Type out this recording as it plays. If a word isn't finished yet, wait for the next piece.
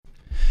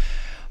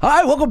All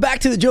right, welcome back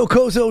to the Joe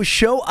Cozo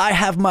Show. I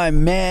have my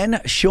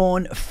man,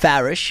 Shawn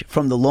Farash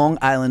from the Long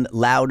Island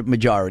Loud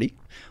Majority.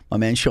 My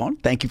man, Shawn,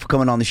 thank you for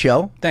coming on the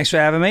show. Thanks for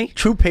having me.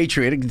 True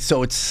patriot,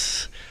 so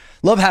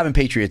love having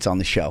patriots on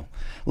the show.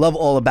 Love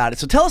all about it.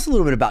 So tell us a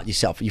little bit about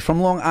yourself. Are you from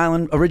Long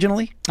Island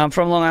originally? I'm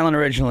from Long Island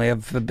originally.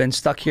 I've been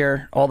stuck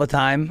here all the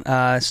time,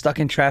 stuck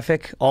in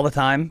traffic all the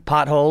time,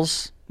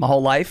 potholes my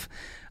whole life.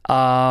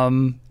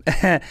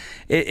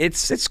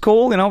 It's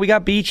cool, you know. We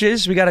got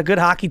beaches, we got a good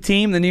hockey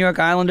team, the New York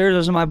Islanders.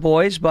 Those are my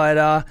boys.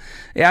 But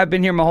yeah, I've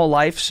been here my whole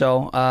life,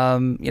 so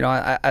you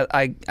know,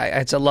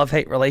 it's a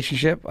love-hate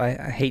relationship.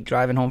 I hate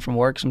driving home from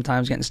work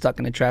sometimes, getting stuck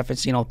in the traffic,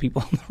 seeing all the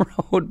people on the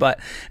road. But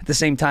at the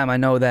same time, I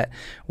know that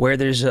where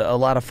there's a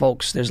lot of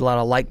folks, there's a lot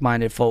of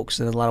like-minded folks,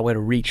 and there's a lot of way to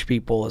reach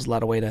people. There's a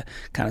lot of way to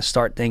kind of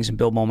start things and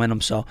build momentum.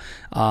 So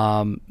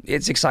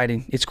it's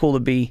exciting. It's cool to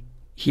be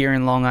here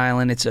in Long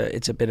Island. It's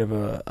a bit of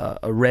a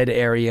red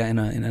area in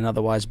an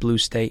otherwise blue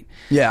state.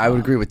 Yeah, I would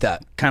agree with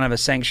that. Kind of a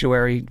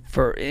sanctuary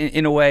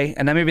in a way,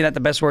 and that maybe not the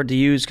best word to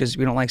use because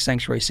we don't like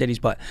sanctuary cities,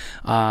 but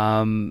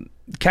kind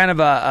of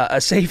a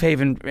safe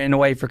haven in a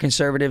way for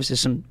conservatives. There's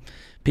some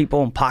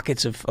people and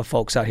pockets of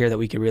folks out here that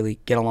we could really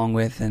get along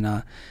with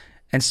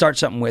and start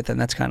something with, and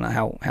that's kind of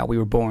how we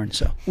were born.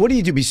 So, what do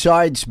you do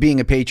besides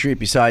being a patriot,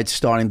 besides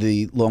starting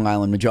the Long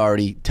Island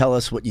Majority? Tell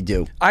us what you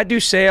do. I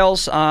do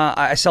sales.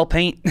 I sell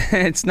paint.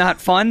 It's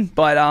not fun,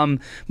 but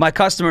my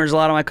customers, a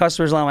lot of my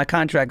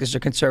contractors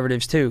are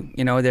conservatives too.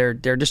 You know, they're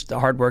just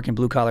hardworking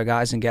blue collar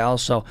guys and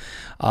gals. So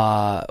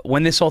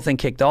when this whole thing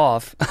kicked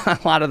off, a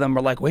lot of them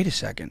were like, "Wait a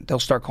second." They'll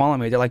start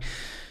calling me. They're like,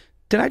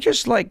 "Did I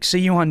just see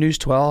you on News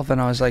 12?" And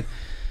I was like,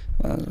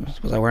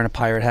 was I wearing a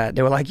pirate hat?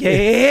 They were like,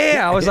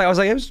 yeah. I was like,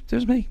 it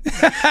was me.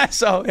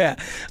 So yeah.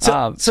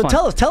 So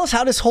tell us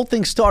how this whole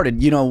thing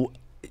started. You know,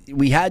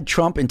 we had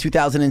Trump in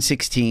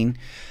 2016,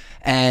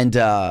 and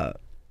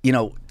you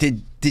know,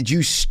 did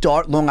you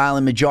start Long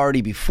Island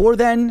Majority before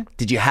then?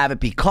 Did you have it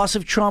because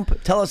of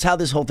Trump? Tell us how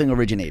this whole thing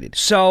originated.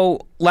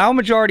 So Loud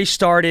Majority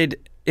started.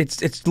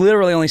 It's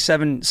literally only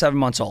seven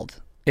months old.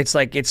 It's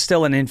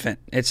still an infant.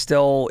 It's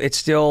still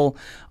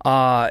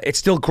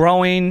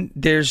growing.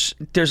 There's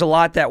a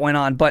lot that went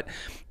on, but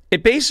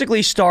it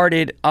basically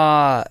started.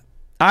 I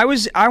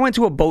went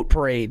to a boat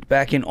parade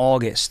back in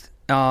August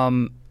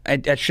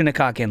at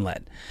Shinnecock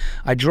Inlet.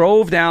 I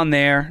drove down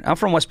there. I'm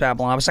from West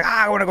Babylon. I was like,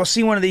 I want to go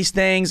see one of these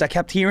things. I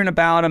kept hearing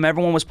about them.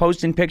 Everyone was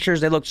posting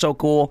pictures. They looked so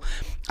cool.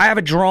 I have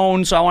a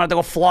drone, so I wanted to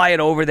go fly it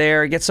over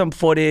there, get some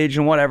footage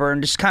and whatever,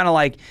 and just kind of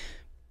like.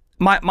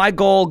 My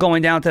goal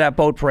going down to that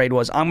boat parade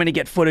was I'm going to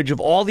get footage of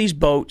all these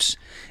boats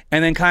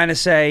and then kind of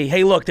say,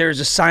 hey, look, there's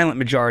a silent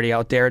majority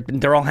out there.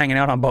 They're all hanging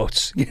out on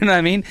boats. You know what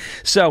I mean?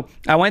 So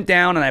I went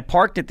down and I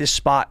parked at this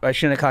spot by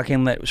Shinnecock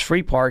Inlet. It was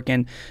free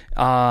parking,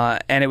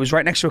 and it was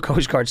right next to a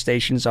Coast Guard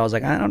station. So I was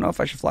like, I don't know if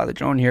I should fly the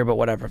drone here, but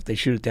whatever. If they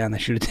shoot it down, they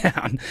shoot it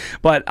down.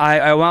 But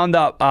I wound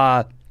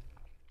up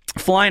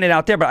flying it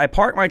out there. But I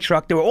parked my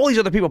truck. There were all these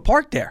other people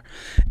parked there.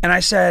 And I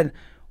said,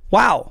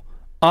 wow,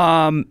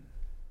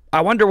 I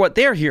wonder what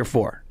they're here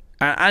for.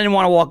 I didn't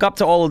want to walk up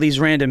to all of these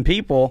random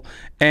people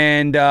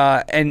and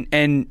ask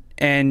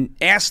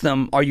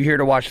them, "Are you here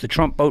to watch the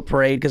Trump boat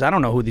parade?" Because I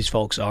don't know who these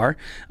folks are.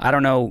 I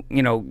don't know,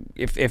 you know,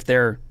 if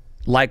they're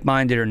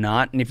like-minded or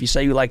not. And if you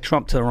say you like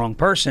Trump to the wrong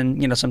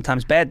person, you know,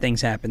 sometimes bad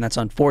things happen. That's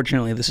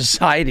unfortunately the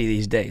society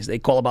these days. They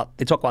talk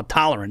about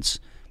tolerance.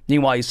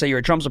 Meanwhile, you say you're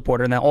a Trump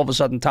supporter, and then all of a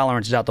sudden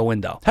tolerance is out the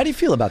window. How do you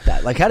feel about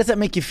that? Like, how does that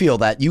make you feel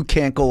that you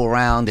can't go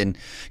around and,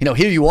 you know,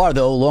 here you are,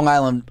 though, Long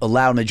Island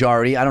Loud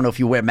Majority. I don't know if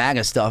you wear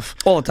MAGA stuff.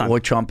 All the time. Or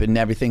Trump and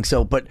everything.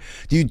 So, but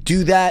do you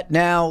do that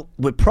now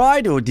with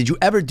pride, or did you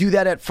ever do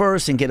that at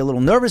first and get a little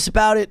nervous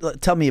about it?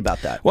 Tell me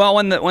about that. Well,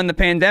 when the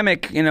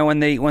pandemic, you know, when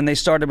they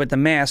started with the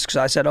masks,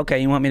 I said,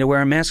 okay, you want me to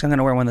wear a mask? I'm going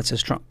to wear one that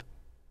says Trump.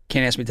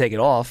 Can't ask me to take it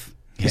off.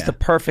 It's the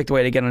perfect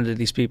way to get under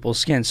these people's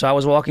skin. So I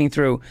was walking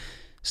through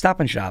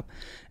Stop and Shop,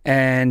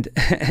 and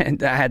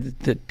I had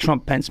the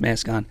Trump Pence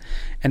mask on,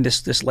 and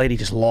this lady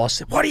just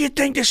lost it. What do you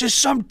think? This is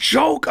some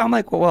joke? I'm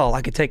like, well,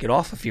 I could take it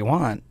off if you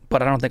want,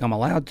 but I don't think I'm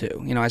allowed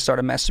to. You know, I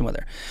started messing with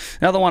her.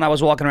 Another one, I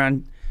was walking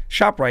around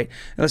ShopRite.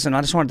 Listen,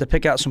 I just wanted to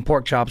pick out some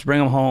pork chops, bring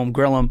them home,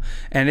 grill them,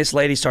 and this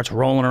lady starts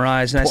rolling her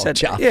eyes, and I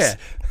said, yeah.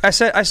 I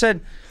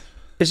said,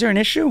 is there an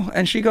issue?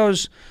 And she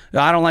goes,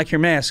 I don't like your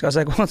mask. I was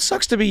like, well, it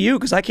sucks to be you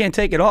because I can't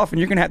take it off, and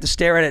you're going to have to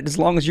stare at it as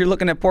long as you're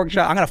looking at pork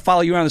chop. I'm going to follow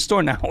you around the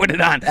store now with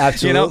it on.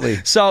 Absolutely. You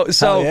know?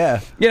 So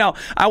yeah. You know,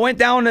 I went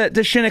down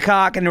to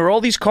Shinnecock, and there were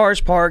all these cars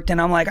parked, and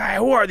I'm like,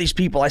 who are these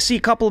people? I see a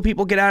couple of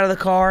people get out of the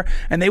car,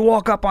 and they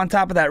walk up on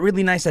top of that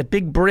really nice, that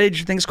big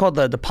bridge. I think it's called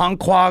the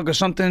Ponquag or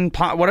something,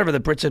 whatever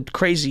it's a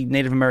crazy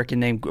Native American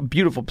name.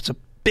 Beautiful. It's a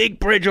big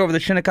bridge over the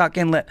Shinnecock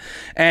Inlet,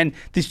 and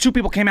these two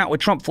people came out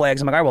with Trump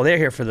flags. I'm like, all right, well, they're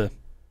here for the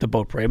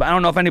boat parade, but I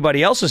don't know if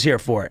anybody else is here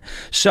for it.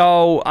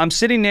 So I'm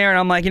sitting there and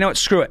I'm like, you know what,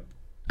 screw it.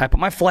 I put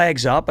my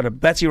flags up, a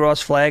Betsy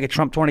Ross flag, a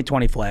Trump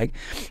 2020 flag.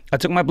 I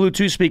took my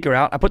Bluetooth speaker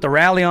out. I put the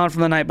rally on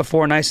from the night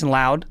before, nice and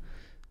loud.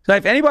 So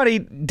if anybody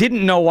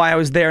didn't know why I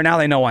was there, now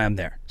they know why I'm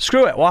there.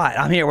 Screw it. Why?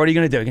 I'm here. What are you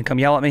going to do? You can come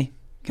yell at me?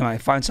 Can I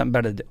find something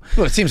better to do?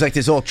 Well, it seems like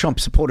there's all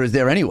Trump supporters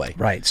there anyway.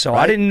 Right. So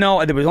I didn't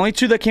know. There was only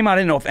 2 that came out. I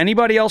didn't know if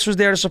anybody else was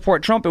there to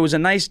support Trump. It was a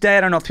nice day.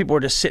 I don't know if people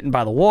were just sitting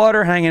by the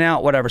water, hanging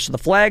out, whatever. So the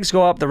flags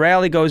go up, the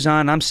rally goes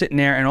on. I'm sitting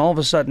there, and all of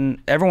a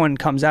sudden, everyone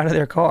comes out of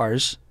their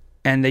cars,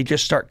 and they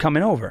just start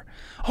coming over.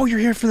 Oh, you're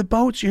here for the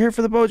boats? You're here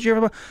for the boats? You're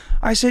here for the boats?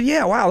 I said,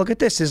 yeah, wow, look at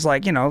this. There's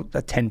like,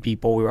 10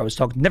 people I was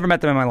talking. Never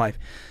met them in my life.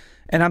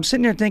 And I'm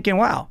sitting there thinking,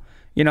 wow,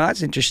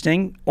 that's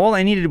interesting. All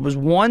I needed was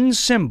one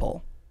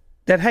symbol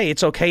that, hey,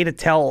 it's okay to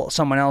tell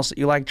someone else that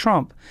you like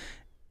Trump,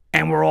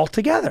 and we're all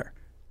together.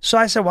 So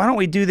I said, why don't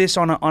we do this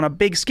on a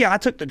big scale? I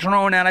took the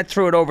drone out, I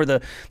threw it over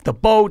the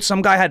boat.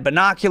 Some guy had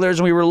binoculars,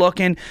 and we were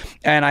looking,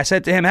 and I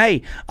said to him,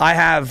 hey, I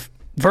have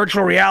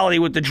virtual reality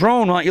with the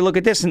drone. Why don't you look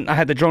at this? And I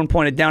had the drone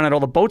pointed down at all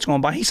the boats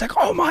going by. He's like,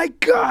 oh my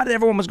God,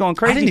 everyone was going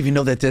crazy. I didn't even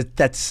know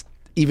that's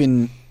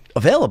even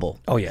available.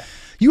 Oh, yeah.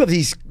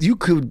 You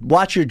could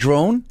watch your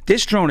drone?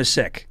 This drone is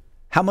sick.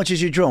 How much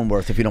is your drone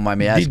worth, if you don't mind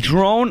me asking? The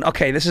drone,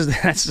 okay, that's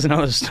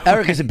another story.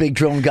 Eric is a big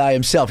drone guy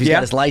himself. He's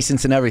got his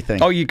license and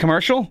everything. Oh, you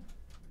commercial?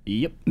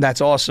 Yep.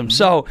 That's awesome.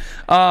 So,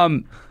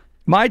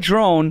 my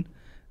drone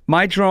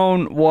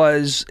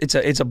was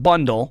it's a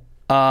bundle.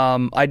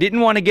 I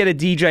didn't want to get a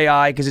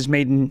DJI because it's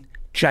made in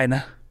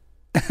China.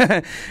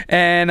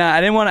 And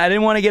I didn't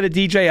want to get a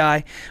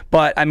DJI,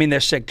 but I mean they're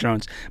sick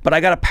drones. But I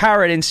got a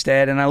Parrot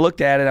instead, and I looked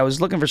at it. I was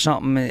looking for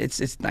something.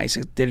 It's nice,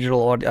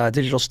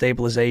 digital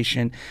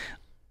stabilization.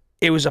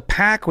 It was a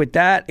pack with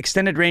that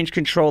extended range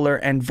controller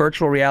and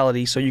virtual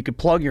reality, so you could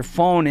plug your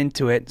phone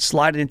into it,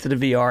 slide it into the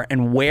VR,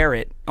 and wear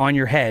it on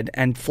your head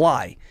and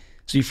fly.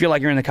 So you feel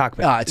like you're in the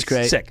cockpit. Oh, it's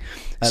great. Sick.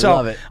 I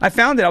love it. I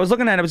found it. I was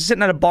looking at it. I was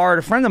sitting at a bar at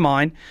a friend of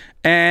mine,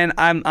 and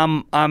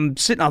I'm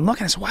sitting. I'm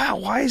looking. I said, "Wow,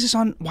 why is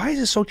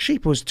this so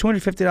cheap?" It was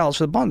 $250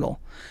 for the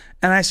bundle,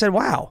 and I said,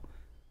 "Wow,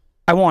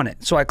 I want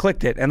it." So I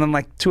clicked it, and then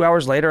like 2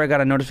 hours later, I got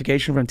a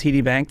notification from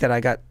TD Bank that I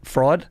got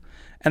fraud.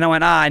 And I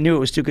went, I knew it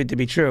was too good to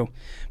be true.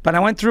 But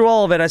I went through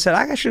all of it. I said,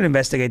 I should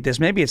investigate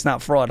this. Maybe it's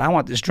not fraud. I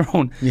want this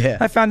drone. Yeah.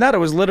 I found out it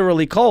was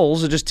literally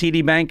Kohl's. It just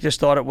TD Bank just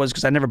thought it was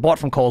because I never bought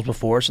from Kohl's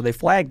before, so they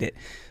flagged it.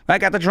 I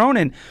got the drone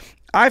in.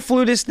 I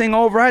flew this thing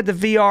over. I had the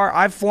VR.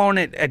 I've flown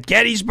it at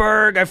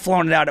Gettysburg. I've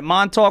flown it out at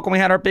Montauk when we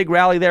had our big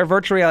rally there,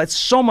 virtual reality. It's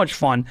so much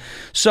fun.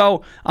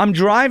 So I'm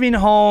driving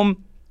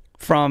home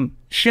from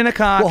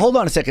Shinnecock. Well, hold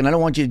on a second. I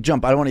don't want you to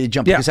jump. I don't want you to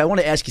jump because I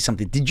want to ask you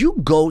something. Did you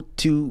go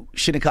to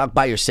Shinnecock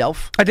by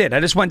yourself? I did. I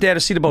just went there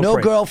to see the boat parade.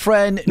 No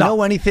girlfriend,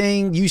 no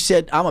anything. You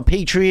said, I'm a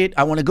patriot.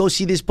 I want to go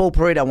see this boat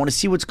parade. I want to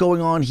see what's going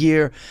on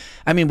here.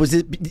 I mean, was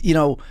it,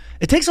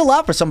 it takes a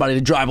lot for somebody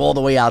to drive all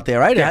the way out there,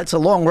 right? Yeah. It's a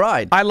long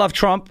ride. I love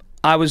Trump.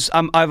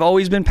 I've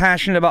always been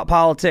passionate about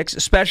politics,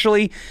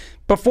 especially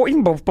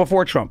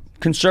before Trump,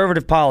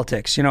 conservative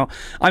politics.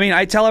 I mean,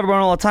 I tell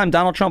everyone all the time,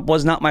 Donald Trump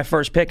was not my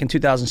first pick in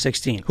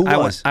 2016. Who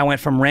was? I went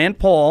from Rand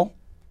Paul.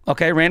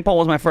 Okay, Rand Paul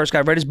was my first guy.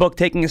 I read his book,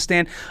 Taking a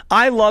Stand.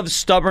 I love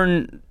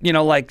stubborn,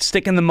 like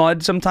stick in the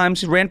mud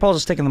sometimes. Rand Paul's a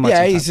stick in the mud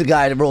sometimes. He's the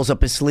guy that rolls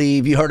up his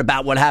sleeve. You heard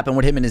about what happened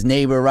with him and his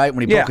neighbor, right?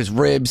 When he broke his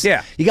ribs.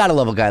 Yeah. You got to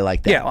love a guy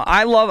like that. Yeah,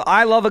 I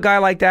love a guy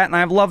like that, and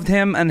I've loved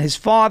him and his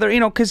father,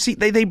 because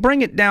they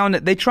bring it down.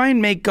 They try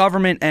and make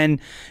government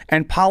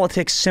and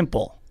politics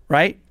simple,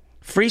 right?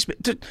 Free speech.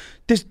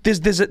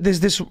 There's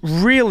this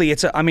really.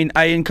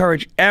 I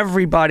encourage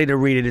everybody to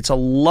read it. It's a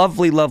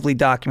lovely, lovely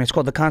document. It's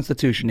called the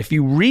Constitution. If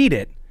you read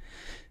it,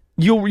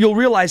 you'll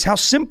realize how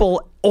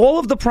simple all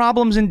of the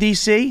problems in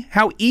D.C.,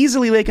 how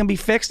easily they can be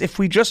fixed if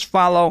we just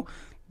follow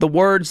the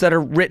words that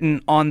are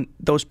written on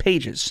those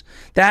pages.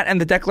 That and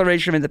the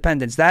Declaration of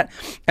Independence, that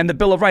and the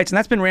Bill of Rights. And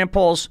that's been Rand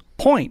Paul's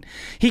point.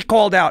 He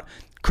called out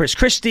Chris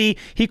Christie.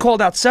 He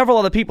called out several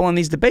other people in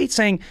these debates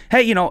saying,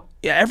 hey,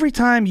 every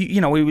time,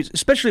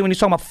 especially when he's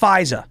talking about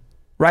FISA,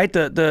 right?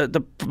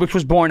 The which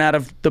was born out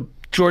of the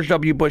George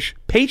W. Bush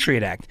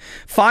Patriot Act.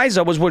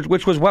 FISA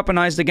which was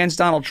weaponized against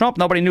Donald Trump.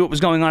 Nobody knew what was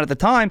going on at the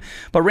time.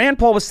 But Rand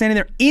Paul was standing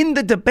there in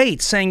the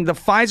debate saying the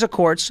FISA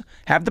courts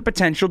have the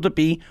potential to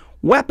be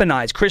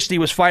weaponized. Christie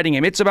was fighting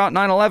him. It's about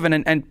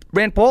 9/11. And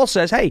Rand Paul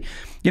says, hey,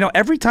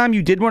 every time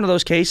you did one of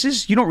those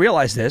cases, you don't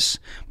realize this,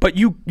 but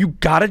you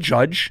got a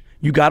judge,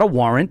 you got a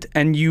warrant,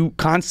 and you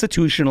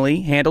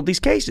constitutionally handled these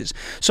cases.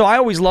 So I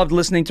always loved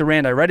listening to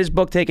Rand. I read his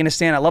book, Taking a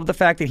Stand. I love the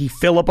fact that he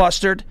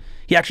filibustered.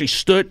 He actually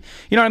stood.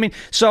 You know what I mean?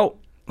 So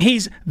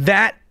he's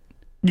that.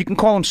 You can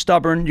call him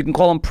stubborn. You can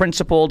call him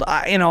principled.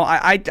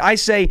 I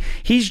say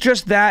he's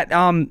just that.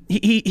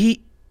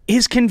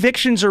 His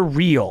convictions are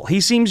real.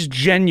 He seems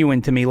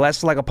genuine to me,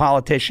 less like a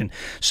politician.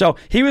 So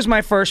he was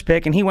my first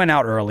pick, and he went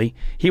out early.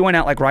 He went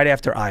out like right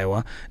after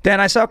Iowa. Then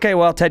I said, okay,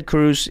 well, Ted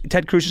Cruz.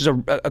 Ted Cruz is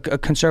a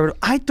conservative.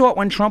 I thought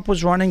when Trump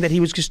was running that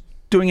he was just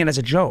doing it as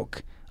a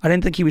joke. I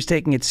didn't think he was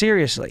taking it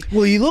seriously.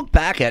 Well, you look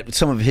back at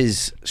some of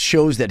his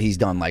shows that he's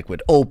done, like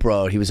with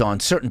Oprah. He was on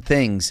certain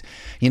things,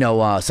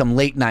 some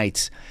late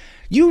nights.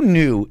 You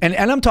knew, and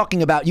I'm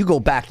talking about, you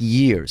go back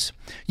years.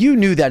 You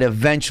knew that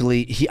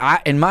eventually,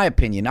 in my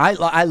opinion, I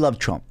love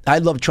Trump. I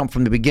love Trump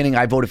from the beginning.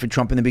 I voted for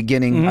Trump in the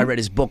beginning. I read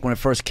his book when it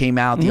first came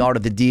out, The Art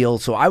of the Deal.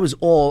 So I was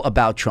all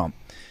about Trump.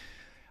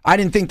 I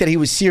didn't think that he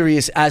was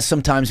serious as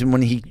sometimes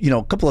when he,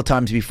 a couple of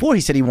times before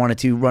he said he wanted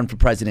to run for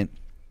president.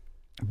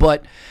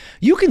 But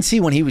you can see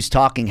when he was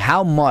talking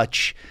how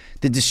much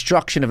the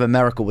destruction of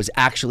America was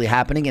actually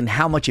happening and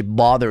how much it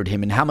bothered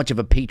him and how much of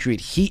a patriot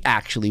he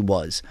actually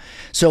was.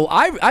 So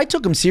I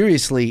took him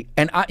seriously.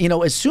 And,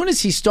 as soon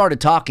as he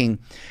started talking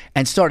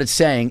and started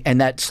saying,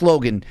 and that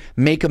slogan,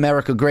 make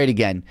America great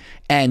again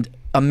and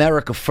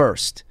America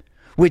first,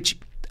 which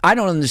I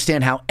don't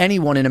understand how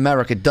anyone in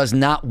America does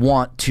not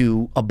want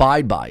to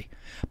abide by.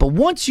 But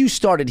once you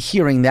started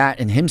hearing that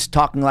and him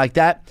talking like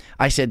that,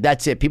 I said,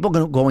 that's it. People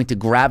are going to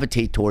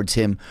gravitate towards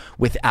him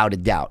without a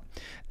doubt.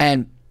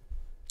 And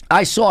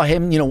I saw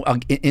him,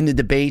 in the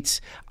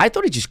debates. I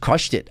thought he just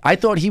crushed it. I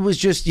thought he was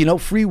just,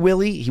 free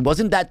willy. He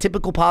wasn't that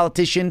typical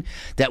politician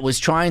that was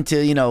trying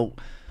to,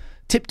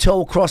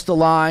 tiptoe across the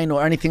line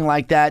or anything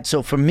like that.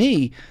 So for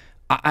me,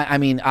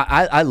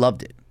 I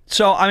loved it.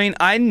 So,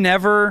 I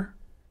never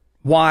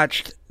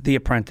watched The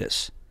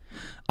Apprentice.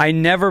 I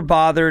never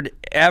bothered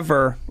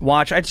ever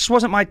watch. It just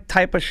wasn't my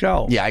type of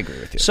show. Yeah, I agree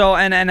with you. So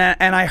and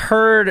I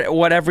heard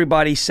what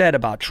everybody said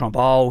about Trump.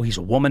 Oh, he's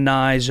a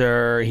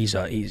womanizer. He's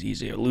a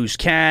loose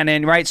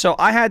cannon, right? So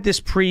I had this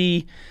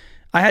prejudice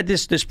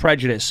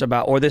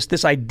about, or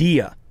this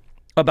idea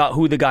about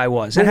who the guy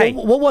was. And hey,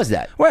 what was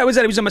that? Well, it was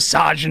that he was a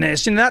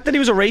misogynist, and not that he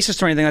was a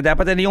racist or anything like that,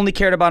 but that he only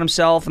cared about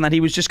himself, and that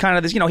he was just kind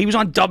of this. He was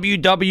on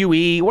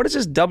WWE. What is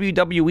this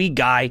WWE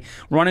guy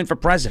running for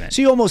president?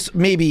 So you almost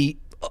maybe.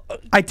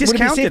 I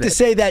discounted it. Would it be safe to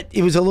say that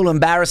it was a little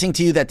embarrassing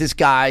to you that this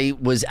guy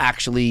was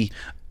actually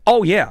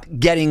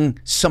getting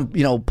some,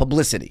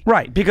 publicity?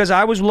 Right, because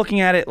I was looking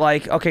at it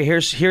like, okay,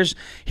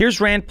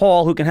 here's Rand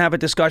Paul, who can have a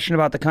discussion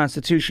about the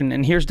Constitution,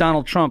 and here's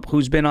Donald Trump,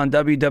 who's been on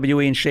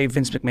WWE and shaved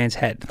Vince McMahon's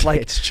head.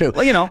 Like, it's true.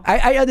 Well,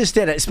 I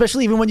understand it,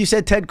 especially even when you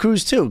said Ted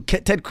Cruz too.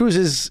 Ted Cruz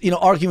is,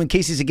 arguing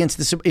cases against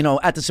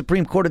at the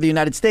Supreme Court of the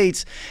United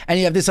States, and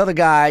you have this other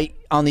guy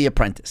on The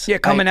Apprentice. Yeah,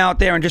 coming out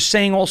there and just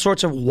saying all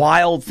sorts of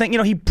wild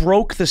things. He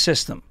broke the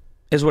system,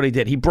 is what he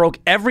did. He broke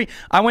every.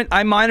 I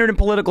minored in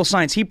political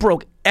science. He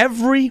broke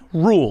every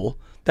rule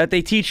that they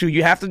teach you.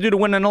 You have to do to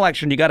win an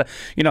election. You got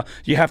to,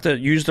 you have to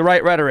use the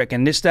right rhetoric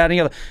and this, that, and the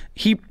other.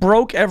 He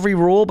broke every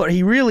rule, but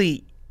he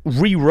really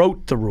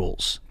rewrote the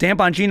rules. Dan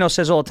Bongino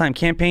says all the time,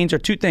 campaigns are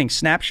two things: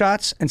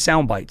 snapshots and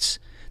sound bites.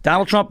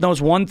 Donald Trump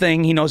knows one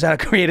thing. He knows how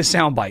to create a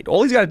sound bite.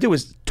 All he's got to do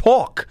is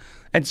talk,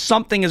 and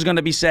something is going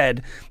to be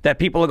said that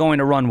people are going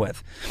to run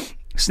with.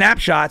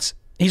 Snapshots,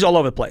 he's all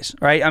over the place,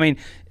 right?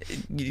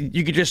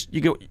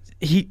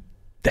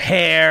 The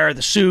hair,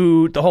 the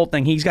suit, the whole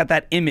thing. He's got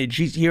that image.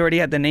 He already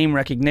had the name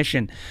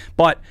recognition.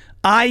 But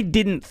I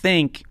didn't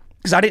think,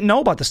 because I didn't know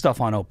about the stuff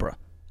on Oprah.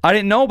 I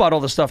didn't know about all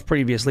the stuff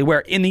previously,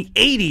 where in the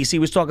 80s he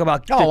was talking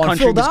about the country on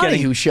Phil was getting...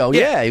 Donahue's show,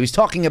 he was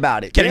talking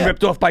about it. Getting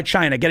ripped off by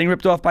China, getting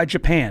ripped off by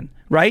Japan,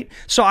 right?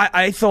 So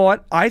I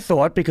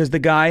thought, because the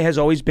guy has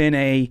always been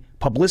a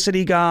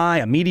publicity guy,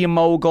 a media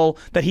mogul,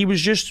 that he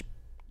was just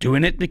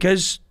doing it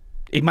because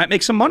it might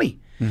make some money.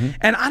 Mm-hmm.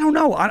 And I don't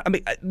know. I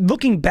mean,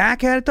 looking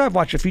back at it, though, I've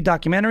watched a few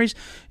documentaries.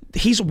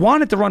 He's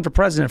wanted to run for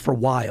president for a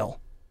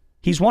while.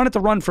 He's wanted to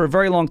run for a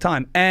very long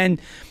time.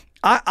 And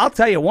I'll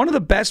tell you, one of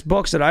the best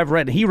books that I've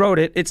read, he wrote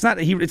it. It's not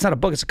a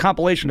book. It's a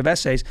compilation of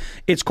essays.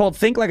 It's called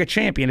Think Like a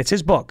Champion. It's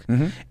his book.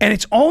 Mm-hmm. And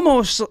it's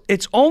almost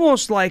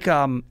like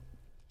a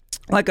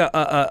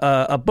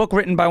book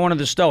written by one of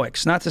the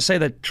Stoics. Not to say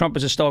that Trump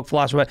is a Stoic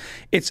philosopher, but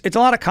it's a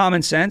lot of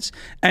common sense.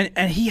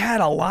 And he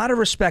had a lot of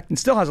respect and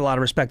still has a lot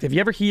of respect. If you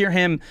ever hear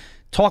him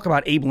talk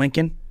about Abe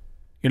Lincoln,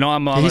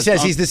 he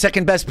says he's the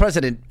second best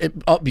president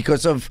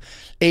because of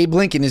Abe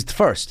Lincoln is the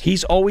first.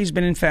 He's always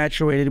been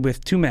infatuated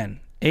with two men,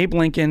 Abe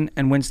Lincoln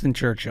and Winston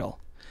Churchill.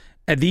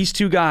 And these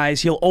two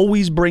guys, he'll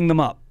always bring them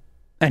up.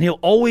 And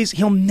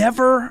he'll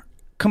never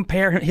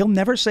compare him. He'll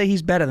never say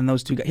he's better than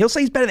those two guys. He'll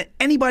say he's better than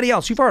anybody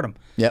else. You've heard him.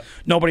 Yep.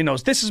 Nobody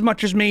knows this as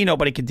much as me.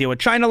 Nobody can deal with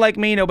China like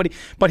me.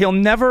 But he'll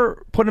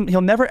never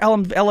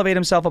elevate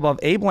himself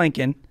above Abe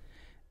Lincoln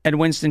and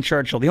Winston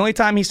Churchill. The only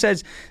time he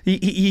says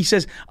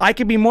I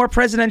could be more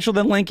presidential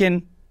than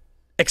Lincoln,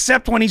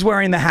 except when he's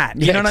wearing the hat.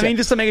 You know what I mean?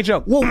 Just to make a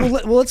joke. Well,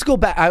 let's go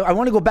back. I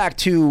want to go back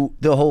to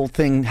the whole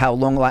thing, how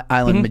Long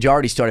Island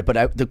Majority started.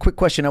 But the quick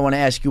question I want to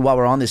ask you while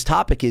we're on this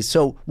topic is,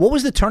 so what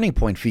was the turning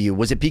point for you?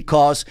 Was it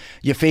because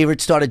your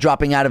favorite started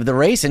dropping out of the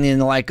race and you're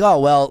like, oh,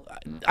 well,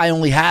 I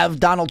only have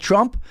Donald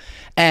Trump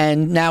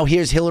and now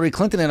here's Hillary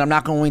Clinton and I'm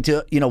not going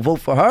to, vote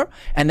for her?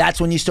 And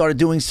that's when you started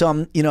doing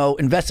some,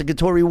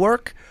 investigatory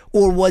work?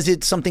 Or was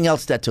it something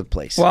else that took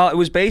place? Well, it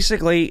was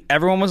basically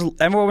everyone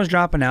was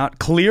dropping out.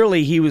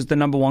 Clearly, he was the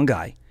number one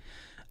guy.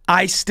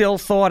 I still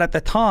thought at the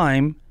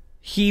time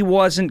he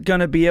wasn't going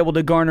to be able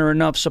to garner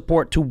enough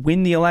support to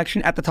win the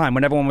election at the time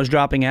when everyone was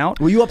dropping out.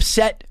 Were you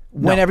upset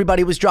when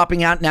everybody was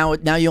dropping out? Now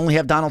you only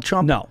have Donald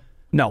Trump?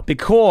 No,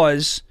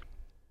 because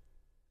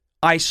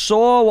I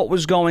saw what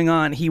was going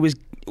on.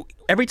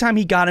 Every time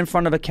he got in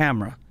front of a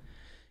camera,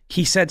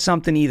 he said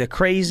something either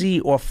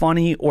crazy or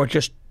funny or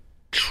just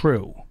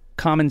true.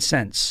 Common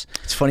sense.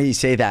 It's funny you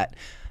say that.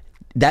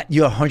 That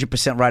you're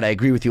 100% right. I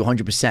agree with you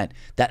 100%.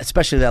 That,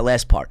 especially that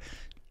last part.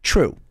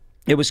 True.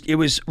 It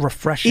was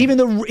refreshing.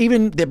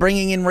 Even they're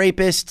bringing in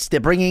rapists. They're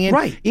bringing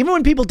in even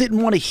when people didn't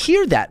want to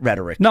hear that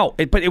rhetoric. No,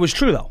 but it was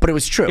true though. But it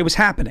was true. It was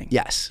happening.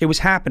 Yes, it was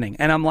happening,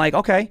 and I'm like,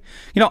 okay,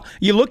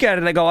 you look at it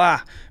and I go,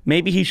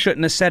 maybe he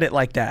shouldn't have said it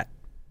like that,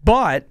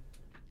 but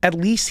at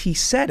least he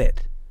said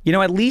it.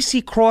 At least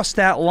he crossed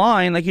that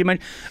line, like you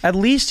mentioned. At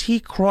least he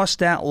crossed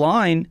that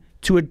line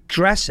to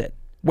address it.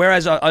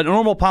 Whereas a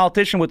normal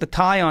politician with the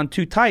tie on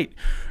too tight,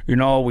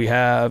 we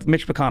have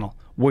Mitch McConnell.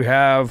 We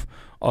have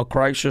a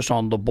crisis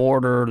on the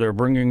border. They're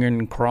bringing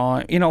in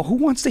crime. Who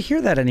wants to hear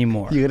that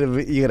anymore? You're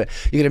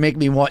gonna make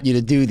me want you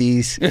to do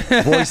these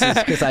voices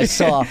because I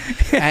saw,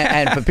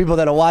 and for people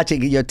that are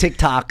watching your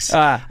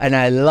TikToks, and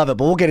I love it.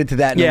 But we'll get into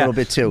that in a little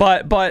bit too.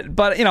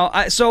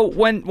 But so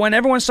when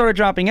everyone started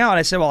dropping out,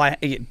 I said, well,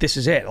 this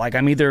is it. Like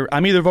I'm either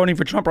voting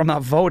for Trump or I'm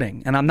not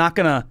voting, and I'm not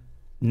gonna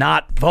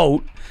not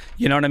vote.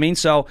 You know what I mean?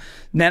 So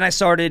then I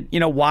started,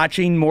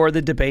 watching more of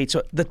the debate.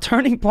 So the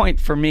turning point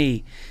for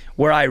me,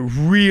 where I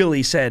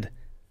really said,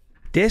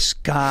 this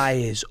guy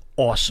is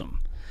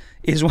awesome,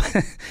 is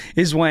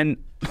when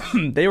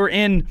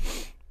it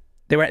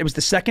was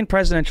the second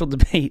presidential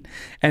debate,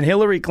 and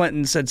Hillary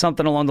Clinton said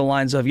something along the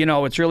lines of,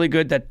 it's really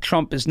good that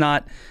Trump is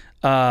not,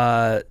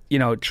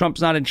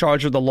 Trump's not in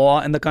charge of the law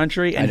in the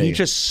country, and he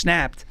just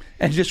snapped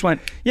and just went,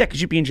 yeah,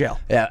 because you'd be in jail.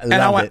 Yeah, and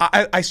I went,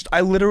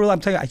 I literally, I'm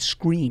telling you, I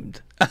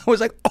screamed. I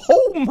was like,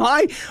 oh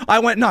my! I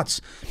went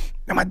nuts,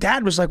 and my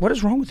dad was like, what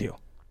is wrong with you?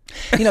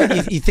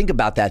 You think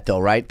about that though,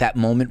 right? That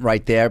moment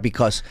right there,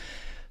 because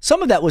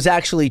some of that was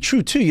actually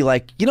true too. You're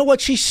like, you know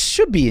what? She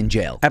should be in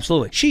jail.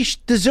 Absolutely, she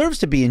deserves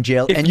to be in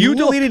jail. If you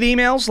deleted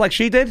emails like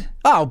she did,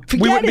 we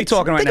wouldn't be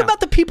talking right now. Think about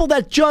the people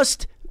that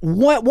just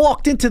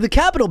walked into the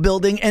Capitol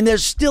building and they're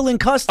still in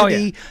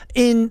custody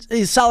in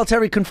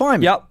solitary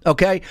confinement. Yep.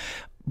 Okay,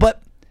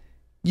 but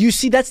you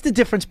see, that's the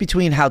difference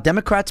between how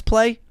Democrats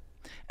play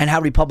and how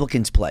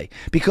Republicans play,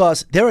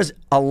 because there is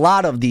a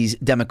lot of these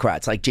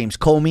Democrats like James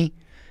Comey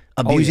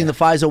abusing the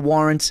FISA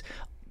warrants,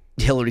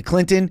 Hillary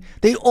Clinton.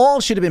 They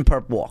all should have been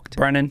perp walked.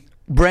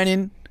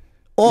 Brennan.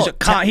 All,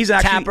 he's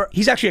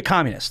actually a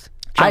communist.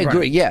 I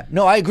agree. Yeah.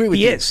 No, I agree with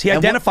you. He is. He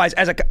identifies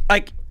as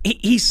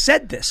he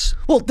said this.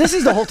 Well, this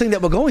is the whole thing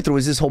that we're going through,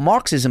 is this whole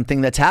Marxism thing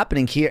that's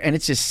happening here, and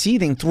it's just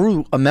seething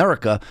through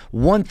America,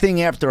 one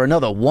thing after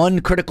another. One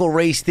critical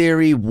race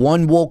theory,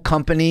 one woke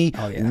company,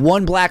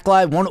 one Black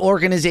Lives, one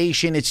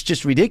organization. It's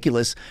just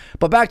ridiculous.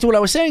 But back to what I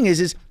was saying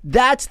is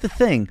that's the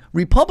thing.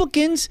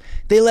 Republicans,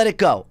 they let it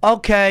go.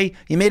 Okay,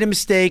 you made a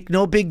mistake,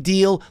 no big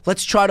deal.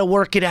 Let's try to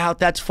work it out.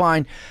 That's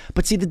fine.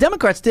 But see, the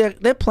Democrats,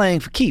 they're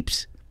playing for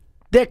keeps.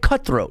 They're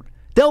cutthroat.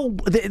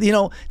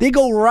 They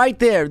go right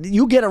there.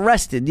 You get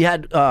arrested. You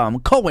had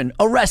Cohen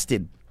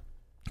arrested,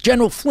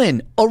 General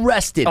Flynn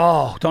arrested.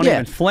 Oh, don't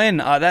even Flynn.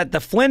 The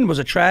Flynn was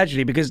a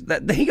tragedy because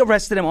he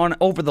arrested him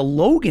over the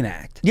Logan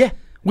Act. Yeah,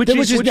 which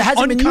is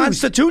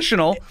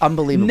unconstitutional.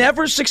 Unbelievable.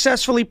 Never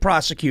successfully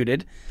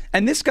prosecuted,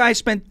 and this guy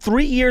spent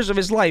 3 years of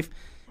his life.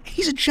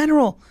 He's a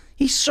general.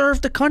 He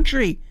served the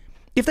country.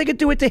 If they could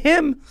do it to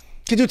him,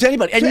 could do it to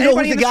anybody. And you know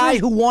who's the guy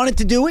who wanted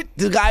to do it?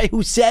 The guy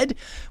who said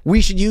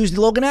we should use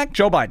the Logan Act?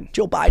 Joe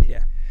Biden.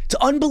 Yeah. It's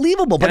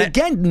unbelievable. But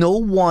again,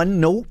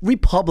 no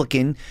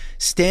Republican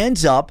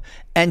stands up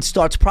and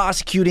starts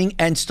prosecuting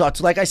and starts,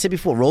 like I said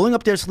before, rolling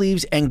up their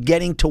sleeves and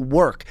getting to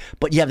work.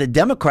 But you have the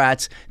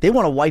Democrats, they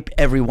want to wipe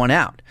everyone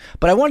out.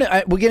 But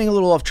we're getting a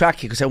little off track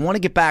here because I want to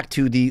get back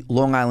to the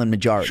Long Island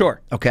majority.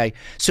 Sure. Okay.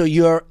 So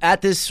you're at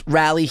this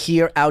rally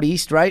here out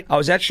east, right? I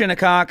was at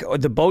Shinnecock.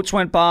 The boats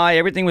went by.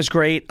 Everything was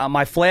great.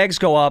 My flags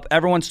go up.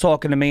 Everyone's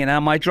talking to me. And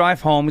on my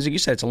drive home, as you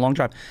said, it's a long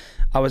drive.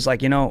 I was like,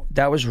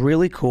 that was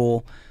really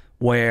cool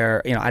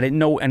where, I didn't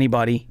know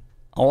anybody.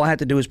 All I had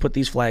to do was put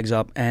these flags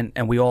up and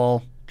we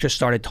all just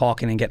started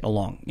talking and getting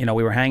along.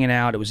 We were hanging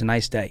out. It was a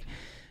nice day.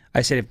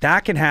 I said, if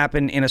that can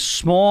happen in a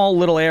small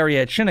little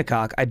area at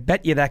Shinnecock, I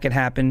bet you that could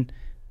happen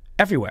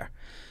everywhere.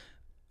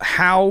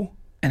 How?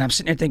 And I'm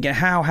sitting there thinking,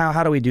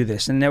 how do we do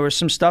this? And there was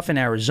some stuff in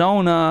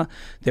Arizona.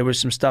 There was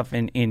some stuff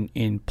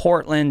in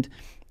Portland.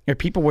 Where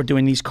people were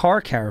doing these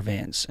car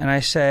caravans. And I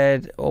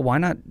said, well, why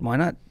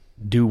not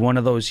do one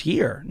of those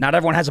here? Not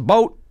everyone has a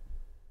boat.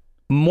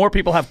 More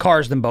people have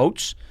cars than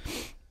boats.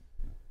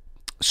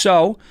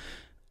 So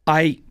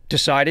I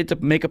decided to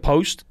make a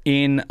post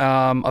in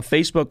a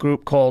Facebook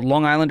group called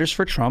Long Islanders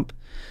for Trump.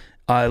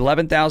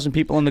 11,000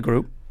 people in the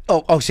group.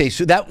 Oh, okay.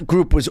 So that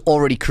group was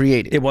already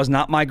created. It was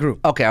not my group.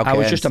 Okay. I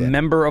was just a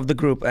member of the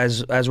group,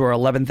 as were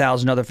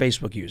 11,000 other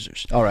Facebook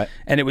users. All right.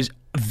 And it was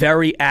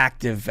very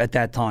active at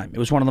that time. It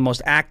was one of the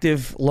most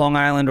active Long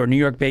Island or New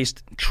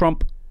York-based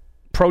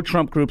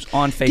pro-Trump groups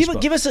on Facebook.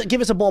 Give us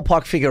a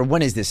ballpark figure.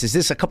 When is this? Is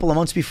this a couple of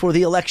months before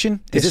the election?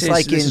 Is this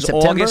in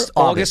September?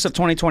 August of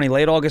 2020,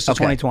 late August of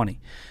 2020.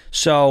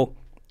 So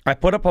I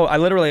put up.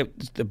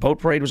 The boat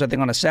parade was, I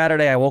think, on a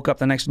Saturday. I woke up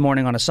the next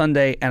morning on a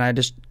Sunday, and I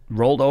just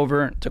rolled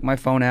over, took my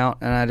phone out,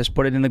 and I just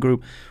put it in the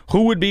group.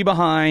 Who would be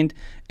behind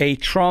a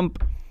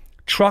Trump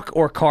truck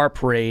or car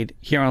parade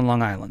here on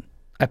Long Island?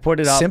 I put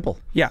it up. Simple.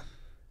 Yeah.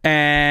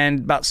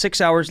 And about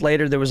 6 hours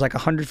later, there was like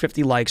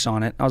 150 likes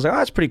on it. I was like, oh,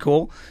 that's pretty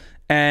cool.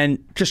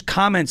 and just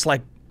comments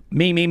like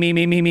me.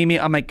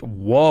 I'm like,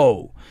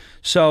 whoa.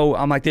 So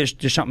I'm like, there's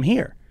something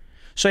here.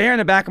 So here in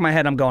the back of my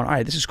head, I'm going, all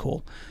right, this is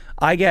cool.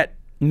 I get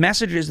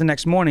messages the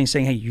next morning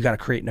saying, hey, you got to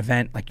create an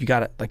event. Like, you got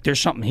to, like, there's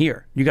something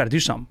here. You got to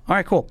do something. All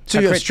right, cool. So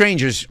you have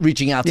strangers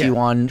reaching out to you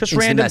on just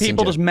Instant random Messenger.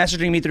 people just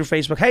messaging me through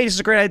Facebook. Hey, this is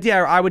a great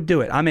idea. I would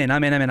do it. I'm in.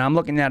 I'm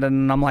looking at it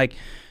and I'm like,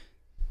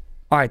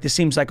 all right, this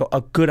seems like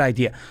a good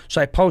idea.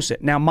 So I post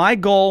it. Now, my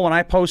goal when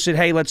I posted,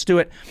 hey, let's do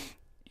it,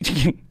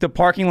 the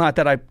parking lot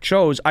that I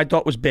chose, I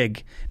thought was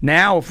big.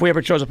 Now, if we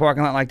ever chose a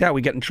parking lot like that,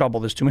 we get in trouble.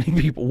 There's too many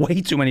people,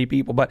 way too many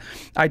people. But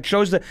I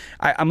chose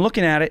I'm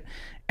looking at it,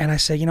 and I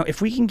say, you know, if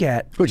we can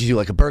get... What'd you do,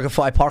 like a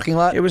BurgerFi parking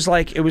lot? It was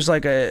like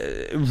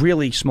a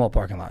really small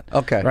parking lot.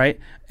 Okay. Right?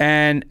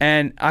 And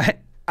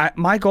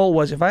my goal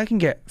was, if I can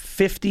get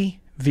 50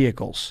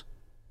 vehicles,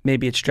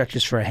 maybe it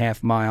stretches for a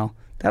half mile,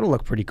 that'll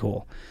look pretty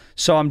cool.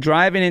 So I'm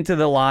driving into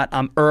the lot.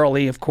 I'm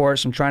early, of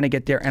course. I'm trying to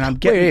get there, and I'm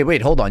getting...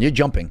 Wait, hold on. You're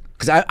jumping.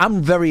 Because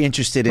I'm very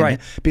interested in it.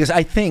 Because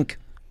I think...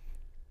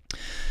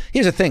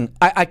 Here's the thing.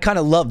 I kind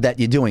of love that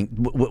you're doing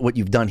what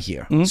you've done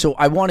here. So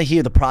I want to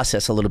hear the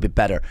process a little bit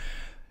better.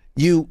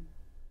 You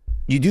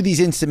do these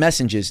instant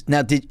messengers.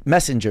 Now,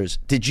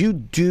 did you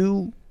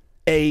do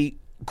a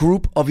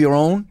group of your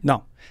own?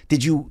 No.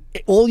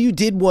 All you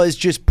did was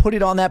just put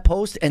it on that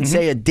post and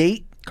say a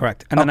date?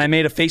 Correct. And then I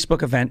made a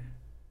Facebook event.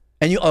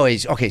 And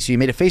okay, so you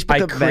made a Facebook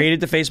event. I created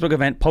the Facebook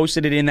event,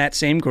 posted it in that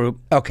same group.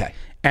 Okay.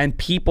 And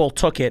people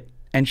took it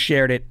and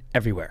shared it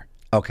everywhere.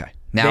 Okay.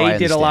 Now they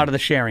did a lot of the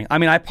sharing. I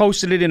mean, I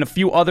posted it in a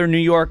few other New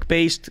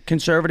York-based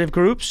conservative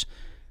groups,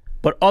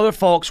 but other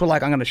folks were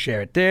like, I'm going to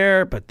share it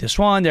there, but this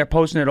one, they're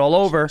posting it all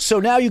over. So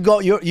now you go,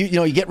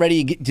 you get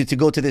ready to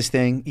go to this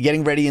thing. You're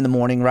getting ready in the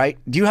morning, right?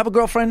 Do you have a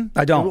girlfriend?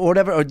 I don't. Or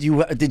whatever? Or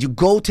did you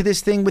go to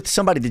this thing with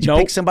somebody? Did you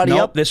pick somebody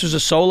up? This was a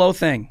solo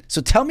thing.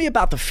 So tell me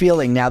about the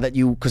feeling now that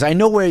because I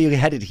know where you're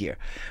headed here.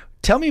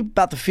 Tell me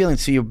about the feeling.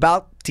 So you're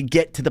about to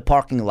get to the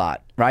parking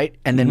lot, right?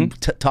 And then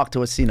talk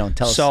to us, and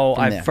tell us. So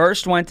I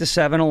first went to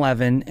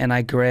 7-Eleven and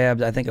I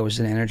grabbed, I think it was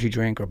an energy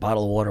drink or a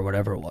bottle of water,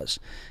 whatever it was.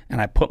 And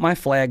I put my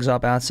flags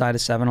up outside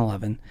of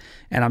 7-Eleven,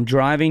 and I'm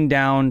driving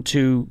down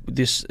to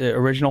this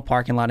original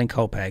parking lot in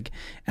Copiague.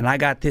 And I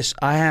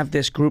have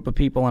this group of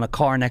people in a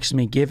car next to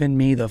me giving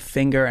me the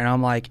finger, and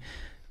I'm like,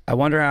 I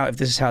wonder if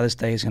this is how this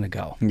day is going to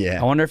go. Yeah.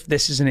 I wonder if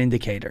this is an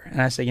indicator.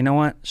 And I said, you know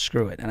what?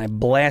 Screw it. And I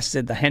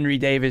blasted the Henry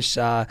Davis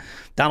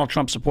Donald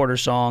Trump supporter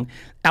song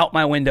out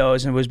my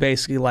windows, and it was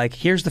basically like,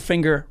 here's the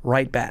finger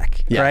right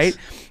back. Yes.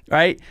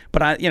 Right?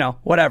 But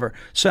whatever.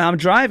 So I'm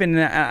driving,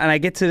 and I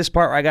get to this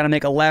part where I got to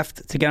make a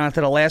left to get onto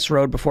the last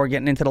road before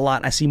getting into the lot.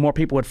 And I see more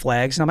people with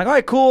flags. And I'm like, all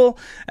right, cool.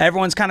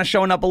 Everyone's kind of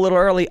showing up a little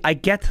early. I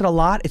get to the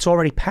lot. It's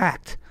already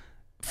packed.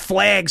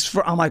 Flags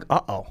I'm like,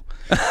 uh-oh.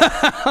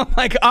 I'm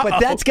like, uh-oh. But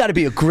that's got to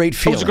be a great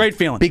feeling. It was a great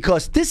feeling.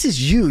 Because this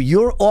is you.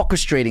 You're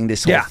orchestrating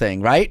this whole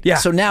thing, right? Yeah.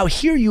 So now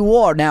here you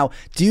are. Now,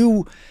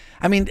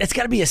 it's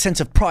got to be a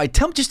sense of pride.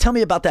 Just tell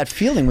me about that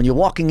feeling when you're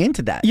walking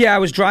into that. Yeah, I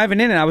was driving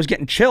in and I was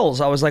getting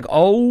chills. I was like,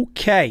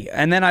 okay.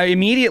 And then I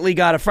immediately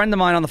got a friend of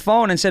mine on the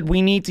phone and said,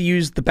 we need to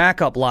use the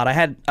backup lot. I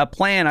had a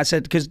plan. I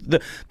said, because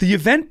the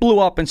event blew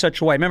up in such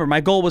a way. Remember,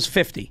 my goal was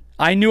 50.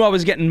 I knew I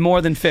was getting more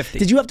than 50.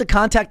 Did you have to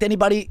contact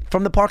anybody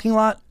from the parking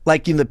lot?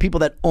 Like the people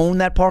that own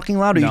that parking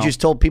lot? Or you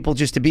just told people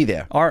just to be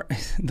there?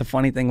 The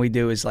funny thing we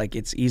do is like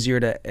it's easier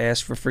to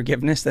ask for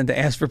forgiveness than to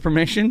ask for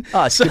permission.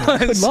 Oh, it's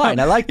good line.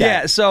 I like that.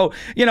 Yeah, so,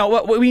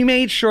 we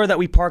made sure that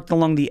we parked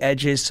along the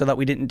edges so that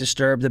we didn't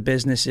disturb the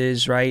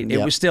businesses, right?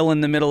 It was still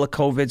in the middle of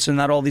COVID, so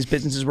not all these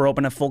businesses were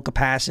open at full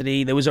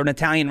capacity. There was an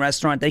Italian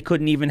restaurant. They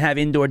couldn't even have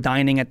indoor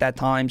dining at that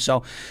time.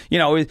 So,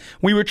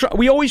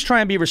 we always try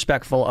and be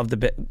respectful of the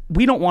bit.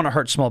 We don't want to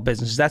hurt small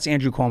businesses. That's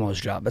Andrew Cuomo's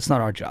job. That's not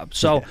our job.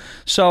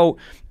 So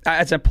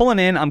as I'm pulling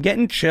in, I'm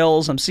getting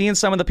chills. I'm seeing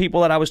some of the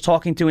people that I was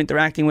talking to,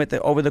 interacting with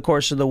over the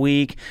course of the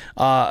week.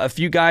 A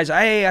few guys,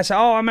 I said,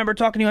 I remember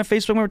talking to you on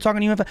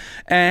Facebook.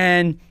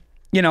 And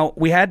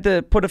we had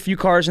to put a few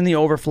cars in the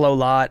overflow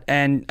lot.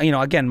 And,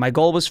 again, my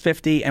goal was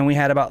 50, and we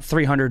had about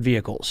 300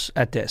 vehicles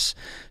at this.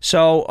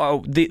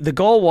 So the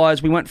goal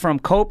was we went from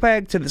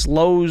Copiague to this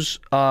Lowe's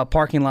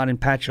parking lot in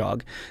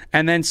Patchogue.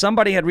 And then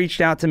somebody had reached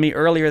out to me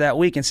earlier that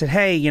week and said,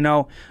 hey,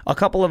 a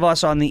couple of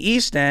us on the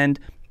East End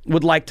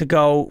would like to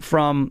go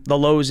from the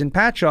Lowe's in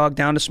Patchogue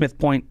down to Smith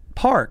Point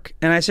Park.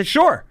 And I said,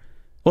 sure.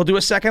 We'll do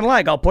a second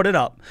leg. I'll put it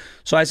up.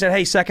 So I said,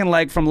 hey, second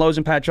leg from Lowe's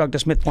in Patchogue to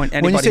Smith Point.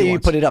 Anybody when you say who you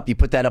put it up, you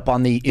put that up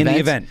on the event? In the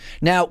event.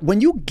 Now,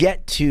 when you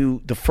get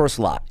to the first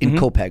lot in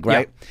Copiague,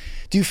 right? Yeah.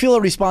 Do you feel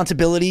a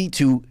responsibility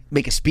to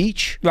make a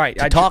speech? Right.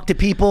 To talk to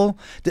people?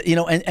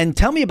 And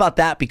tell me about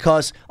that,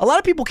 because a lot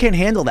of people can't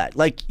handle that.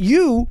 Like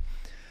you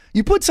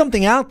put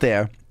something out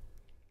there,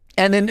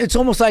 and then it's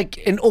almost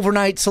like an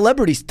overnight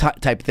celebrity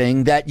type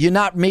thing that you're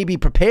not maybe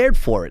prepared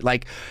for it.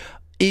 Like,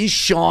 is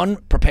Shawn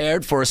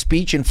prepared for a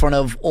speech in front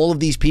of all of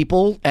these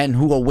people and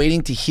who are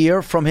waiting to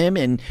hear from him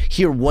and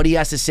hear what he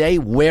has to say,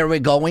 where we're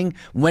going,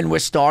 when we're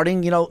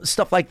starting,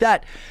 stuff like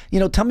that?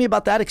 Tell me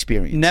about that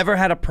experience. Never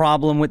had a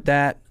problem with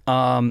that.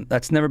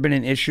 That's never been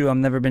an issue. I've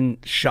never been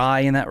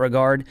shy in that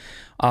regard.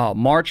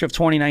 March of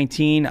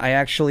 2019, I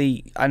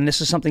actually, and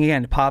this is something,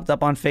 again, popped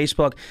up on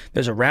Facebook.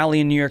 There's a rally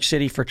in New York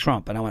City for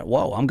Trump. And I went,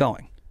 whoa, I'm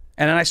going.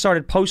 And then I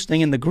started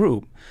posting in the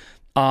group.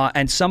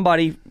 And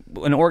somebody,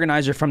 an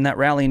organizer from that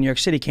rally in New York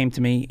City, came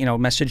to me,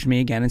 messaged me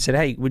again and said,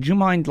 hey, would you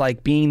mind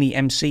like being the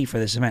MC for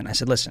this event? And I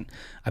said, listen,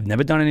 I've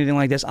never done anything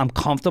like this. I'm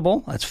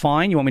comfortable. That's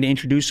fine. You want me to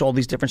introduce all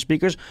these different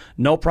speakers?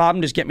 No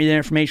problem. Just get me the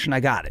information.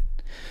 I got it.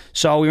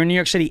 So we were in New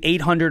York City.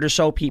 800 or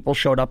so people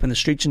showed up in the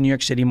streets of New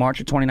York City. March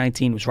of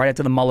 2019. It was right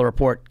after the Mueller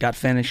report got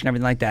finished and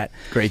everything like that.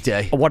 Great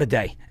day. What a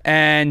day.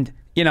 And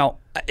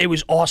it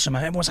was awesome.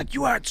 And everyone's like,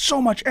 you had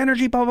so much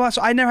energy, blah, blah, blah.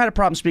 So I never had a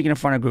problem speaking in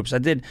front of groups. I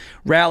did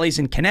rallies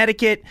in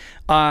Connecticut.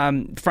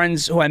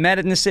 Friends who I met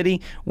in the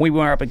city, we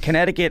were up in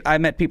Connecticut. I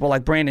met people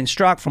like Brandon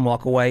Strzok from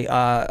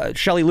Walkaway,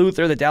 Shelley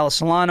Luther, the Dallas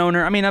Salon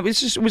owner. I mean, it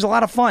was a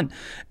lot of fun.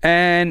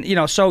 And,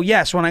 so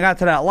yes, when I got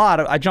to that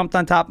lot, I jumped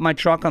on top of my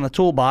truck on the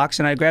toolbox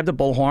and I grabbed a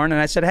bullhorn and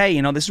I said, hey,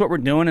 this is what we're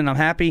doing. And I'm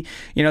happy,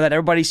 that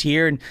everybody's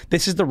here and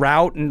this is the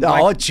route. And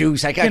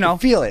juice. I can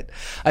feel it.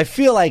 I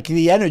feel like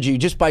the energy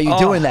just by you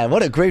doing that.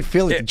 What a great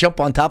feeling to jump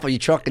on top of your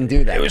truck and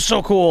do that. It was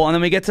so cool. And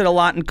then we get to the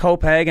lot in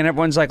Copiague and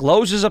everyone's like,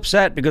 Lowe's is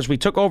upset because we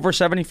took over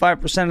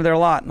 75% of their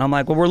lot. And I'm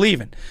like, well, we're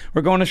leaving.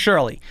 We're going to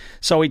Shirley.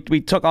 So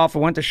we took off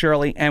and went to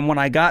Shirley. And when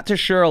I got to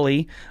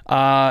Shirley,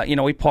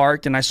 we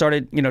parked and I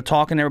started,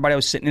 talking to everybody. I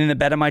was sitting in the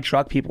bed of my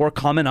truck. People were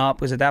coming up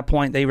because at that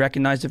point they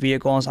recognized the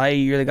vehicle and said, hey,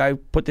 you're the guy who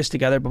put this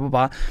together, blah, blah,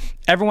 blah.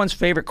 Everyone's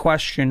favorite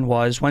question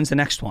was, when's the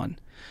next one?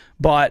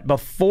 But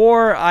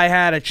before I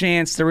had a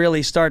chance to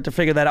really start to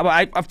figure that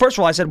out, first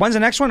of all, I said, when's the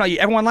next one?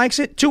 Everyone likes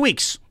it? 2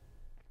 weeks.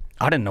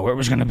 I didn't know where it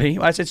was going to be.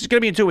 I said, it's going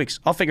to be in 2 weeks.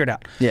 I'll figure it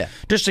out. Yeah.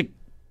 Just to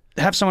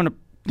have someone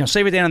to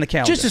save it down on the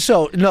calendar. Just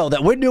to know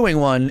that we're doing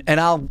one, and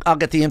I'll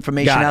get the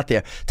information out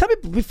there. Tell me,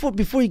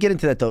 before you get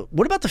into that, though,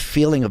 what about the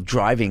feeling of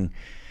driving?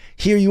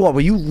 Here you are. Were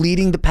you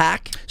leading the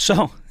pack?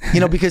 So,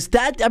 because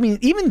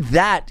even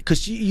that,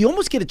 because you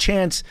almost get a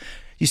chance.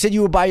 You said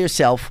you were by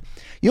yourself.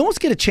 You almost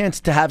get a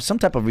chance to have some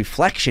type of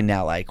reflection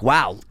now, like,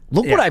 wow,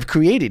 look what I've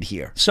created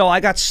here. So I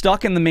got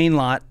stuck in the main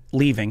lot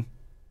leaving,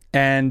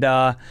 and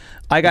I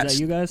got... Is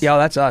that you guys? Yeah,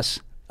 that's us.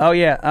 Oh,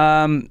 yeah.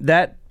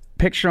 That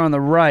picture on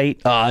the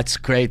right... Oh, it's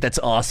great. That's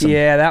awesome.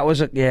 Yeah, that was...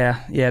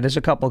 there's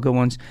a couple of good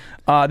ones.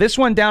 This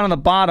one down on the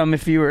bottom,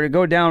 if you were to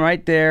go down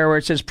right there where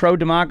it says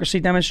pro-democracy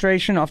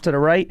demonstration off to the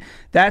right,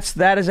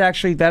 that is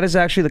actually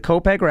the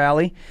Copiague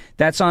rally.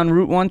 That's on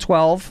Route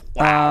 112.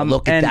 Wow,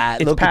 look at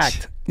that. It's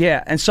packed.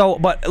 Yeah, and so,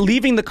 but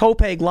leaving the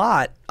Copiague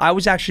lot, I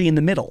was actually in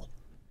the middle.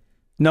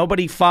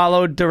 Nobody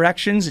followed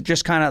directions. It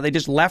just they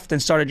just left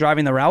and started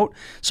driving the route.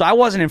 So I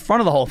wasn't in front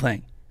of the whole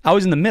thing. I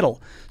was in the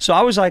middle. So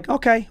I was like,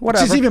 okay,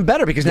 whatever. Which is even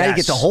better because now you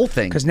get the whole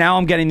thing. Because now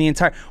I'm getting the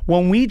entire...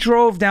 When we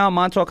drove down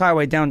Montauk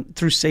Highway down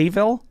through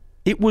Sayville,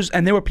 it was...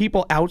 And there were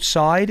people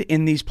outside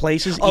in these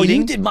places eating. Oh,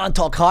 you did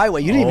Montauk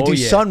Highway. You didn't even do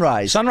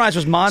Sunrise. Sunrise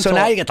was Montauk. So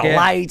now you get the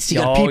lights. You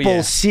got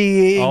people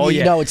seeing.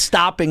 It's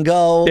stop and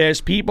go.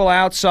 There's people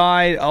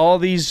outside, all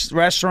these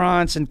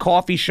restaurants and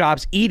coffee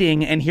shops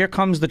eating, and here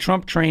comes the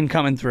Trump train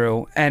coming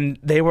through. And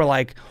they were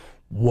like...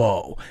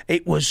 Whoa.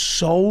 It was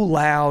so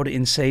loud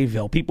in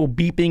Sayville. People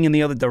beeping in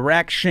the other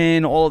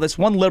direction, all of this.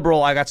 One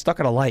liberal, I got stuck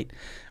at a light.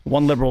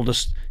 One liberal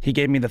he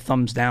gave me the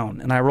thumbs down,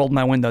 and I rolled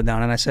my window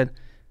down, and I said,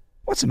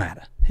 what's the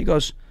matter? He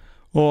goes,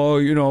 oh,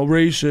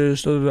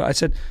 racist. I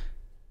said,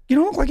 you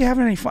don't look like you're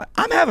having any fun.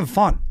 I'm having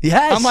fun.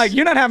 Yes. I'm like,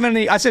 you're not having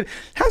any. I said,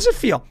 how does it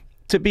feel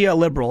to be a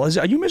liberal?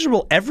 Are you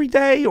miserable every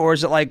day, or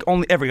is it like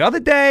only every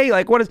other day?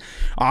 Like, what is,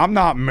 I'm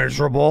not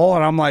miserable.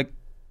 And I'm like,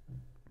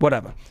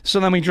 whatever.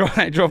 So then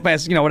I drove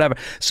past, whatever.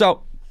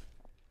 So,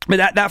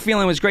 but that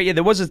feeling was great. Yeah,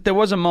 there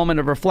was a moment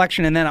of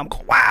reflection, and then I'm,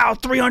 wow,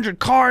 300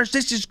 cars.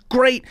 This is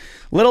great.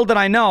 Little did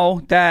I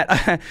know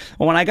that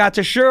when I got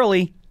to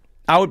Shirley,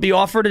 I would be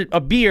offered a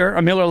beer,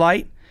 a Miller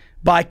Lite,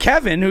 by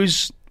Kevin,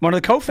 who's one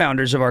of the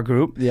co-founders of our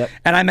group. Yep.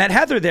 And I met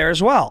Heather there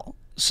as well.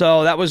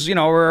 So that was,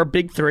 we're a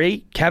big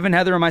three, Kevin,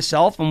 Heather, and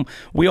myself, and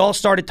we all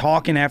started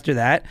talking after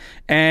that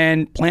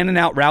and planning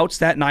out routes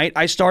that night.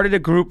 I started a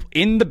group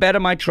in the bed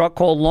of my truck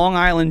called Long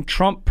Island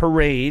Trump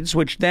Parades,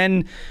 which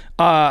then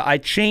I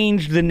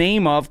changed the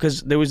name of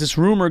because there was this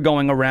rumor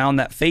going around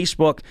that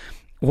Facebook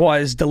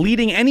was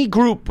deleting any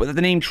group with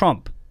the name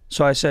Trump.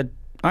 So I said,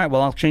 all right,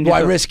 well, I'll change it. Why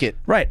risk it?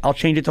 Right, I'll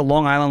change it to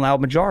Long Island Loud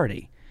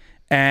Majority.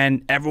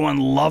 And everyone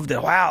loved it.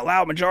 Wow,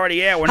 loud majority.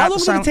 Yeah, we're not. How long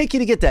did it take you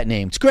to get that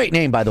name? It's a great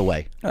name, by the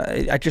way.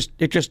 It just.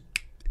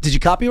 Did you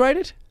copyright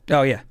it?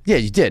 Oh yeah. Yeah,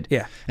 you did.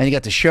 Yeah. And you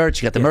got the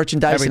shirts, you got the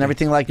merchandise, and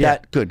everything like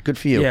that. Good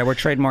for you. Yeah, we're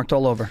trademarked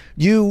all over.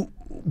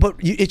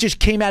 It just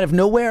came out of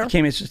nowhere. It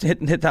just hit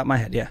top of my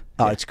head. Yeah.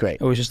 Oh, it's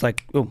great. It was just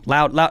like, ooh,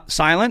 loud,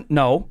 silent,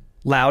 no.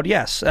 Loud,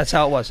 yes. That's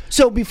how it was.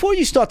 So before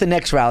you start the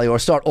next rally or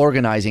start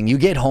organizing, you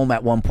get home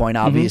at one point,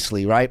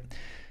 obviously, right?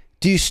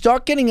 Do you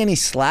start getting any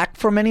slack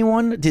from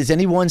anyone? Does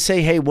anyone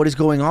say, hey, what is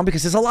going on?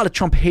 Because there's a lot of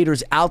Trump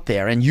haters out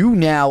there, and you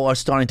now are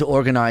starting to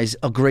organize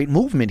a great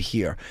movement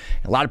here.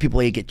 A lot of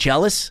people get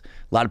jealous.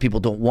 A lot of people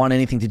don't want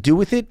anything to do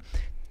with it.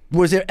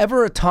 Was there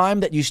ever a time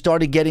that you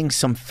started getting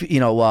some,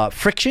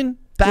 friction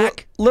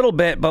back? A little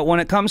bit, but when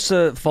it comes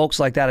to folks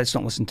like that, I just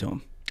don't listen to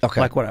them. Okay.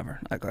 Like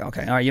whatever. Like,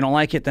 okay, all right, you don't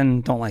like it,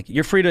 then don't like it.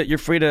 You're free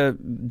to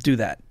do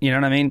that. You know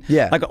what I mean?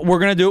 Yeah. Like we're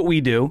gonna do what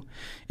we do.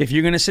 If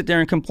you're gonna sit there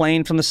and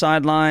complain from the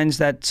sidelines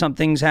that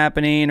something's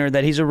happening or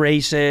that he's a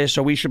racist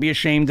or we should be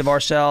ashamed of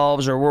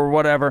ourselves or we're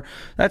whatever,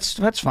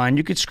 that's fine.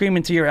 You could scream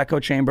into your echo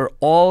chamber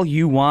all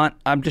you want.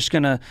 I'm just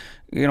gonna,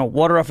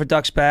 water off a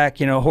duck's back,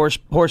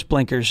 horse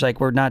blinkers. Like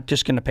we're not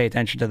just gonna pay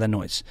attention to the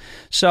noise.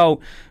 So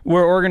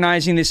we're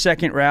organizing this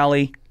second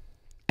rally,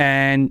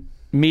 and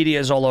media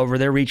is all over.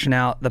 They're reaching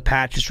out. The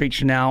Patch is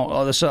reaching out.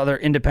 All this other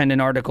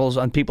independent articles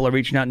on people are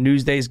reaching out.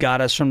 Newsday's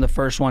got us from the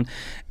first one.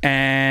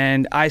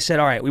 And I said,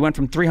 all right, we went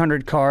from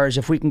 300 cars.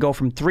 If we can go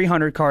from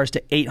 300 cars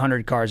to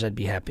 800 cars, I'd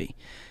be happy.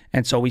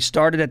 And so we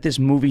started at this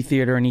movie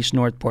theater in East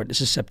Northport.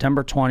 This is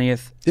September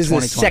 20th, This is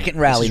the second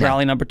rally This is now.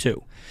 rally number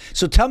 2.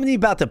 So tell me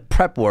about the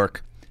prep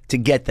work to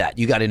get that.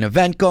 You got an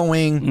event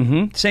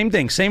going. Same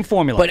thing, same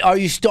formula. But are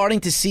you starting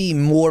to see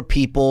more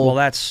people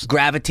that's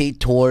gravitate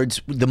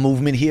towards the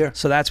movement here?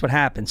 So that's what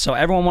happened. So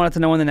everyone wanted to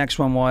know when the next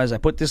one was. I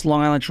put this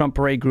Long Island Trump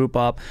Parade group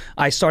up.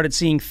 I started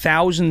seeing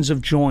thousands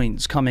of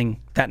joins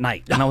coming that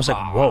night. And I was like,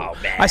 whoa.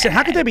 Man. I said,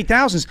 how could there be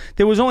thousands?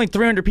 There was only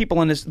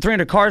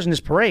 300 cars in this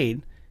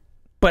parade.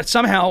 But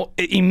somehow,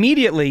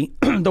 immediately,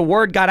 the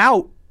word got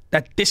out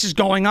that this is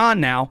going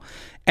on now.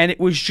 And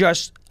it was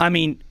just,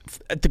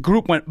 the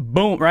group went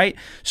boom, right?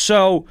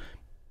 So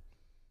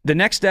the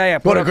next day I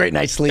put What a great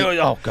night's sleep.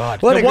 Oh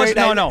God. What a great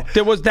night. No.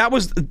 That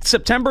was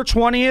September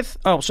 20th.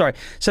 Oh, sorry.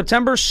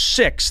 September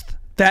 6th.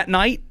 That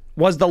night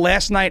was the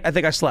last night I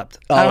think I slept.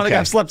 I don't think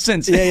I've slept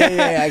since.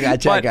 Yeah, I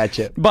got you. I got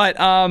you. But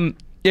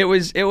it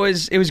was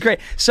great.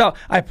 So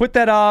I put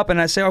that up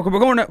and I say, okay, we're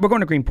going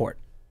to Greenport.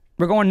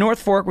 We're going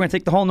North Fork. We're going to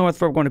take the whole North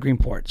Fork. We're going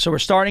to Greenport. So we're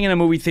starting in a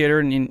movie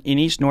theater in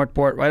East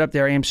Northport, right up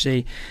there,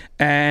 AMC.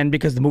 And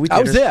because the movie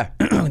theaters... I was there.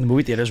 The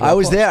movie theaters were I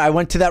was close. there. I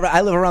went to that.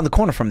 I live around the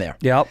corner from there.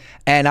 Yep.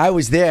 And I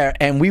was there,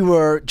 and we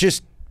were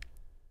just,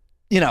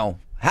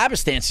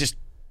 happenstance, just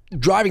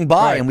driving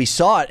by, and we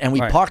saw it, and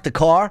we parked the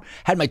car,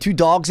 had my 2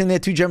 dogs in there,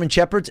 2 German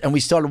Shepherds, and we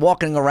started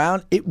walking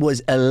around. It was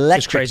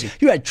electric. It's crazy.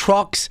 You had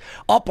trucks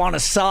up on a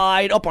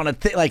side, up on a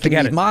like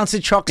these monster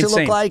trucks. Insane.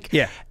 It looked like.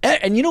 Yeah.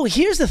 And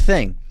here's the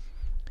thing.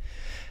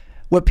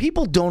 What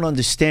people don't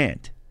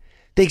understand,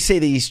 they say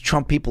these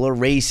Trump people are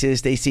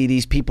racist. They say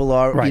these people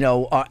are,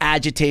 are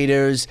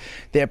agitators.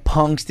 They're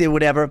punks. They're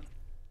whatever.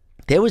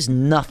 There was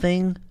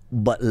nothing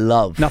but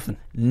love.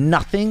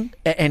 Nothing.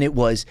 And it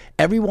was,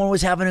 everyone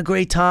was having a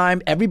great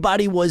time.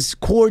 Everybody was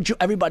cordial.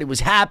 Everybody was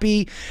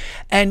happy.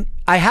 And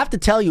I have to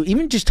tell you,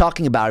 even just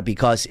talking about it,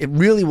 because it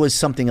really was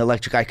something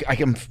electric. I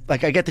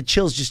get the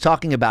chills just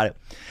talking about it.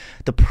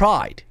 The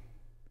pride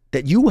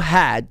that you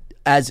had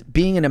as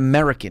being an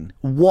American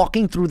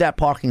walking through that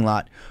parking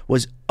lot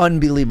was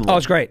unbelievable. Oh, it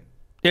was great.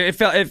 It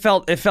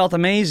felt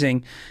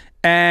amazing.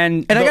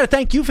 And I got to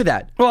thank you for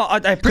that. Well, I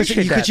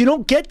appreciate that. Because you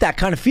don't get that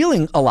kind of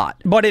feeling a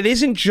lot. But it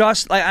isn't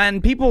just,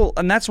 and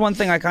that's one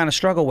thing I kind of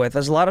struggle with.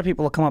 There's a lot of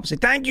people that come up and say,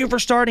 thank you for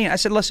starting it. I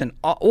said, listen,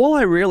 all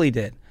I really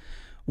did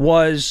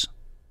was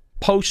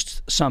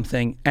post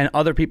something and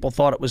other people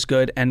thought it was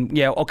good, and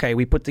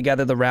we put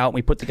together the route,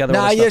 we put together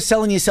all the you're stuff.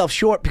 selling yourself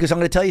short, because I'm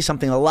going to tell you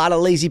something. A lot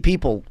of lazy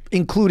people,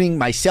 including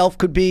myself,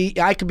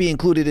 I could be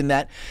included in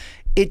that.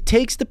 It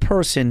takes the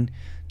person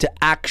to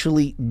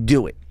actually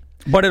do it.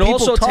 But it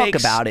also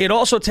takes about it. It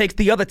also takes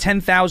the other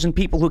 10,000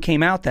 people who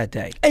came out that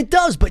day. It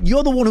does, but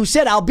you're the one who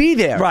said I'll be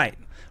there.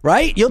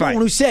 Right? You're the one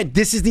who said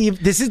this is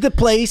the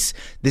place.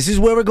 This is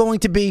where we're going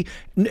to be.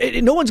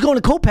 No one's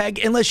going to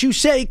Copeg unless you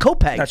say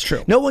Copeg. That's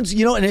true. No one's,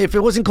 and if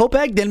it wasn't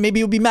Copeg, then maybe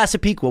it would be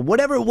Massapequa,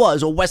 whatever it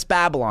was, or West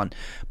Babylon.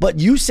 But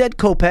you said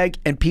Copeg,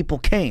 and people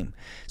came.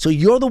 So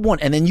you're the one.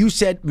 And then you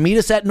said, meet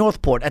us at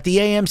Northport at the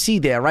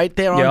AMC there, right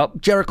there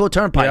on Jericho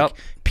Turnpike. Yep.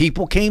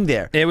 People came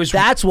there.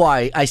 That's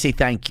why I say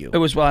thank you. It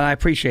was. Well, I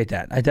appreciate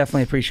that. I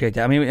definitely appreciate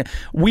that. I mean,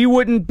 we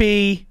wouldn't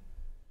be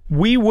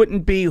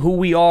who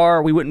we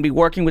are. We wouldn't be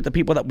working with the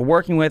people that we're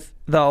working with,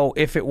 though,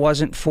 if it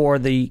wasn't for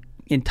the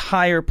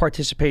entire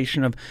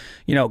participation of,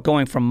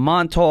 going from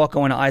Montauk,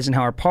 going to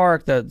Eisenhower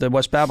Park, the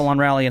West Babylon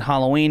rally and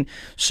Halloween.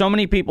 So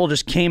many people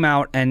just came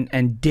out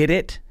and did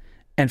it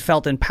and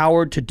felt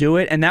empowered to do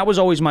it. And that was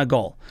always my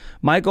goal.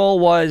 My goal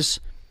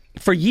was,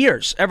 for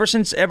years, ever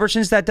since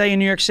that day in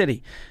New York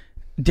City,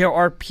 there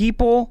are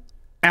people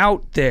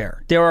out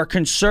there, there are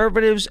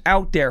conservatives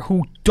out there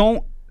who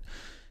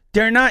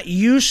they're not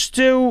used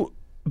to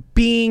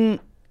being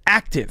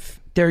active.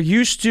 They're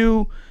used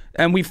to,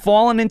 and we've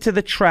fallen into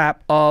the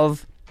trap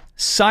of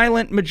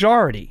silent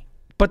majority.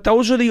 But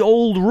those are the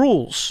old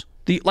rules.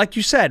 Like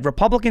you said,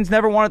 Republicans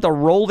never wanted to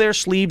roll their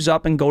sleeves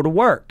up and go to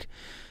work.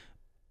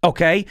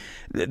 Okay?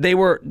 We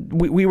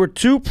were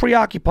too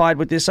preoccupied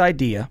with this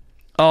idea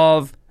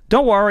of,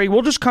 don't worry,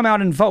 we'll just come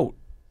out and vote.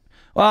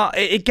 Well,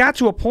 it got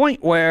to a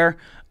point where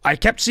I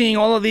kept seeing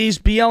all of these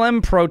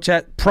BLM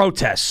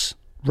protests,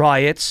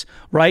 riots,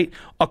 right,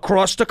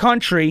 across the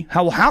country.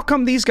 How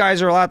come these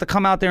guys are allowed to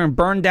come out there and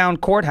burn down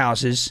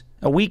courthouses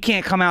We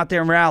can't come out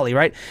there and rally,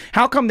 right?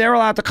 How come they're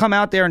allowed to come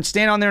out there and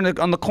stand on there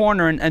on the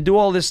corner and do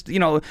all this,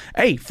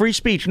 hey, free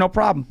speech, no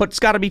problem, but it's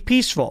got to be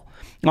peaceful.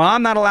 Well,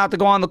 I'm not allowed to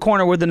go on the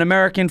corner with an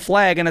American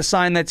flag and a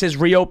sign that says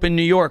 "Reopen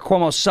New York."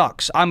 Cuomo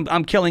sucks.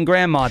 I'm killing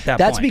grandma at that point.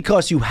 That's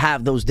because you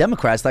have those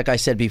Democrats, like I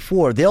said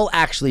before, they'll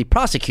actually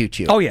prosecute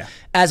you. Oh, yeah.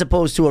 As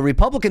opposed to a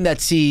Republican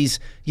that sees,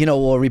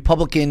 or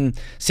Republican,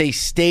 say,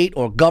 state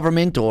or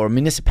government or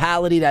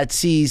municipality that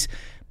sees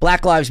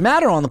Black Lives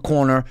Matter on the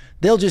corner,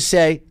 they'll just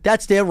say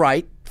that's their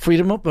right,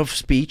 freedom of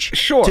speech,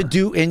 sure, to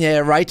do, in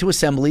their right to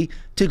assembly,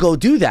 to go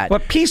do that.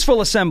 But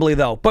peaceful assembly,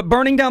 though. But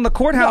burning down the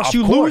courthouse,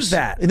 you lose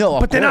that. No,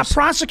 but they're not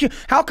prosecuting.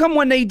 How come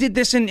when they did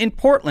this in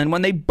Portland,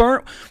 when they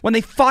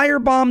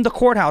firebombed the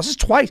courthouses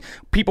twice,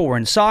 people were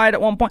inside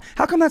at one point?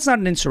 How come that's not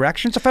an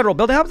insurrection? It's a federal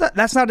building. How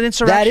that's not an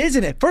insurrection? That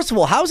isn't it. First of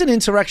all, how's an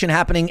insurrection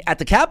happening at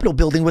the Capitol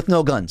building with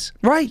no guns?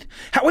 Right.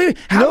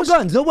 No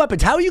guns, no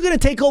weapons. How are you going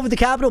to take over the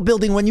Capitol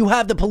building when you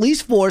have the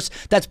police force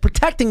that's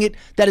protecting it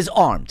that is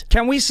armed?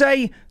 Can we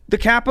say the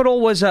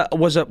Capitol was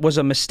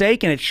a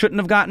mistake and it shouldn't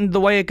have gotten the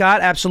way it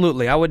got?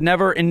 Absolutely. I would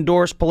never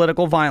endorse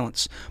political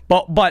violence.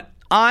 But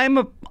I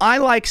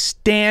like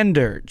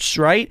standards,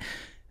 right?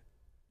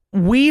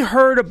 We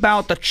heard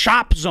about the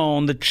chop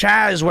zone, the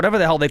Chaz, whatever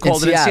the hell they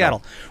called it in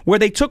Seattle, where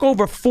they took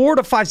over 4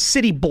 to 5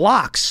 city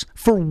blocks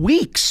for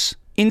weeks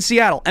in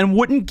Seattle and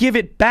wouldn't give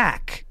it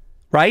back,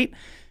 right?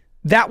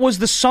 That was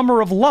the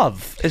summer of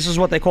love. This is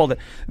what they called it.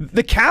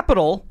 The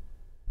Capitol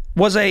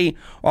was a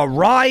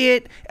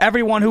riot.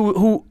 Everyone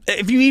who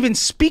if you even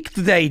speak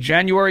today,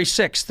 January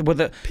 6th, with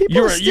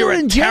you're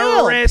a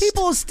terrorist.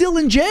 People are still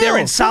in jail. They're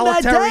in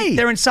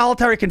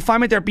solitary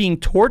confinement. They're being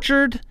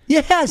tortured.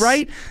 Yes.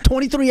 Right?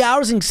 23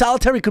 hours in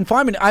solitary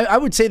confinement. I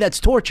would say that's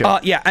torture.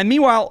 Yeah. And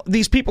meanwhile,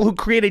 these people who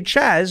created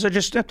Chaz are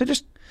just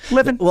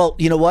living. Well,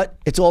 you know what?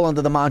 It's all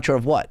under the mantra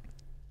of what?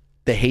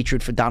 The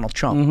hatred for Donald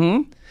Trump.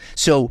 Mm-hmm.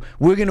 So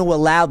we're going to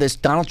allow this.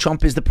 Donald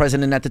Trump is the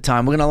president at the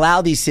time. We're going to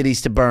allow these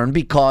cities to burn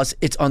because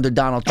it's under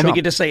Donald Trump. And we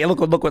get to say,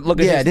 look at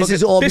this.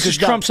 This is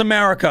Trump's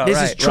America.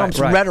 This is Trump's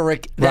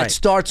rhetoric that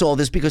starts all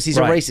this because he's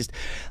a racist.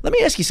 Let me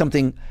ask you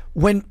something.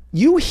 When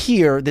you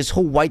hear this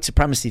whole white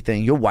supremacy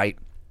thing, you're white.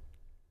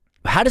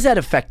 How does that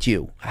affect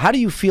you? How do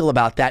you feel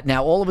about that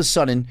now? All of a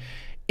sudden,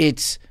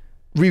 it's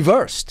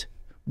reversed.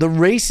 The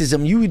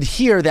racism, you would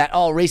hear that,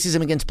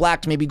 racism against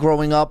blacks maybe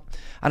growing up.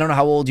 I don't know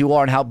how old you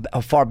are and how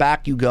far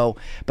back you go.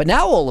 But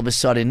now all of a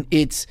sudden,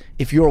 it's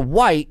if you're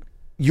white,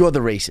 you're the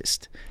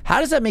racist. How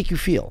does that make you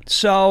feel?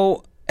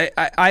 So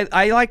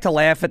I like to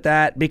laugh at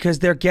that because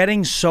they're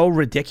getting so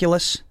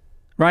ridiculous,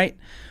 right?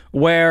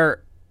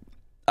 Where,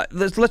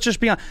 let's just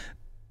be honest.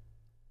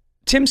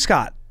 Tim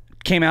Scott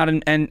came out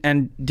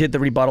and did the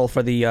rebuttal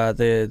for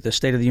the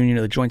State of the Union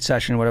or the joint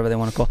session, whatever they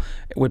want to call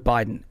it, with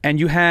Biden.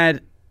 And you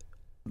had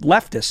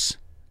leftists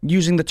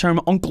using the term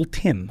Uncle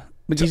Tim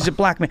because he's a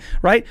black man,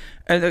 right?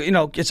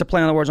 It's a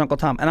play on the words Uncle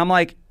Tom. And I'm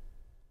like,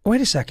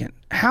 wait a second.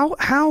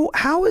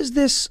 How is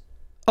this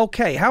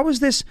okay? How is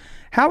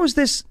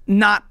this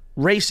not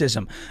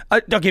racism?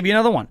 I'll give you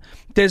another one.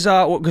 There's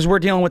because we're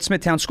dealing with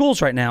Smithtown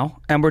schools right now,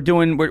 and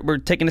we're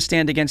taking a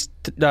stand against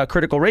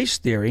critical race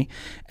theory,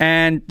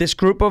 and this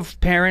group of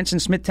parents in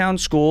Smithtown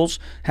schools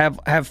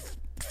have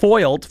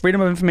foiled Freedom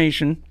of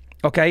Information.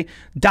 Okay,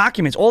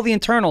 documents, all the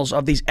internals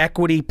of these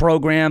equity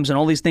programs and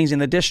all these things in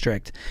the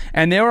district.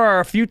 And there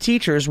are a few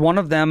teachers. One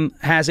of them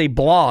has a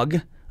blog,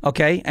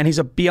 okay, and he's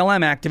a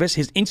BLM activist.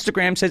 His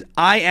Instagram says,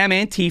 "I am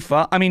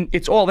Antifa." I mean,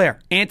 it's all there.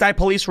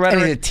 Anti-police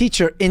rhetoric. And he's a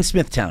teacher in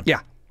Smithtown.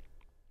 Yeah,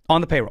 on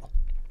the payroll.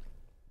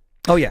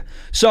 Oh, yeah.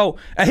 So,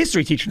 a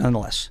history teacher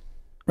nonetheless,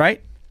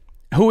 right?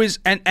 Who is,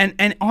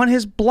 and on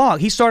his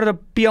blog, he started a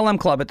BLM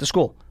club at the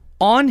school.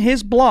 On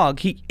his blog,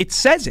 it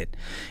says it.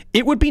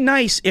 It would be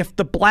nice if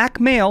the black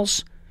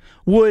males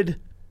would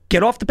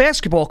get off the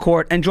basketball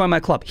court and join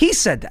my club. He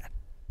said that.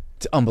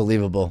 It's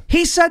unbelievable.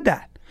 He said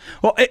that.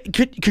 Well,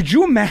 could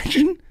you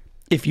imagine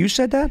if you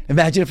said that?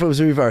 Imagine if it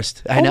was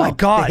reversed. I know. Oh, my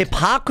God. The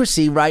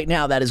hypocrisy right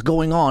now that is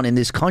going on in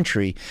this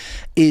country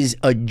is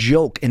a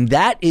joke. And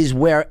that is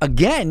where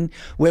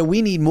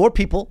we need more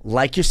people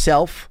like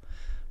yourself,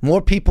 more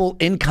people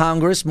in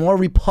Congress, more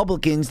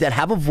Republicans that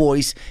have a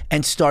voice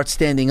and start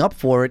standing up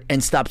for it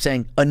and stop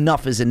saying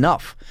enough is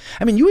enough.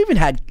 I mean, you even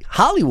had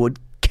Hollywood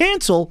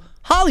cancel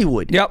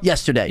Hollywood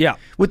yesterday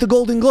with the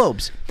Golden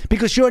Globes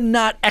because you're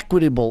not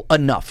equitable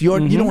enough. You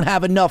don't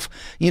have enough,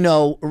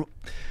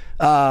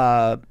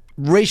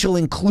 racial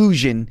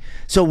inclusion,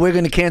 so we're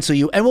going to cancel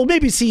you, and we'll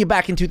maybe see you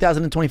back in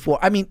 2024.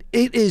 I mean,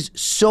 it is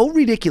so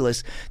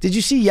ridiculous. Did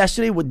you see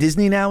yesterday what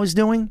Disney now is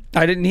doing?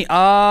 I didn't.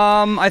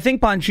 I think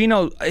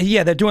Bongino.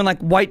 Yeah, they're doing like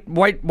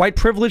white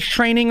privilege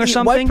training or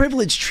something. White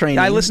privilege training.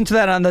 I listened to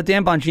that on the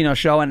Dan Bongino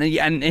show, and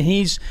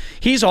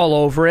he's all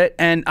over it,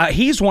 and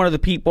he's one of the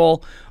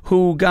people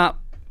who got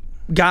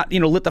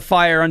lit the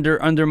fire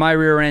under my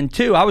rear end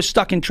too. I was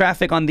stuck in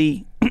traffic on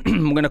the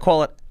I'm going to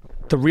call it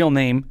the real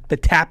name, the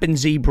Tappan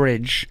Zee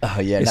Bridge.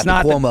 Oh, yeah, it's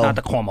not the Cuomo. not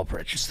the Cuomo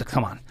Bridge.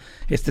 Come on.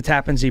 It's the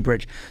Tappan Zee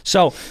Bridge.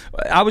 So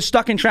I was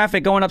stuck in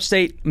traffic going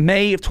upstate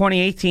May of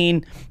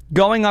 2018,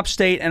 going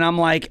upstate, and I'm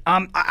like,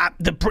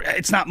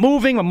 it's not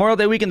moving. Memorial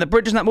Day weekend, the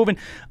bridge is not moving.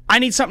 I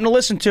need something to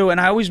listen to.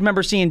 And I always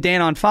remember seeing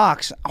Dan on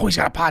Fox. Oh, he's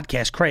got a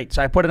podcast. Great.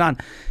 So I put it on.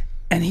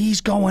 And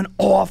he's going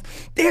off.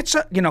 It's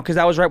because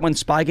that was right when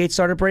Spygate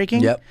started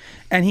breaking. Yep.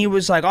 And he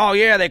was like, "Oh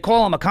yeah, they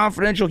call him a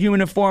confidential human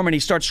informant." And he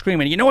starts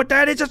screaming. You know what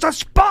that is? It's a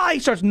spy. He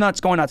starts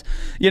going nuts.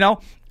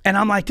 And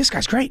I'm like, this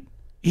guy's great.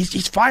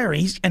 He's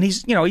fiery. He's in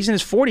his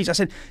 40s. I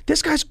said,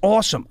 this guy's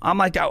awesome. I'm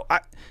like,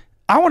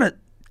 I want to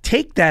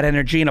take that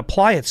energy and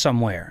apply it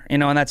somewhere.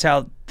 And that's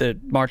how the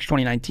March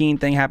 2019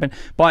 thing happened.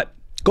 But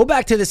go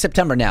back to the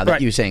September now that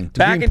you're saying.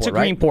 Back into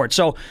Greenport.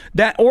 So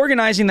that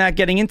organizing that,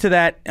 getting into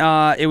that,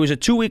 it was a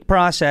 2-week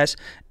process.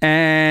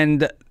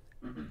 And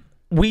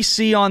we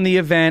see on the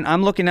event,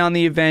 I'm looking on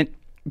the event,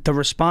 the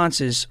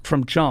responses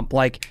from Jump.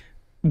 Like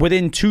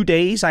within 2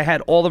 days, I had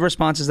all the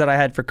responses that I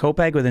had for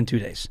Copeg within 2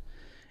 days.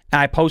 And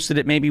I posted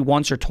it maybe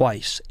once or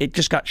twice. It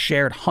just got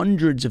shared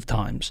hundreds of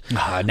times.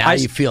 Now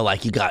you feel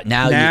like you got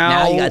now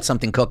you got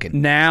something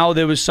cooking. Now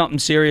there was something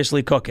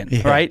seriously cooking,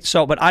 right?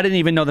 So, but I didn't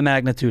even know the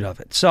magnitude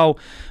of it. So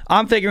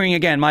I'm figuring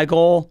again, my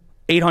goal,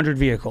 800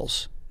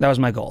 vehicles. That was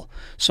my goal.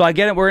 So I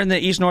get it. We're in the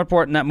East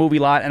Northport in that movie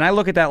lot, and I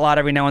look at that lot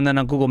every now and then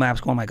on Google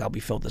Maps. Going, oh my God, we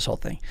filled this whole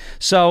thing.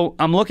 So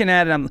I'm looking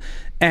at it,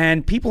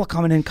 and people are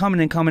coming in.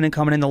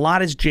 The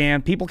lot is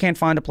jammed. People can't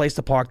find a place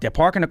to park. They're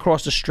parking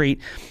across the street.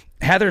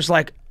 Heather's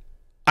like,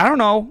 I don't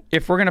know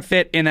if we're going to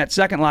fit in that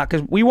second lot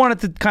because we wanted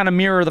to kind of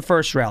mirror the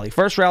first rally.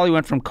 First rally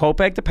went from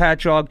Copeg to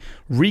Patchogue,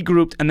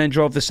 regrouped, and then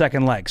drove the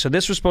second leg. So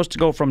this was supposed to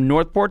go from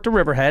Northport to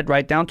Riverhead,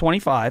 right down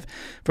 25,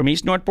 from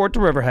East Northport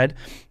to Riverhead,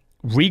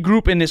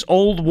 regroup in this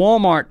old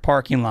Walmart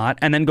parking lot,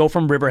 and then go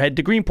from Riverhead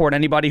to Greenport,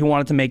 anybody who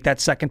wanted to make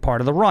that second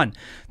part of the run.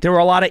 There were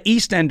a lot of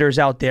East Enders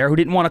out there who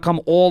didn't want to come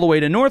all the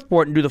way to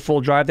Northport and do the full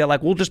drive. They're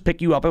like, we'll just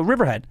pick you up at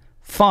Riverhead.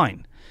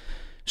 Fine.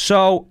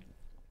 So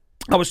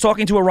I was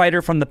talking to a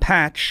writer from The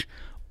Patch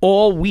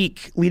all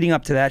week leading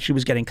up to that. She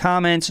was getting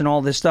comments and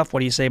all this stuff. What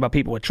do you say about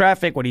people with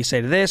traffic? What do you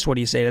say to this? What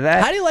do you say to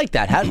that? How do you like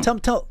that?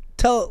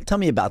 Tell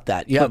me about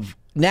that. You have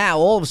now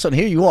all of a sudden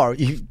here you are.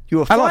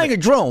 You are flying a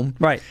drone,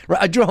 right?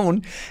 A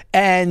drone,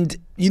 and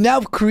you now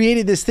have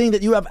created this thing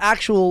that you have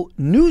actual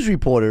news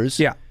reporters.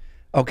 Yeah.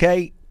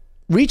 Okay,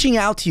 reaching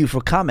out to you for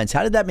comments.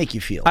 How did that make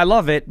you feel? I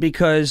love it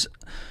because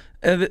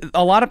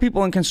a lot of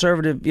people in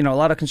conservative, a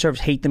lot of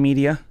conservatives hate the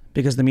media.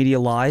 Because the media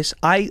lies.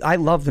 I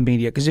love the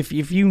media because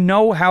if you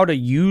know how to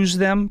use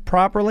them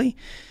properly,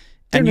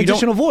 they're an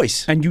additional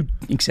voice, and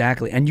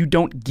you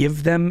don't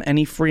give them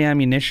any free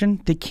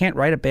ammunition, they can't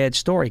write a bad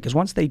story. Because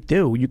once they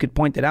do, you could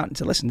point it out and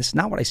say, "Listen, this is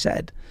not what I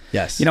said."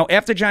 Yes.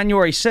 After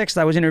January 6th,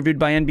 I was interviewed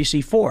by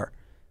NBC4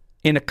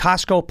 in a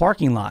Costco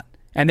parking lot,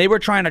 and they were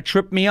trying to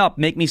trip me up,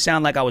 make me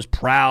sound like I was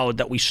proud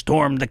that we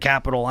stormed the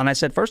Capitol. And I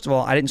said, first of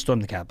all, I didn't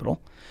storm the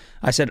Capitol.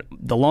 I said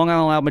the Long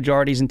Island Loud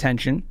majority's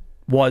intention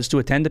was to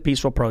attend a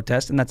peaceful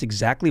protest, and that's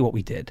exactly what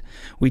we did.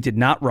 We did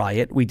not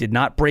riot. We did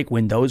not break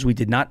windows. We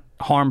did not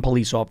harm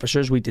police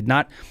officers. We did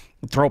not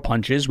throw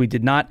punches. We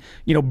did not,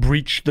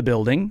 breach the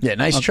building. Yeah,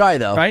 nice try,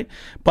 though. Right?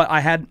 But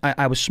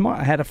I was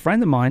smart. I had a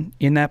friend of mine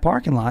in that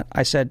parking lot.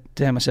 I said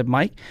to him,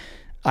 Mike,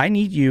 I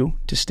need you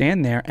to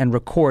stand there and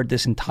record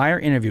this entire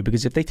interview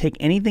because if they take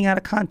anything out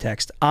of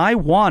context, I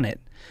want it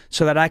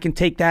so that I can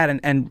take that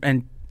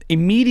and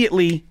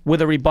immediately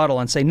with a rebuttal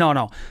and say,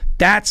 no,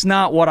 that's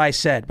not what I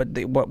said. But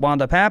what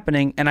wound up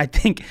happening, and I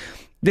think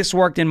this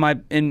worked on my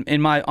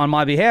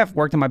behalf,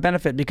 worked in my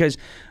benefit because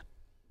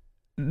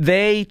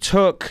they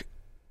took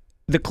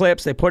the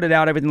clips, they put it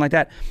out, everything like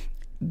that.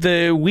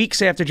 The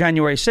weeks after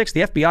January 6th,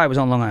 the FBI was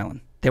on Long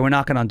Island. They were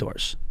knocking on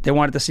doors. They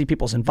wanted to see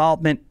people's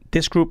involvement.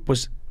 This group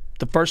was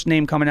the first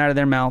name coming out of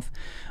their mouth.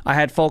 I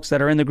had folks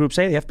that are in the group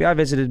say, the FBI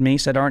visited me,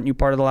 said, aren't you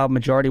part of the loud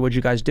majority? What'd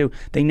you guys do?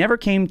 They never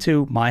came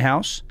to my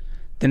house.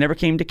 They never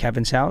came to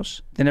Kevin's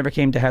house. They never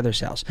came to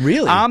Heather's house.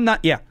 Really? I'm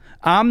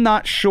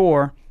not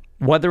sure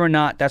whether or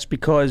not that's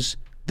because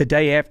the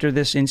day after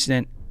this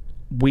incident,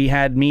 we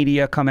had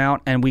media come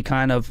out and we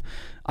kind of,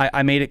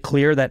 I made it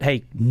clear that,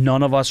 hey,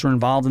 none of us were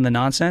involved in the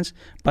nonsense.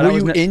 But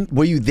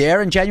were you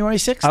there in January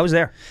 6th? I was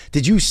there.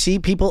 Did you see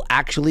people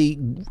actually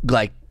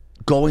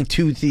going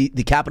to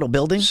the Capitol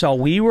building? So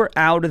we were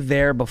out of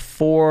there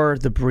before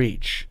the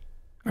breach,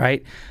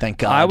 right? Thank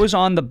God. I was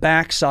on the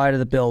back side of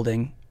the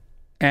building,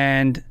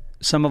 and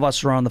some of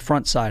us were on the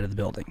front side of the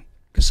building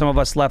because some of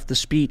us left the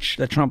speech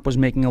that Trump was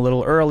making a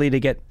little early to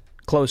get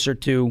closer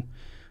to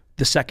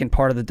the second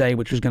part of the day,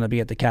 which was going to be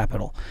at the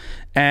Capitol.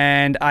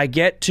 And I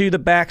get to the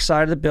back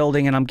side of the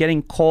building, and I'm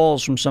getting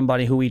calls from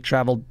somebody who we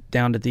traveled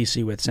down to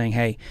D.C. with saying,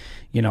 hey,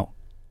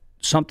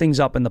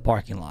 something's up in the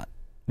parking lot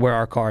where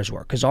our cars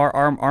were. Because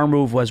our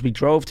move was we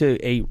drove to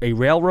a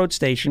railroad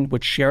station,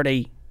 which shared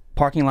a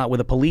parking lot with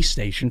a police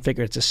station,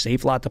 figured it's a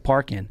safe lot to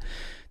park in.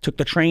 Took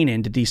the train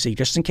into D.C.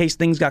 just in case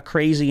things got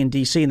crazy in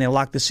D.C. and they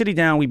locked the city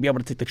down, we'd be able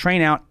to take the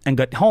train out and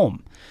get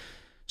home.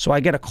 So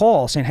I get a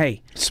call saying,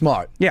 hey.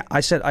 Smart. Yeah,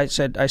 I said,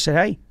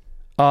 hey,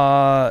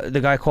 the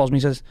guy calls me,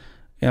 he says,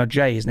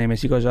 Jay, his name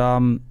is, he goes,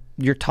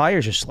 your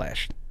tires are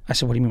slashed. I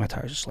said, what do you mean my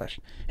tires are slashed?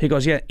 He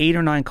goes, yeah, 8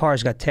 or 9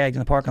 cars got tagged in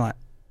the parking lot.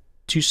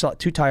 Two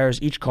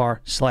tires, each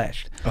car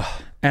slashed.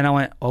 Ugh. And I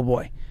went, oh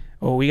boy.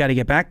 Well, we got to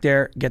get back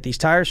there, get these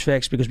tires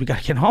fixed because we got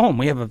to get home.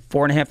 We have a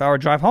 4.5-hour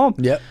drive home.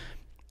 Yep.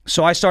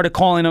 So I started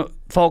calling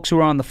folks who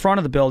were on the front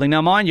of the building.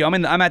 Now, mind you,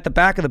 I'm at the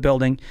back of the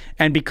building,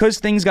 and because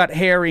things got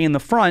hairy in the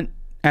front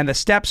and the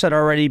steps had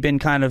already been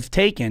kind of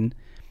taken,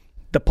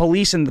 the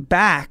police in the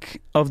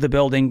back of the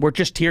building were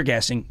just tear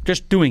gassing,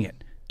 just doing it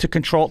to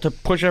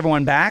push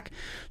everyone back.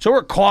 So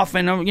we're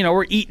coughing,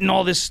 we're eating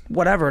all this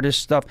this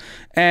stuff.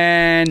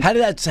 And how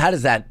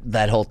does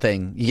that whole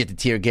thing? You get the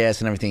tear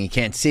gas and everything. You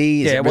can't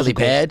see. Is it really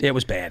bad? It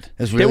was bad.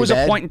 It was really there was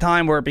bad? A point in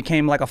time where it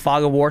became like a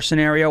fog of war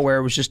scenario where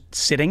it was just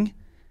sitting,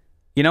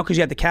 because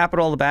you had the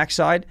Capitol on the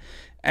backside,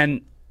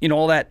 and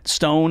all that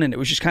stone, and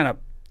it just kind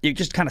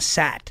of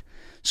sat.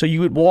 So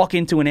you would walk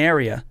into an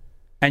area,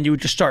 and you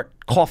would just start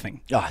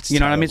coughing. Oh, it's you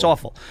know what I mean? It's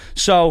awful.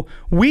 So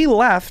we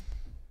left.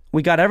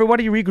 We got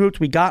everybody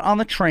regrouped. We got on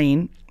the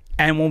train,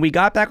 and when we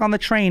got back on the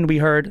train, we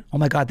heard, "Oh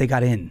my God, they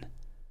got in."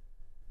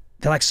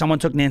 They're like, someone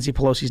took Nancy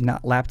Pelosi's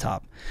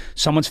laptop.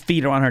 Someone's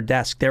feet are on her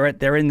desk. They're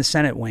in the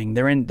Senate wing.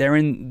 They're in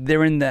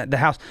the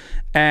House,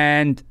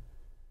 and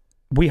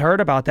we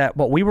heard about that.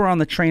 But we were on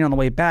the train on the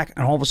way back,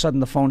 and all of a sudden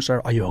the phone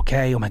started. Are you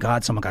okay? Oh my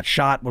God, someone got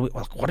shot.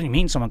 What do you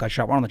mean someone got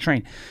shot? We're on the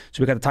train,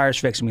 so we got the tires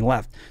fixed and we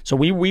left. So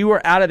we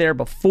were out of there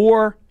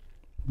before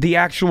the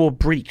actual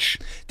breach.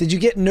 Did you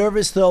get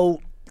nervous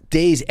though?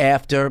 Days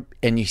after,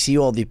 and you see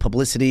all the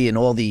publicity and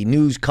all the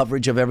news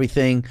coverage of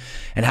everything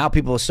and how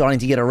people are starting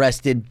to get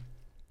arrested,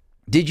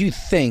 did you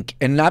think,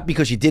 and not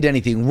because you did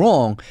anything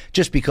wrong,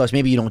 just because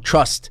maybe you don't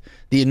trust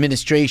the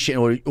administration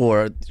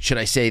or should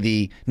I say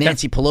the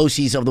Nancy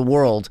Pelosi's of the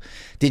world,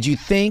 did you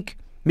think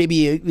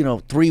maybe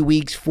 3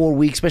 weeks, 4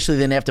 weeks, especially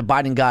then after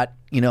Biden got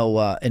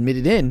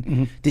admitted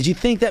in, did you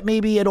think that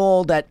maybe at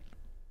all that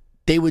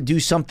they would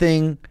do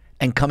something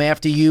and come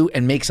after you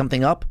and make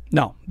something up?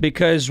 No,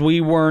 because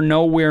we were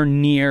nowhere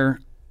near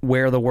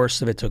where the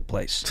worst of it took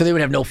place. So they would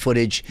have no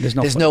footage. There's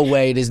footage. No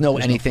way. There's no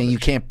anything. You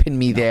can't pin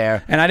me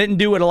there. And I didn't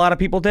do what a lot of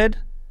people did.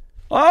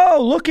 Oh,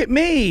 look at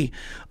me.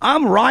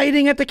 I'm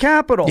rioting at the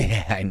Capitol.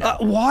 Yeah, I know.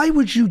 Why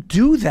would you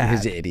do that?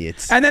 These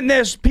idiots. And then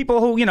there's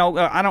people who,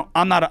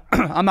 I'm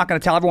not going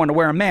to tell everyone to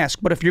wear a mask,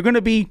 but if you're going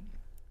to be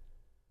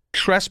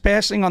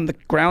trespassing on the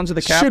grounds of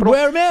the Capitol, should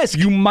wear a mask.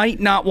 You might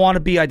not want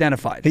to be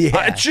identified.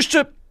 Yeah. It's just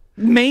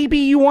maybe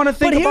you want to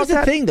think about that. But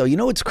here's the thing,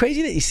 though. It's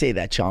crazy that you say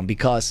that, Shawn,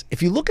 because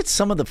if you look at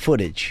some of the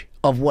footage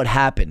of what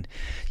happened,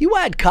 you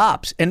had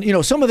cops, and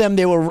some of them,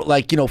 they were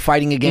like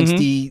fighting against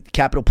the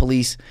Capitol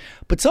Police,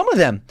 but some of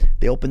them,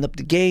 they opened up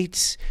the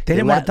gates. They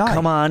didn't want to die.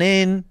 Come on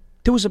in.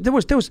 There was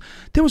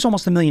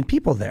almost 1 million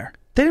people there.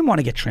 They didn't want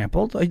to get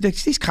trampled.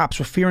 These cops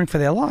were fearing for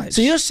their lives.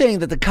 So you're saying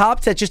that the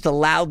cops that just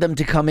allowed them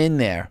to come in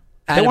there,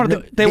 they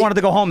wanted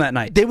to go home that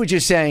night. They were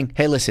just saying,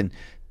 "Hey, listen,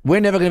 we're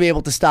never going to be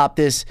able to stop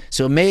this,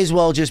 so it may as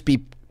well just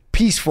be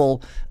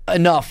peaceful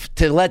enough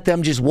to let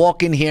them just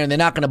walk in here and they're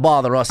not going to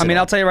bother us."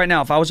 I'll tell you right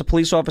now, if I was a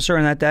police officer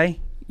in that day,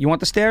 you want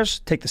the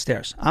stairs? Take the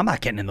stairs. I'm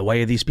not getting in the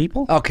way of these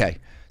people. Okay.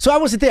 So I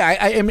wasn't there.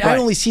 I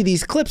only see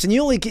these clips, and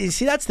you only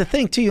see, that's the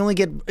thing too. You only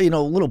get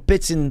little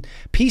bits and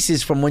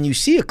pieces from when you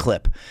see a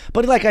clip.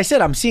 But like I said,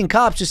 I'm seeing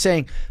cops just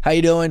saying, "How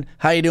you doing?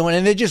 How you doing?"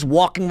 And they're just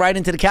walking right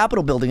into the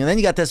Capitol building. And then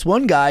you got this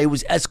one guy who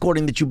was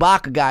escorting the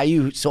Chewbacca guy.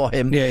 You saw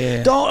him.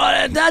 Yeah.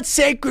 Don't. That's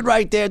sacred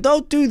right there.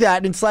 Don't do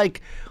that. And it's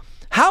like,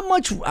 how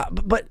much?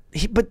 But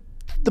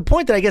the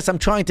point that I guess I'm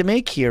trying to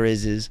make here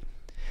is.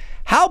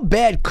 How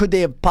bad could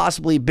they have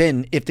possibly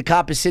been if the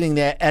cop is sitting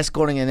there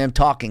escorting and them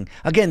talking?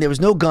 Again, there was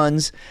no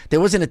guns.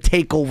 There wasn't a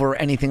takeover or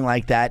anything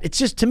like that. It's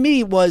just, to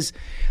me,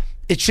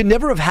 it should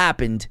never have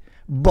happened,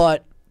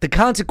 but the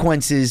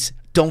consequences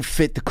don't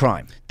fit the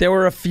crime. There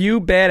were a few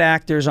bad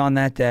actors on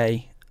that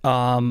day.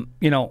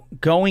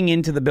 Going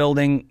into the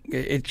building,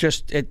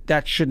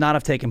 that should not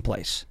have taken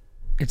place.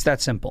 It's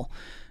that simple.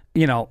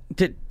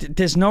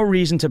 There's no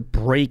reason to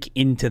break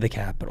into the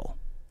Capitol.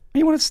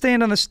 You want to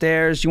stand on the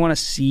stairs. You want to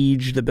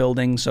siege the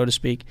building, so to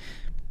speak.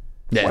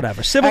 Yeah.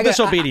 Whatever. Civil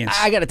disobedience.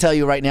 I got to tell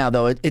you right now,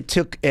 though, it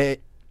took the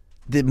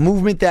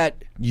movement the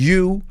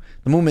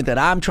movement that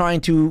I'm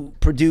trying to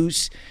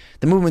produce,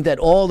 the movement that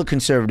all the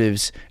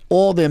conservatives,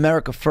 all the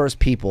America First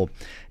people,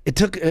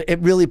 it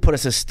really put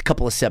us a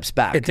couple of steps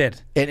back. It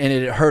did. And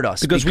it hurt us.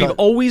 Because we've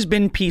always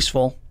been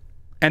peaceful.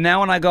 And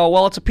now when I go,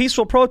 well, it's a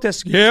peaceful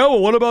protest. Yeah,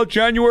 well, what about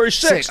January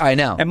 6th? I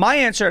know. And my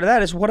answer to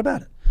that is, what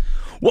about it?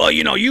 Well,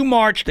 you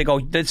marched. They go,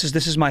 this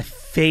is my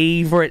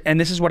favorite, and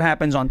this is what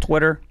happens on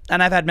Twitter.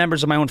 And I've had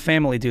members of my own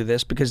family do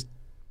this because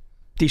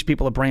these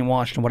people are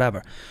brainwashed and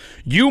whatever.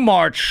 You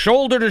march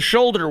shoulder to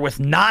shoulder with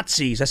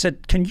Nazis. I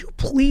said, can you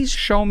please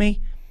show me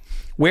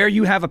where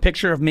you have a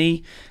picture of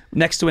me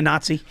next to a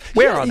Nazi?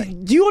 Where are they?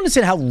 Do you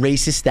understand how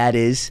racist that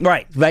is?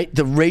 Right.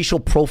 The racial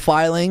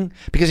profiling?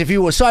 Because if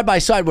you were side by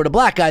side with a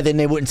black guy, then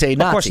they wouldn't say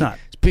Nazi. Of course not.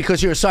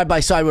 because you're side by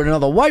side with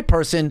another white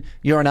person,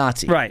 you're a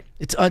Nazi. Right.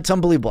 It's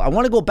unbelievable. I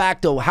want to go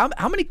back though.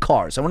 How many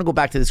cars? I want to go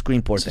back to this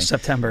Greenport thing.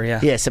 September, yeah.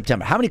 Yeah,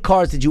 September. How many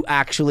cars did you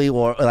actually,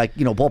 or like,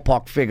 you know,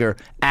 ballpark figure,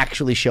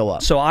 actually show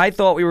up? So I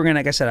thought we were going to,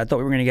 like I said, I thought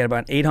we were going to get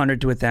about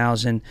 800 to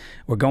 1,000.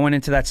 We're going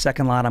into that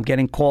second lot. I'm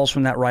getting calls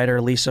from that writer,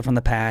 Lisa from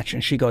the Patch,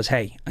 and she goes,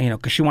 hey, you know,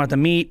 because she wanted to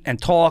meet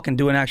and talk and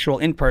do an actual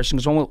in-person,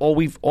 because all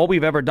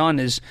we've ever done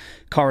is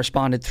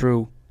corresponded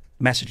through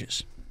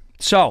messages.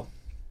 So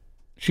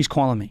she's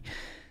calling me,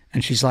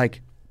 and she's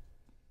like,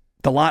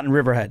 the lot in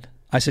Riverhead.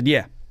 I said,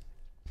 yeah.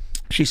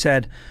 She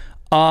said,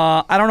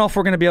 I don't know if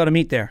we're going to be able to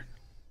meet there.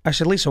 I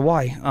said, Lisa,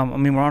 why? I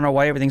mean, we're on our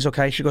way. Everything's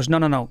okay. She goes,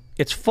 no.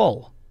 It's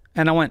full.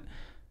 And I went,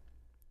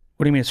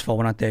 what do you mean it's full?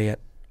 We're not there yet.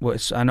 Well,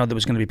 I know there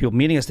was going to be people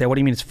meeting us there. What do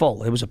you mean it's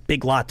full? It was a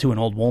big lot, too, an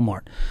old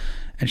Walmart.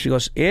 And she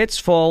goes, it's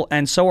full,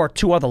 and so are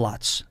 2 other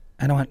lots.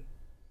 And I went,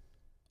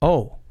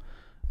 oh,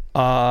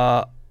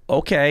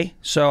 okay.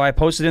 So I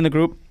posted in the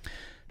group,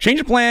 change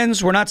of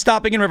plans. We're not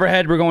stopping in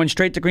Riverhead. We're going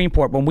straight to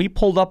Greenport. When we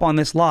pulled up on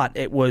this lot,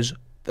 it was...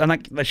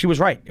 And she was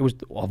right. It was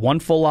one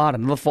full lot,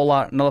 another full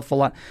lot, another full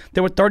lot.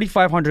 There were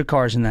 3,500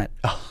 cars in that.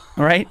 All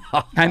right?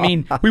 I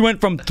mean, we went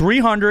from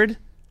 300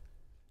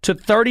 to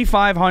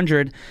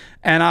 3,500,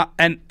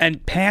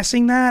 and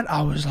passing that,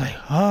 I was like,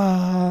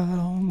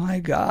 oh my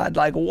God,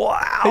 like,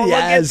 wow, look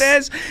at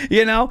this,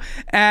 you know?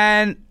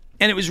 And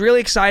it was really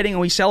exciting,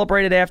 and we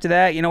celebrated after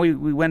that. You know,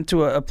 we went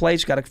to a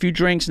place, got a few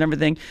drinks and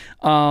everything,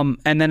 and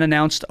then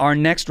announced our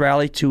next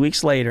rally 2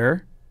 weeks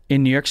later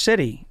in New York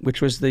City,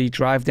 which was the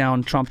drive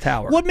down Trump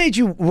Tower. What made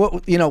you?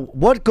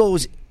 What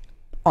goes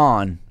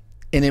on,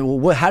 and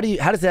how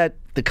does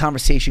the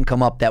conversation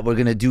come up that we're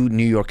going to do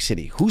New York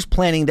City? Who's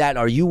planning that?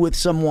 Are you with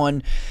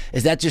someone?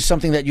 Is that just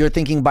something that you're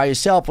thinking by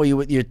yourself, or are you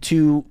with your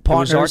 2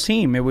 partners? It was our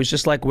team. It was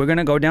just like, we're going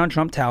to go down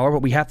Trump Tower,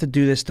 but we have to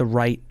do this the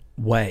right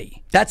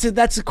way. That's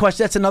a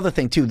question. That's another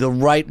thing too. The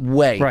right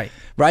way.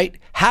 Right.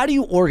 How do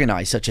you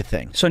organize such a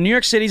thing? So New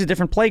York City is a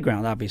different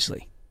playground,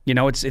 obviously. You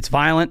know, it's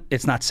violent.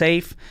 It's not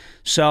safe.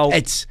 So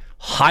it's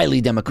highly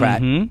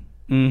Democrat.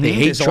 They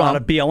hate there's Trump. a lot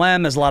of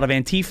BLM. There's a lot of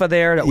Antifa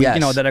there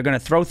that that are going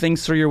to throw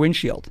things through your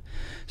windshield.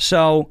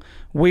 So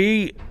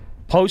we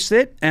post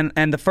it,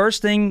 and the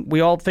first thing we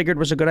all figured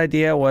was a good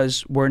idea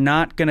was, we're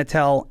not going to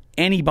tell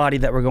anybody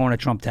that we're going to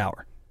Trump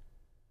Tower.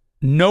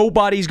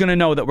 Nobody's going to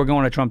know that we're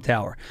going to Trump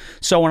Tower.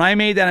 So when I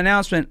made that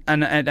announcement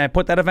and I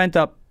put that event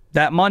up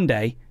that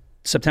Monday,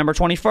 September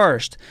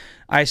 21st,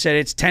 I said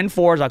it's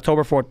 10-4, it's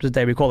October 4th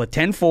today. We call it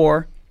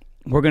 10-4.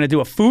 We're going to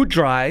do a food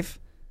drive,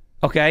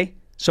 okay?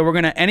 So we're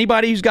going to,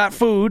 anybody who's got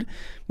food,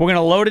 we're going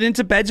to load it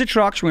into beds of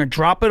trucks. We're going to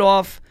drop it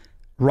off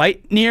right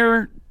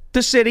near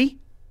the city.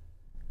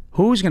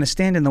 Who's going to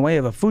stand in the way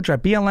of a food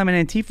drive? BLM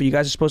and Antifa, you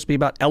guys are supposed to be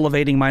about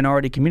elevating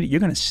minority community. You're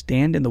going to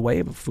stand in the way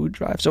of a food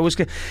drive. So it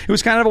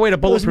was kind of a way to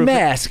bulletproof it. Was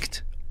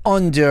masked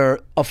under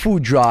a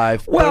food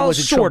drive, or was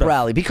it Trump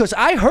rally? Because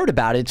I heard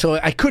about it, so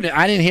I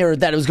didn't hear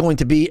that it was going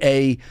to be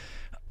a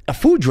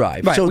food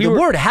drive. Right. So the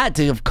word had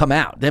to have come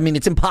out. I mean,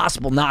 it's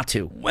impossible not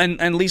to.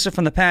 And Lisa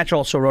from the Patch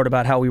also wrote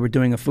about how we were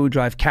doing a food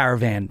drive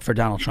caravan for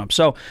Donald Trump.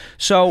 So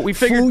we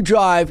figured, food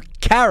drive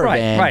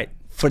caravan, right.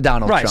 For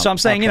Donald Trump. So I'm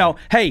saying,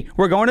 hey,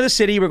 we're going to the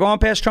city, we're going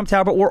past Trump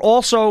Tower, but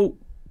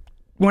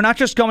we're not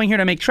just going here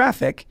to make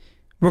traffic.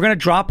 We're going to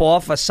drop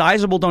off a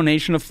sizable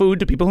donation of food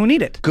to people who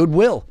need it.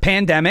 Goodwill.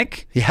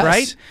 Pandemic, yes.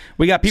 Right?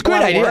 We got people out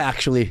of work. It's a good idea,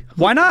 actually.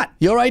 Why not?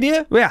 Your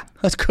idea? Yeah.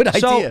 That's a good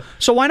idea.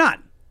 So why not?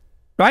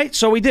 Right?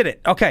 So we did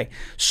it. Okay.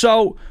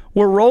 So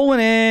we're rolling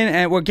in,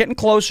 and we're getting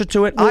closer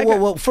to it.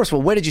 Well, first of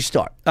all, where did you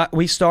start?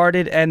 We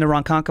started at the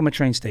Ronkonkoma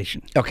train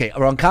station. Okay,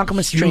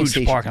 Ronkonkoma train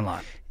station. Huge parking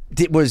lot.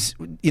 Was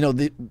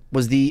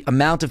the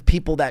amount of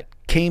people that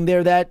came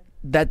there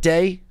that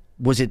day,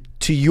 was it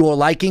to your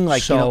liking?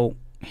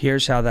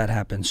 Here's how that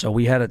happened. So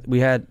we had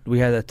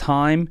a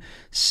time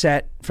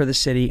set for the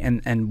city,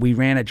 and we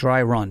ran a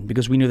dry run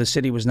because we knew the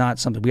city was not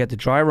something. We had to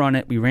dry run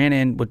it. We ran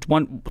in with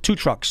 2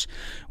 trucks.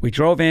 We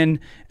drove in,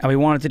 and we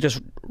wanted to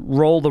just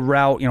roll the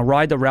route,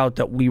 ride the route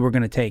that we were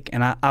going to take.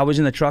 And I was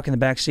in the truck in the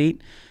back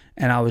seat,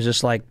 and I was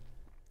just like,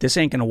 this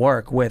ain't going to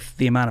work with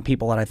the amount of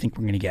people that I think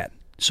we're going to get.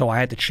 So I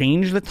had to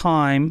change the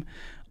time.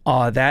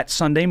 That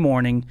Sunday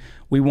morning,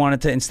 we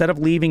wanted to, instead of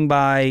leaving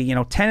by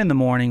 10 in the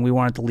morning, we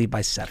wanted to leave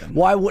by 7.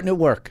 Why wouldn't it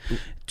work?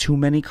 Too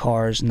many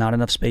cars, not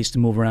enough space to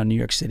move around New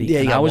York City.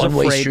 Yeah, you got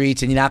one-way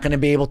streets, and you're not going to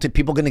be able to.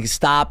 People are going to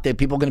stop.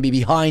 People are going to be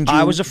behind you.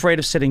 I was afraid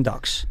of sitting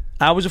ducks.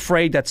 I was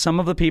afraid that some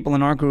of the people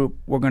in our group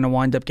were going to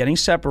wind up getting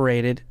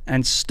separated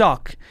and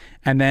stuck,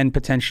 and then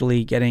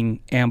potentially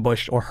getting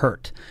ambushed or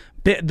hurt.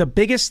 The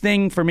biggest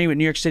thing for me with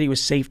New York City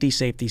was safety,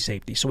 safety,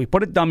 safety. So we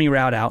put a dummy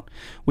route out.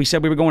 We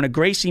said we were going to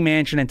Gracie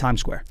Mansion in Times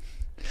Square.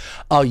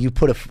 Oh, you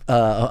put a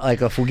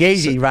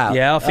Fugazi route.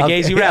 Yeah, a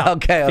Fugazi route.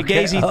 Okay.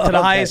 Fugazi to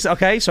the highest.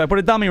 Okay, so I put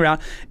a dummy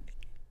route.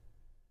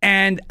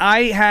 And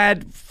I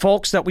had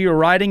folks that we were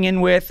riding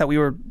in with, that we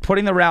were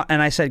putting the route,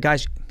 and I said,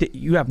 guys,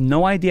 you have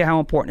no idea how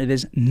important it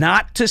is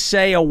not to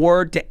say a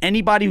word to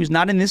anybody who's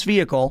not in this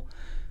vehicle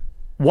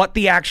what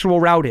the actual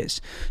route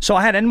is. So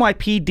I had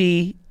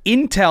NYPD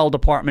Intel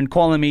department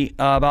calling me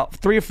about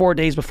 3 or 4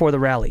 days before the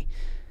rally.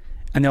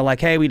 And they're like,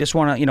 hey, we just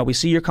want to, we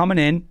see you're coming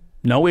in.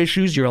 No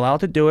issues. You're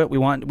allowed to do it. We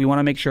want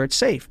to make sure it's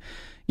safe.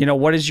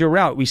 What is your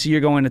route? We see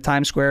you're going to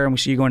Times Square and we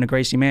see you're going to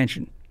Gracie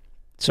Mansion.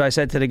 So I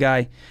said to the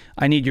guy,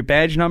 I need your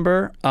badge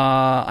number.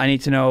 I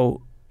need to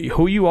know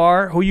who you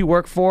are, who you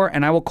work for,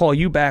 and I will call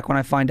you back when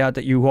I find out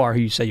that you are who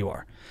you say you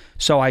are.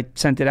 So I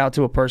sent it out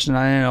to a person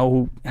I know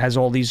who has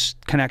all these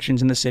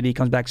connections in the city. He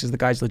comes back, says the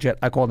guy's legit.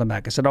 I called him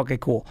back. I said, okay,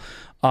 cool.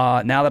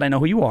 Now that I know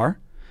who you are,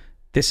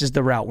 this is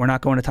the route. We're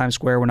not going to Times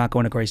Square. We're not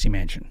going to Gracie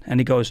Mansion. And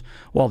he goes,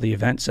 well, the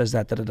event says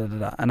that,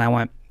 da-da-da-da-da. And I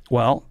went,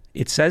 well,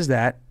 it says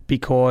that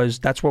because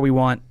that's where we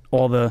want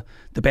all the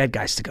bad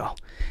guys to go.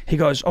 He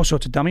goes, oh, so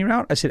it's a dummy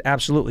route? I said,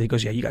 absolutely. He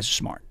goes, yeah, you guys are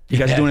smart. You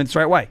guys are doing it the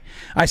right way.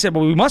 I said,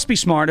 well, we must be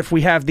smart if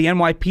we have the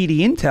NYPD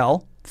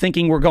intel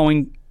thinking we're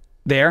going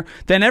there,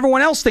 then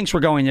everyone else thinks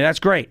we're going there. That's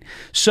great.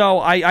 So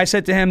I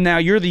said to him, now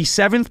you're the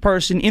 7th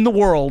person in the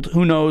world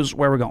who knows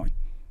where we're going.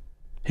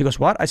 He goes,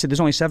 what? I said, there's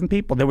only 7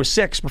 people. There were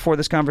 6 before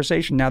this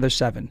conversation. Now there's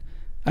 7.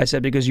 I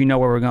said, because you know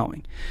where we're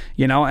going,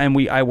 and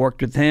I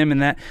worked with him,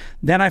 and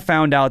then I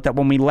found out that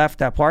when we left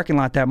that parking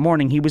lot that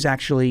morning, he was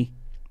actually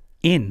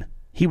in.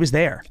 He was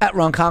there. At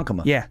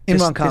Ronkonkoma? Yeah.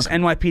 Ronkonkoma. This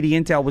NYPD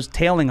intel was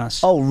tailing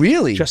us. Oh,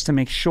 really? Just to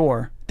make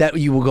sure. That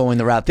you were going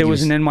the route that there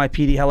was an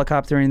NYPD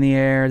helicopter in the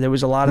air. There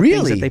was a lot of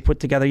things that they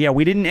put together. Yeah,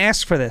 we didn't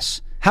ask for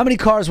this. How many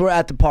cars were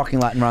at the parking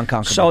lot in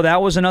Ronkonkoma? So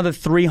that was another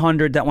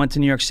 300 that went to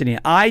New York City.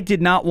 I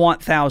did not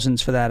want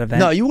thousands for that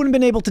event. No, you wouldn't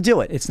have been able to do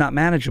it. It's not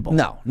manageable.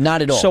 No,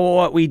 not at all. So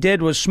what we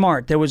did was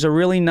smart. There was a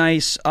really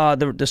nice,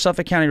 the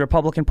Suffolk County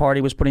Republican Party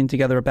was putting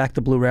together a Back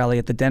to Blue rally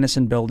at the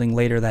Dennison building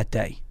later that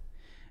day.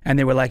 And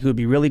they were like, it would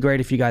be really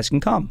great if you guys can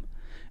come.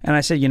 And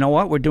I said, you know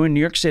what? We're doing New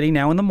York City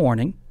now in the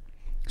morning.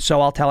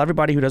 So I'll tell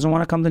everybody who doesn't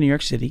want to come to New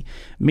York City,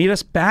 meet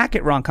us back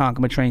at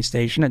Ronkonkoma train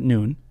station at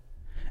noon.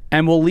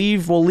 And we'll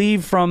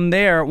leave from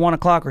there at 1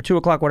 o'clock or 2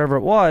 o'clock, whatever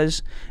it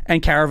was,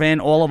 and caravan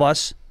all of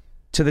us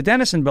to the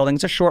Dennison building.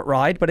 It's a short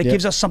ride, but it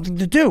gives us something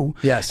to do.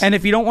 Yes. And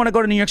if you don't want to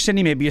go to New York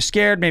City, maybe you're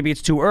scared, maybe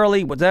it's too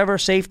early, whatever,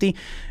 safety,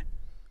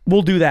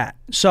 we'll do that.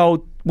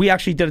 So we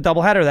actually did a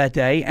doubleheader that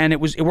day, and it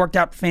worked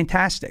out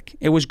fantastic.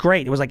 It was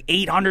great. It was like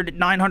 800,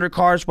 900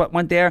 cars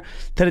went there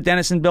to the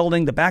Dennison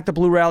building. The Back to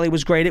Blue rally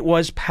was great. It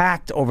was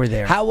packed over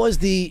there. How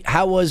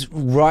was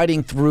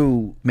riding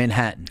through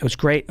Manhattan? It was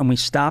great, and we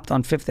stopped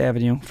on 5th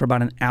Avenue for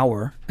about an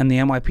hour, and the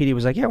NYPD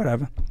was like, yeah,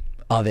 whatever.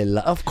 Oh,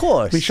 of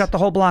course. We shut the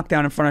whole block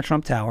down in front of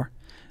Trump Tower.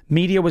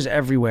 Media was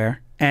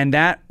everywhere, and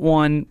that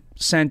one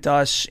sent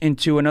us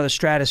into another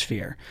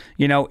stratosphere.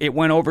 It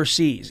went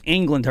overseas.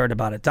 England heard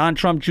about it. Don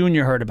Trump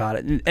Jr. heard about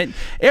it. And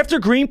after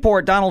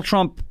Greenport, Donald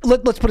Trump...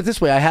 Let's put it this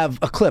way. I have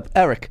a clip.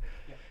 Eric,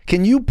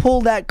 can you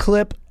pull that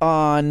clip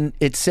on...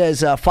 It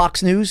says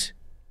Fox News?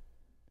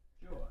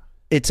 Sure.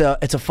 It's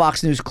a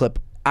Fox News clip.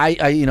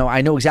 I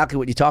know exactly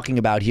what you're talking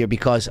about here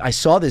because I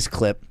saw this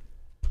clip.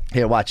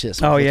 Here, watch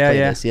this. Oh, yeah.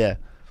 This. Yeah.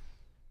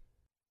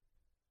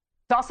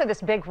 Also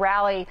this big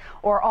rally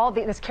or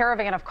this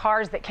caravan of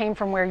cars that came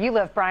from where you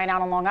live, Brian,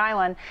 out on Long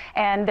Island,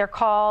 and they're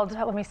called,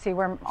 let me see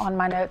where on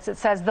my notes, it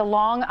says the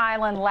Long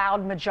Island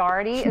Loud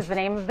Majority is the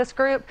name of this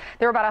group.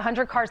 There were about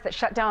 100 cars that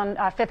shut down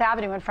 5th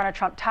Avenue in front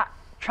of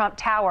Trump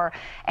Tower,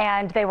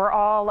 and they were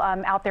all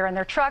out there in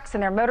their trucks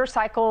and their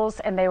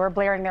motorcycles, and they were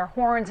blaring their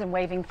horns and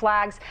waving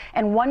flags.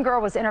 And one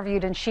girl was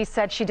interviewed, and she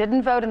said she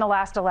didn't vote in the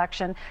last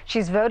election.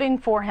 She's voting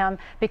for him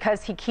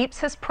because he keeps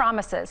his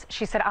promises.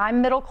 She said, I'm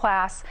middle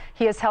class.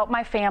 He has helped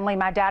my family.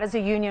 My dad is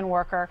a union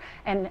worker,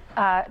 and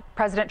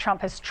President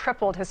Trump has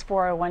tripled his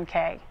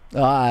 401k.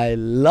 I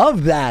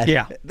love that.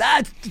 Yeah.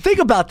 Think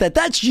about that.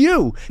 That's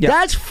you. Yeah.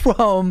 That's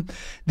from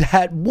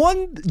that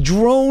one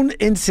drone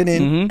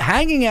incident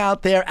hanging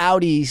out there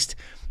out east.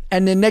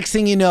 And the next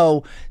thing you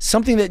know,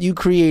 something that you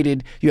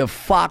created, you have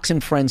Fox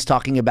and Friends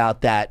talking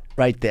about that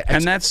right there.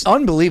 And that's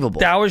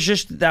unbelievable. That was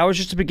just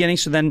the beginning.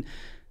 So then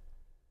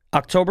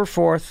October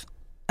 4th,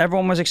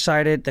 everyone was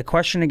excited. The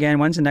question again,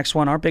 when's the next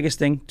one? Our biggest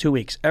thing, 2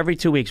 weeks. Every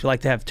 2 weeks. We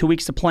like to have 2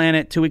 weeks to plan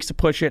it, 2 weeks to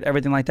push it,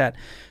 everything like that.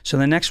 So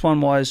the next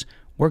one was,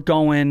 we're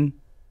going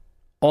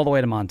all the way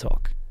to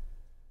Montauk.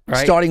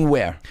 Right? Starting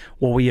where?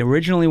 Well, we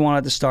originally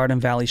wanted to start in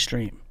Valley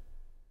Stream.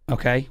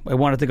 Okay? We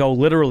wanted to go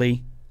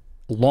literally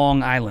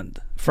Long Island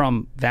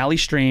from Valley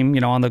Stream,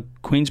 on the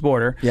Queens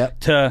border,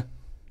 to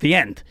the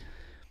end.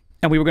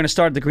 And we were going to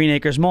start at the Green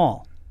Acres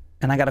Mall.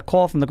 And I got a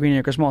call from the Green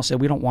Acres Mall,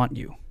 said, we don't want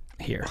you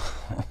here.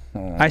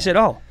 I said,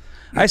 oh.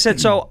 I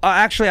said, so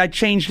actually I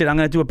changed it. I'm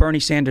going to do a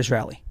Bernie Sanders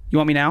rally. You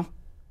want me now?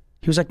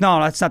 He was like, no,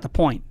 that's not the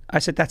point. I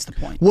said, that's the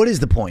point. What is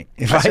the point?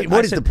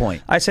 What is the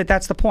point? I said,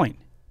 that's the point.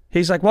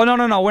 He's like, well,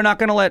 no, we're not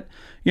going to let,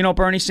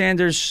 Bernie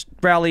Sanders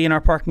rally in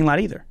our parking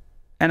lot either.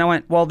 And I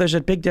went, well, there's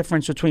a big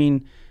difference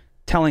between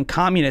telling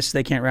communists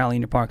they can't rally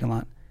in your parking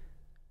lot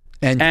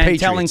and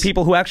telling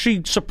people who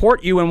actually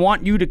support you and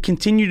want you to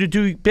continue to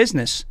do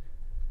business.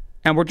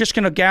 And we're just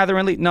going to gather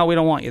and leave. No, we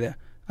don't want you there.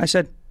 I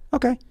said,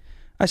 okay.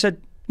 I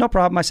said, no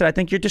problem. I said, I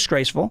think you're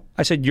disgraceful.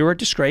 I said, you're a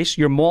disgrace.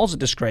 Your mall's a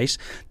disgrace.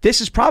 This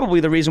is probably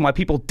the reason why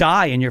people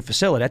die in your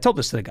facility. I told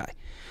this to the guy.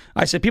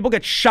 I said, people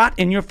get shot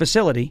in your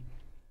facility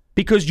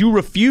because you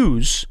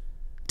refuse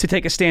to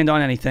take a stand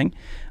on anything.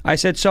 I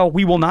said, so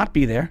we will not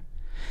be there.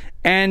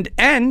 And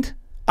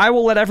I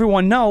will let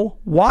everyone know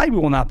why we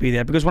will not be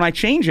there, because when I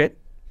change it,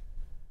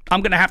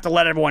 I'm going to have to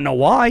let everyone know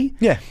why.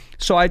 Yeah.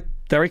 So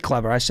very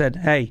clever. I said,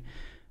 hey,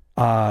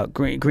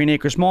 Green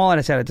Acres Mall, and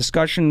I had a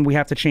discussion. We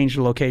have to change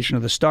the location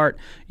of the start.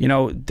 You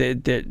know,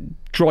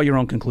 draw your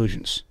own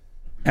conclusions.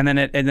 And then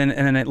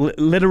it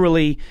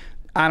literally,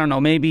 I don't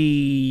know,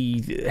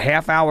 maybe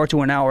half hour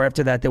to an hour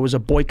after that, there was a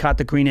boycott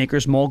the Green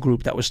Acres Mall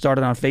group that was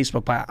started on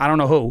Facebook by I don't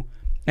know who,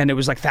 and it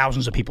was like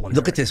thousands of people in there.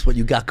 Look at this, what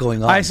you got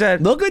going on. I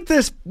said, look at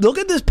this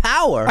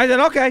power. I said,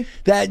 okay,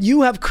 that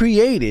you have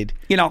created.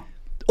 You know,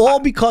 all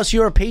because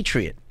you're a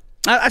patriot.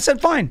 I said,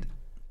 fine.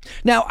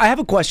 Now I have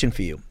a question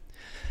for you.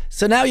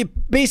 So now you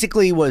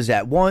basically, what is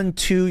that? 1,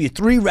 2, you're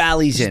 3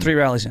 rallies in. 3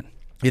 rallies in.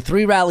 You're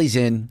 3 rallies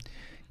in.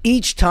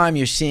 Each time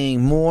you're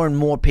seeing more and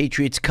more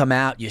patriots come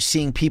out. You're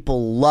seeing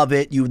people love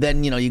it. You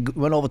then, you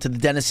went over to the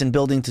Dennison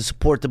building to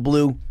support the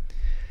blue.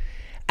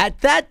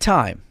 At that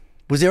time,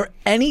 was there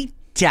any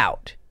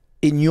doubt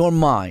in your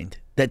mind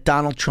that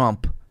Donald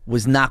Trump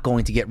was not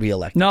going to get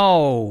reelected?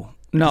 No.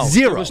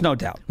 Zero. There was no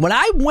doubt. When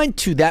I went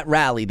to that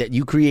rally that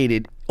you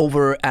created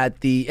over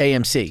at the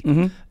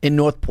AMC in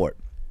Northport,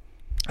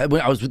 I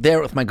was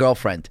there with my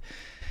girlfriend,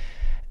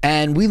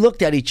 and we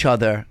looked at each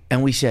other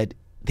and we said,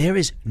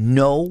 there's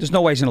no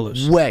way he's going to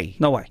lose.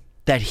 No way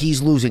that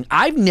he's losing.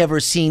 I've never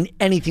seen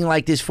anything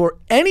like this for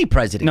any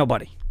president.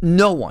 Nobody.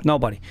 No one.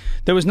 Nobody.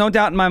 There was no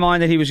doubt in my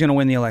mind that he was going to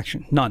win the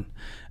election. None.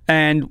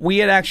 And we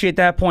had actually, at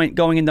that point,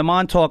 going into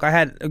Montauk,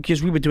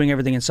 because we were doing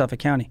everything in Suffolk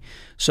County.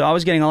 So I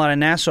was getting a lot of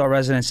Nassau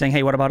residents saying,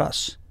 hey, what about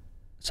us?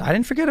 So I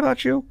didn't forget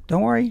about you.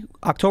 Don't worry.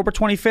 October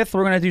 25th,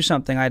 we're going to do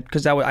something.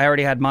 Because I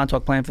already had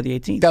Montauk planned for the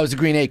 18th. That was the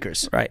Green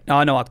Acres. Right.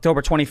 No,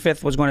 October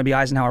 25th was going to be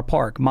Eisenhower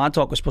Park.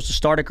 Montauk was supposed to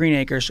start at Green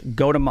Acres,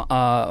 go to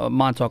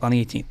Montauk on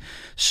the 18th.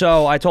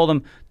 So I told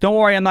them, don't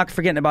worry, I'm not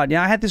forgetting about you.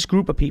 I had this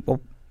group of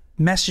people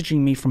messaging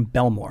me from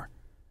Belmore.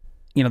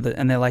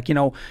 And they're like,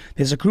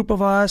 there's a group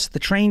of us at the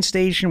train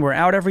station. We're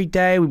out every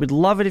day. We would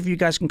love it if you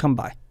guys can come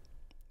by.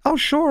 Oh,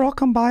 sure, I'll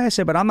come by. I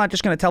said, but I'm not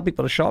just going to tell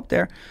people to show up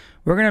there.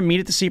 We're going to meet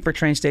at the Seaford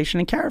train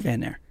station and caravan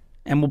there.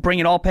 And we'll bring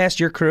it all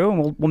past your crew,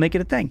 and we'll make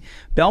it a thing.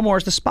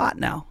 Belmore's the spot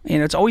now.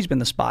 It's always been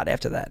the spot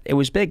after that. It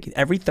was big.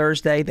 Every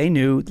Thursday, they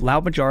knew the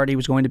loud majority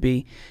was going to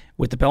be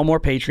with the Belmore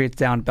Patriots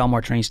down at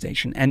Belmore train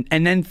station. And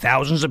then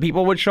thousands of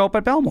people would show up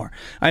at Belmore.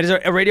 I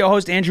had a radio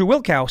host, Andrew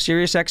Wilkow,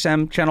 Sirius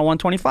XM, Channel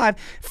 125,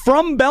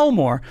 from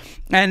Belmore.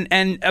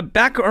 And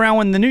back around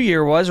when the New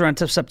Year was, around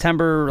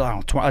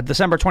September,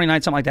 December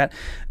 29th, something like that,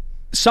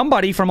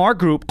 somebody from our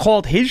group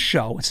called his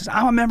show and says,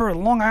 I'm a member of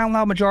the Long Island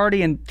Loud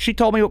Majority, and she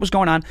told me what was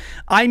going on.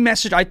 I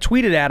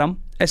tweeted at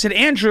him. I said,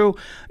 Andrew,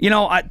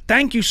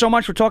 thank you so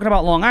much for talking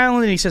about Long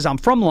Island. And he says, I'm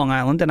from Long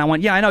Island. And I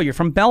went, yeah, I know, you're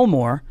from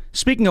Belmore.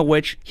 Speaking of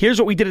which, here's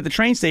what we did at the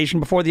train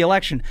station before the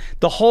election.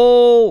 The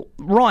whole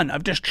run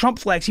of just Trump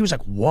flags, he was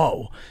like,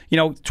 whoa.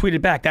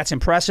 Tweeted back, that's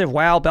impressive.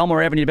 Wow,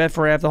 Belmore Avenue,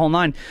 Bedford Ave, the whole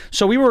 9.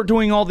 So we were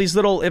doing all these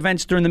little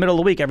events during the middle of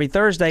the week every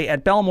Thursday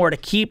at Belmore to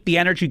keep the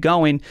energy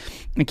going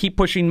and keep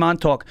pushing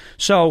Montauk.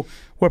 So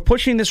we're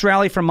pushing this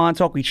rally from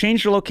Montauk. We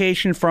changed the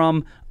location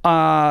from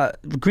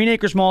Green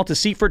Acres Mall to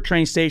Seaford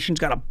train station.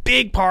 It's got a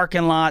big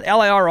parking lot,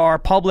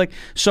 LIRR, public.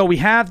 So we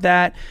have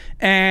that,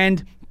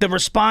 and the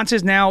response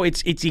is now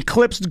it's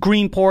eclipsed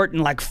Greenport in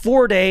like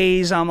 4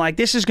 days. I'm like,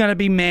 this is going to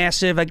be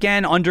massive.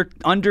 Again,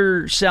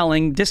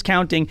 underselling,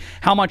 discounting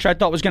how much I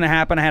thought was going to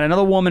happen. I had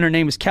another woman, her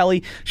name is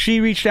Kelly. She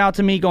reached out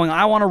to me going,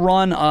 I want to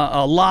run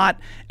a lot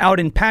out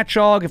in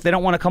Patchogue if they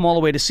don't want to come all the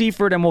way to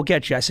Seaford, and we'll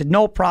get you. I said,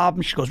 no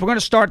problem. She goes, we're going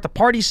to start the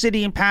Party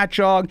City in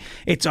Patchogue.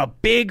 It's a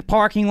big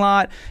parking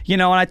lot,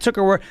 and I took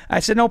her word. I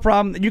said, no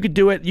problem. You could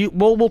do it.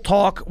 We'll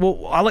talk.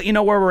 I'll let you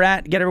know where we're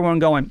at, get everyone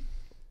going.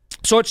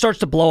 So it starts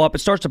to blow up.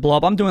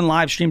 I'm doing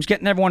live streams,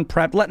 getting everyone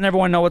prepped, letting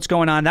everyone know what's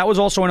going on. That was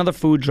also another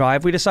food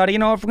drive. We decided,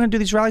 if we're going to do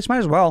these rallies, might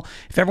as well.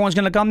 If everyone's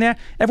going to come there,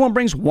 everyone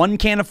brings 1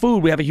 can of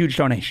food. We have a huge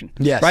donation.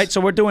 Yes. Right?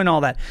 So we're doing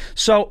all that.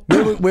 So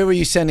where were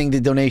you sending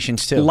the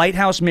donations to?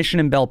 Lighthouse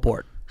Mission in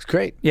Bellport. It's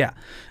great. Yeah.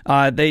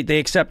 They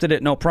accepted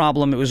it, no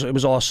problem. It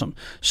was awesome.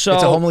 So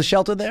it's a homeless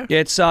shelter there?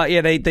 It's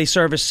they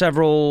service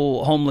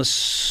several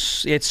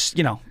homeless. It's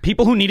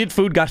people who needed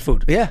food got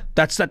food. Yeah.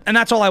 That's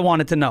all I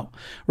wanted to know.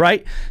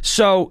 Right?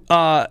 So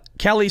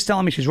Kelly's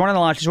telling me she's running a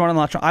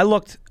lot. I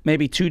looked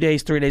maybe 2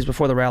 days, 3 days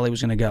before the rally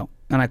was gonna go.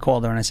 And I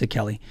called her and I said,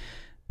 Kelly,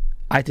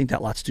 I think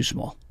that lot's too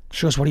small.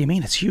 She goes, what do you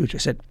mean? It's huge. I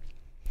said,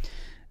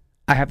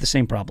 I have the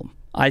same problem.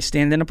 I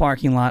stand in a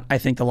parking lot. I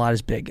think the lot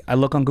is big. I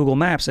look on Google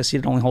Maps. I see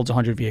it only holds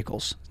 100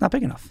 vehicles. It's not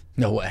big enough.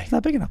 No way. It's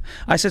not big enough.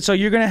 I said, so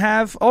you're going to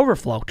have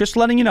overflow. Just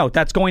letting you know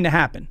that's going to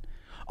happen.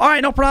 All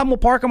right, no problem. We'll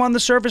park them on the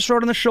surface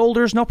road on the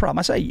shoulders. No problem.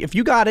 I say, if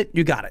you got it,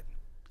 you got it.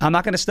 I'm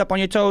not going to step on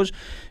your toes.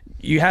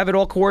 You have it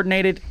all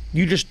coordinated.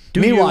 You just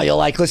do. Meanwhile, you're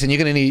like, listen,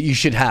 you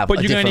should have.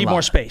 But you're going to need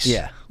more space.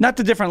 Yeah. Not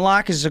the different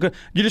lot because you're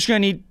just going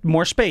to need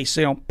more space.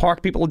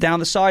 Park people down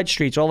the side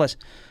streets, all this.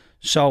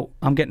 So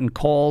I'm getting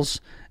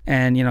calls.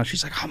 And,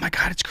 she's like, oh, my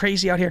God, it's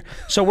crazy out here.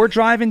 So we're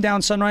driving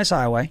down Sunrise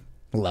Highway,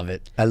 Love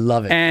it. I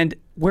love it. And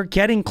we're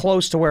getting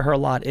close to where her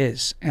lot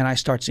is, and I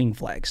start seeing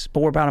flags.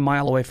 But we're about a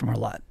mile away from her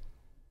lot.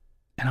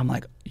 And I'm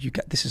like,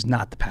 this is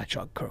not the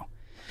Patchogue crew.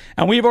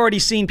 And we've already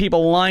seen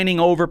people lining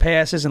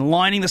overpasses and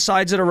lining the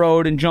sides of the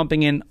road and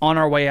jumping in on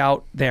our way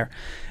out there.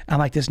 I'm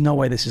like, there's no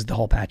way this is the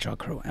whole Patchogue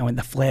crew. And when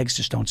the flags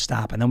just don't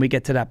stop. And then we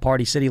get to that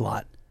Party City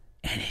lot,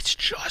 and it's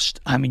just,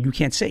 I mean, you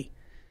can't see.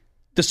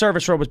 The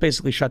service road was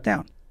basically shut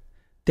down.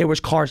 There was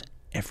cars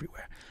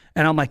everywhere.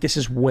 And I'm like, this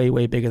is way,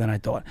 way bigger than I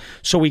thought.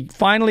 So we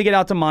finally get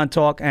out to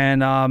Montauk,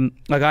 and a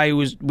guy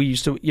we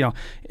used to,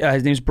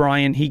 his name's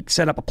Brian. He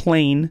set up a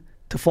plane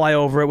to fly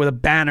over it with a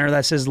banner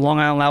that says Long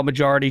Island Loud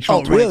Majority,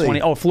 Trump 2020.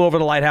 Really? Oh, it flew over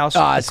the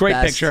lighthouse. Great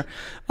picture.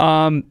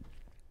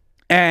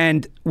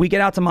 And we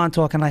get out to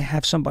Montauk, and I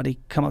have somebody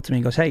come up to me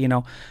and goes, hey,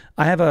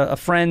 I have a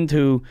friend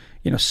who,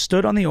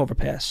 stood on the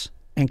overpass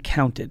and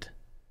counted.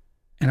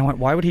 And I went,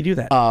 why would he do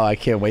that? Oh, I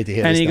can't wait to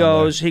hear this. And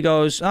he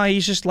goes, oh,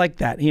 he's just like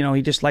that.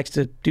 He just likes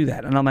to do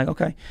that. And I'm like,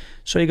 okay.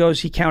 So he goes,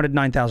 he counted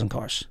 9,000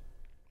 cars.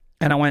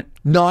 And I went,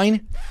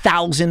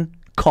 9,000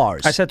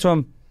 cars. I said to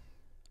him,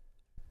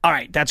 all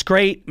right, that's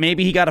great.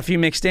 Maybe he got a few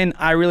mixed in.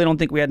 I really don't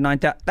think we had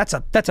 9,000.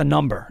 That's a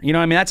number. You know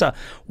what I mean? That's a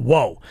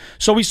whoa.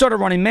 So we started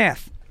running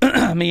math,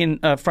 me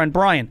and friend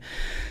Brian.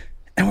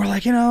 And we're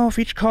like, if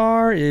each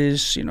car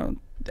is,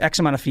 X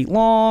amount of feet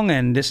long,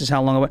 and this is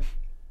how long it went.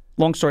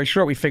 Long story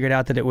short, we figured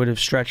out that it would have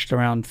stretched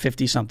around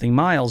 50-something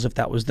miles if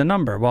that was the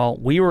number. Well,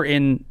 we were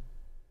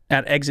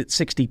at exit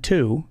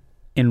 62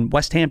 in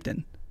West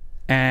Hampton,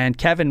 and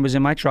Kevin was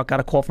in my truck, got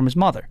a call from his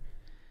mother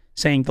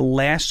saying the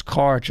last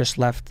car just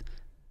left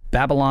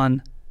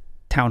Babylon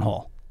Town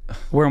Hall.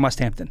 We're in West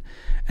Hampton.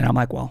 And I'm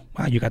like, well,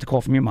 wow, you got the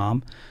call from your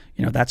mom.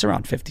 That's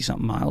around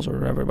 50-something miles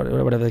or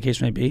whatever the case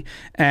may be.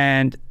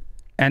 And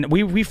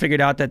we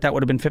figured out that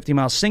would have been 50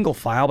 miles single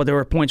file, but there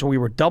were points where we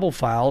were double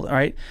filed, all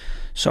right?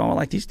 So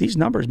like these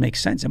numbers make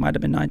sense. It might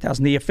have been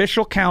 9,000. The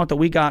official count that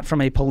we got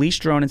from a police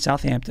drone in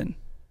Southampton,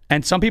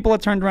 and some people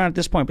have turned around at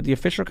this point, but the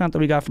official count that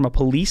we got from a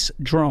police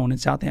drone in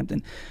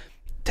Southampton,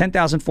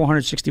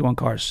 10,461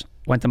 cars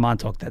went to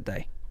Montauk that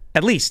day.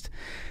 At least.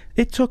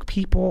 It took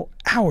people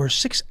hours,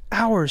 6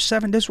 hours,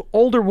 7. This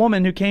older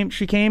woman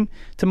she came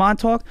to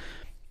Montauk.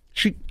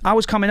 I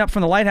was coming up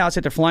from the lighthouse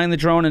after flying the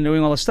drone and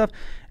doing all this stuff.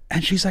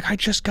 And she's like, I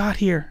just got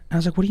here. And I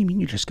was like, what do you mean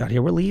you just got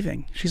here? We're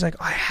leaving. She's like,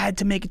 I had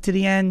to make it to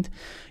the end.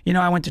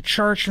 I went to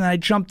church and I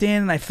jumped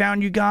in and I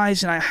found you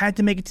guys and I had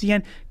to make it to the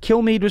end.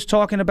 Kilmeade was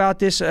talking about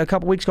this a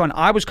couple weeks ago, and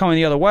I was coming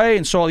the other way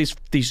and saw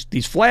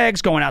these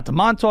flags going out to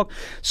Montauk.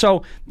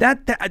 So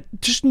that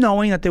just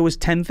knowing that there was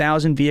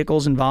 10,000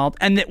 vehicles involved,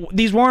 and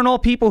these weren't all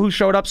people who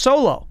showed up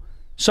solo.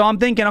 So I'm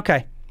thinking,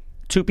 okay,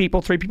 2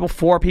 people, 3 people,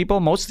 4 people,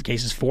 most of the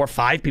cases 4 or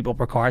 5 people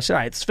per car. I said, all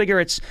right,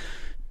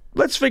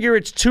 let's figure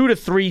it's 2 to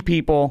 3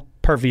 people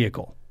per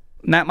vehicle.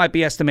 And that might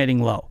be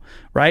estimating low,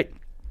 right?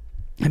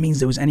 That means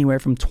there was anywhere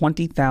from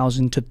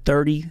 20,000 to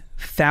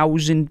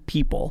 30,000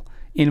 people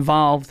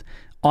involved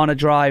on a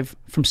drive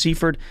from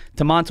Seaford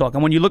to Montauk.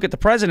 And when you look at the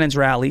president's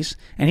rallies,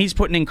 and he's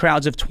putting in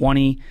crowds of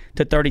 20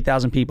 to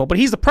 30,000 people, but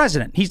he's the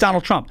president. He's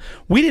Donald Trump.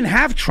 We didn't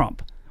have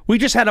Trump. We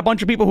just had a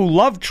bunch of people who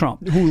love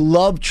Trump. Who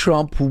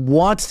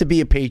wants to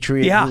be a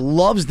patriot, who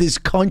loves this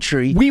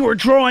country. We were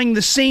drawing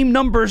the same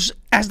numbers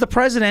as the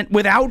president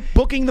without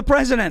booking the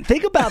president.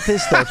 Think about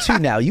this, though, too,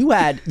 now. You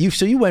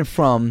went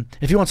from,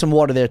 if you want some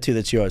water there, too,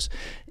 that's yours.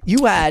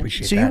 You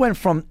went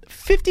from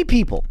 50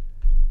 people,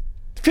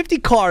 50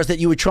 cars that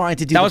you were trying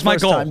to do that was my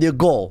goal. Your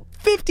goal.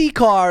 50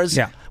 cars,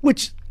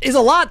 which is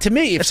a lot to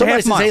me. If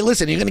somebody says, hey,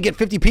 listen, you're going to get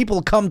 50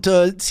 people come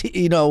to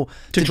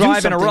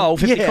drive in a row,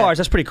 50 cars,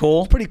 that's pretty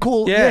cool. It's pretty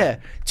cool, yeah.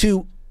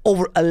 To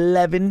over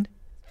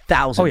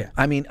 11,000. Oh, yeah.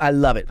 I mean, I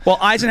love it. Well,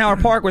 Eisenhower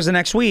Park was the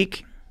next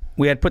week.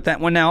 We had put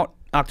that one out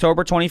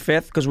October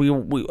 25th because we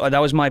that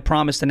was my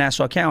promise to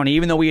Nassau County.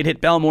 Even though we had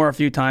hit Belmore a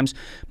few times,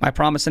 my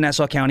promise to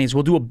Nassau County is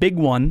we'll do a big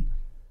one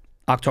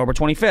October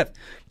 25th.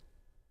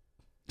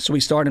 So we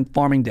start in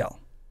Farmingdale,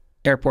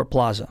 Airport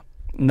Plaza.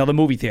 Another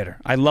movie theater.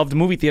 I loved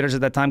movie theaters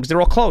at that time because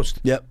they're all closed.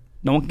 Yep.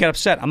 No one can get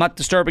upset. I'm not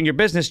disturbing your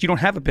business. You don't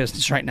have a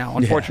business right now,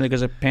 unfortunately,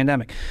 because of the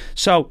pandemic.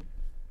 So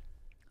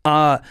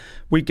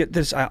we get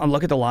this. I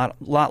look at the lot.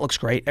 Lot looks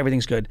great.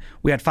 Everything's good.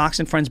 We had Fox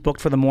and Friends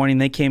booked for the morning.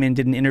 They came in,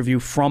 did an interview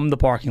from the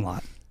parking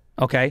lot.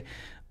 Okay.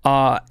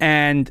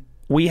 And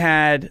we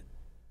had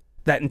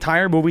that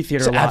entire movie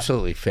theater lot.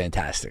 Absolutely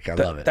fantastic. I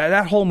love it.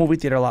 That whole movie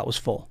theater lot was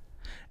full.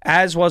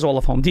 As was all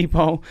of Home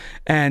Depot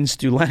and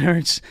Stu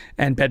Leonard's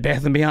and Bed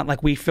Bath & Beyond.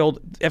 Like, we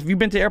filled... Have you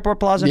been to Airport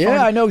Plaza?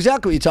 Yeah, I know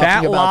exactly what you're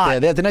talking about there.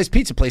 They have the nice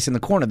pizza place in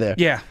the corner there.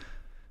 Yeah.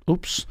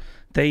 Oops.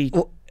 They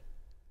were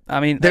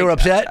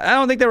upset? I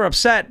don't think they were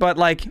upset, but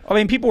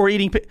people were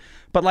eating...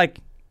 But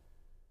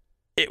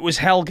it was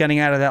hell getting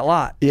out of that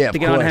lot. Yeah, to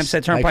get on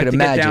Hempstead Turnpike, to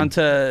get down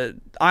to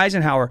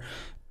Eisenhower.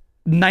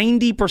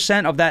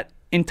 90% of that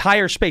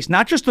entire space,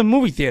 not just the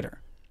movie theater,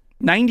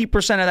 90%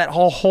 of that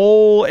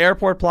whole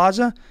Airport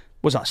Plaza...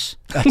 was us.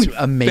 That's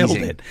amazing.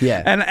 Filled it.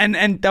 Yeah.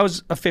 And that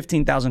was a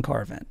 15,000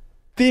 car event.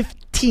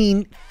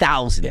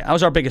 15,000. Yeah, that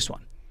was our biggest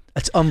one.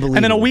 That's unbelievable.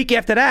 And then a week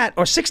after that,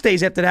 or 6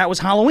 days after that, was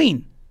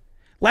Halloween.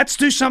 let's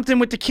do something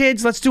with the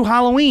kids. Let's do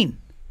Halloween.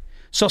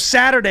 So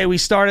Saturday, we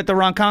start at the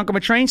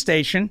Ronkonkoma train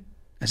station.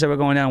 I said, we're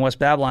going down West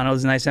Babylon. It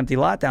was a nice empty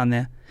lot down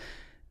there.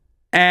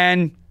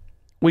 And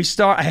we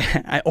start,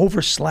 I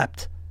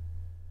overslept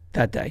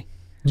that day.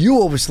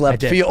 You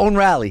overslept for your own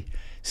rally.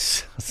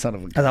 Son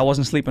of a... Because I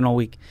wasn't sleeping all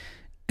week.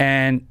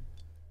 And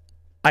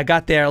I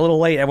got there a little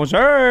late. Everyone's,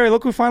 hey,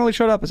 look who finally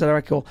showed up. I said, all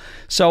right, cool.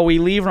 So we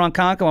leave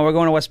Ronkonkoma. We're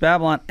going to West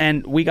Babylon.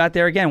 And we got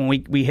there again.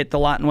 When we hit the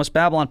lot in West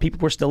Babylon, people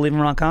were still leaving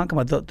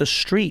Ronkonkoma. The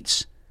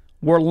streets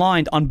were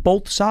lined on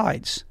both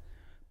sides.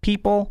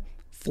 People,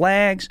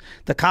 flags.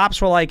 The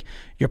cops were like,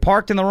 you're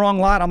parked in the wrong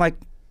lot. I'm like,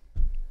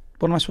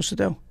 what am I supposed to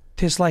do?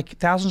 There's like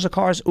thousands of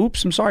cars.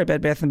 Oops, I'm sorry,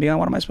 Bed Bath & Beyond.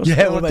 What am I supposed to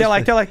do? They're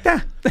like,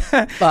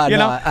 nah. You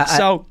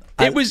know?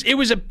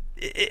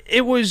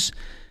 It was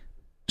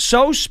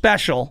so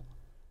special.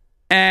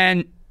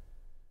 And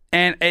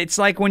it's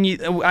like when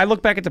I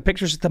look back at the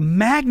pictures, the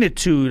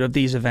magnitude of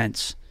these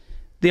events,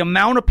 the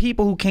amount of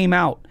people who came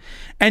out,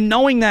 and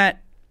knowing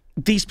that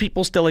these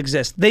people still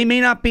exist. They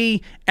may not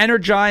be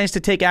energized to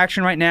take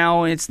action right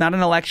now. It's not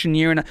an election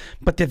year,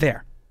 but they're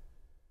there.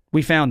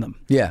 We found them.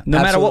 Yeah,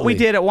 no matter what we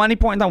did at one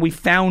point in time, we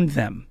found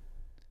them.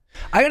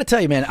 I got to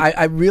tell you, man,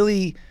 I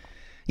really,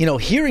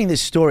 hearing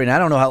this story, and I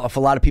don't know if a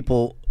lot of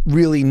people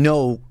really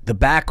know the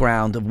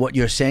background of what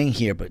you're saying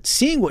here, but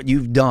seeing what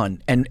you've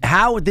done and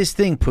how this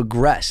thing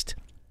progressed,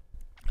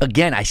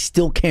 again, I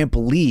still can't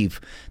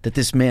believe that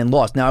this man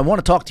lost. Now, I want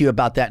to talk to you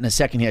about that in a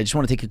second here. I just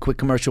want to take a quick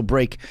commercial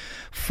break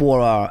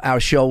for our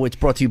show. It's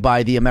brought to you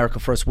by the America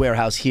First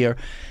Warehouse here.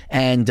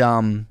 And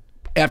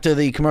after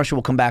the commercial,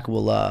 we'll come back.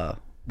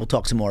 We'll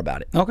talk some more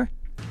about it. Okay.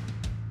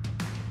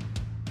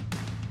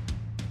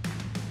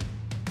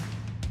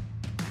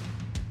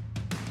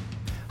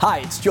 Hi,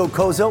 it's Joe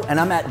Kozo, and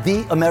I'm at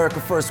the America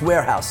First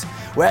Warehouse,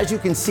 where, as you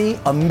can see,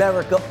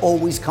 America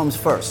always comes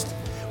first.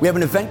 We have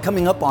an event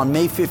coming up on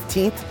May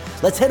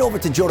 15th. Let's head over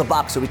to Joe the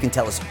Box so he can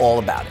tell us all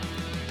about it.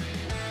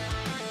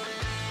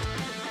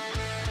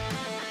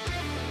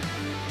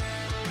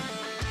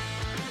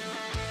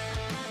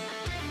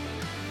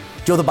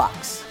 Joe the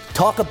Box,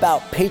 talk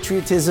about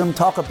patriotism,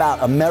 talk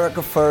about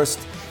America First.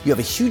 You have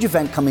a huge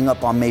event coming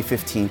up on May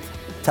 15th.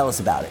 Tell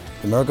us about it.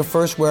 America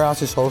First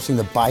Warehouse is hosting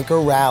the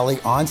Biker Rally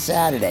on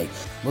Saturday.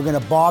 We're going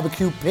to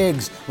barbecue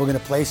pigs. We're going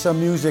to play some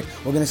music.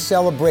 We're going to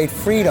celebrate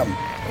freedom,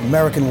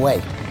 American way,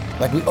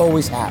 like we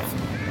always have.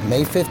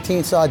 May 15th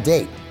is our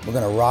date. We're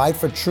going to ride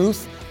for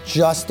truth,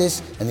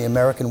 justice, and the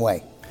American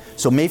way.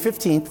 So May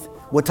 15th,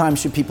 what time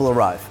should people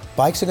arrive?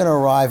 Bikes are going to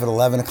arrive at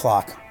 11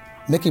 o'clock.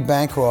 Mickey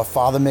Bancroft,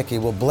 Father Mickey,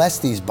 will bless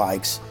these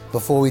bikes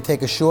before we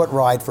take a short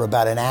ride for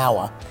about an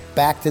hour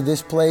back to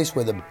this place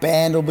where the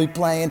band will be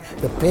playing,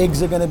 the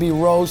pigs are going to be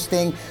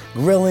roasting,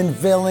 grilling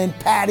villain,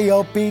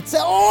 patio pizza,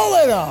 all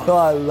of them. Oh,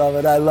 I love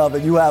it. I love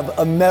it. You have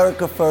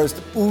America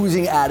First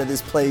oozing out of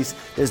this place.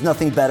 There's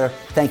nothing better.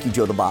 Thank you,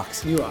 Joe the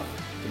Box. You are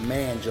the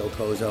man, Joe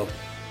Kozo.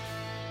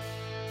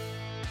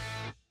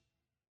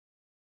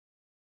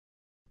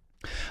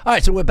 All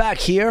right, so we're back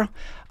here.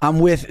 I'm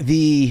with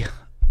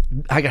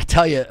I got to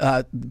tell you,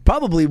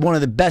 probably one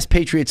of the best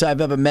Patriots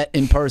I've ever met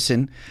in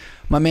person.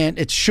 My man,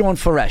 it's Shawn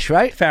Farash,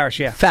 right? Farash,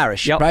 yeah.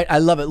 Farash, yep. Right? I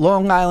love it.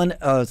 Long Island,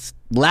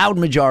 loud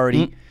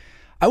majority. Mm-hmm.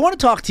 I want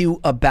to talk to you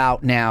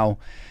about now,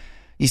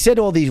 you said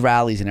all these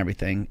rallies and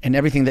everything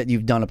that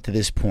you've done up to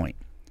this point.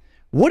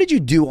 What did you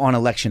do on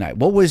election night?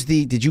 What was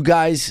did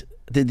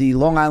the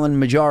Long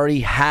Island majority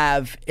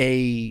have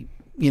a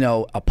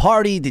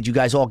party? Did you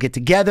guys all get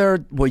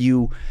together? Were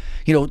you...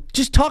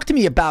 just talk to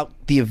me about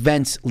the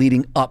events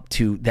leading up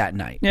to that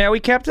night. Yeah, we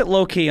kept it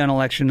low-key on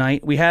election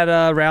night. We had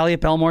a rally at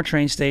Belmore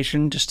train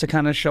station just to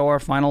kind of show our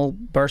final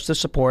burst of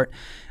support.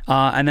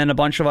 And then a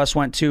bunch of us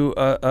went to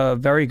a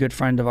very good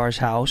friend of ours'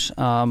 house.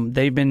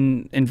 They've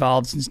been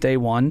involved since day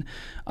one.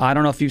 I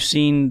don't know if you've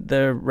seen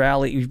the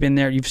rally. You've been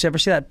there. You've ever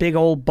seen that big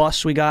old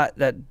bus we got?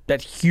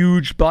 That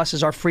huge bus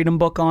is our Freedom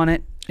Book on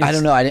it. I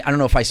don't know. I don't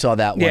know if I saw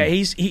that one. Yeah,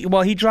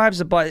 he drives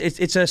the bus.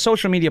 It's a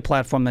social media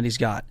platform that he's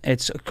got.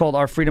 It's called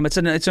Our Freedom. It's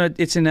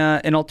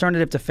an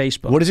alternative to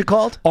Facebook. What is it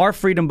called?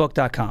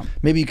 OurFreedomBook.com.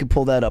 Maybe you could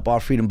pull that up.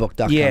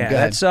 OurFreedomBook.com.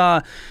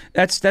 Yeah,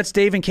 that's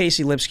Dave and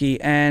Casey Lipsky,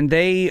 and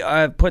they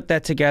put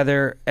that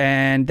together,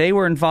 and they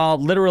were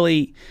involved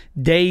literally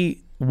day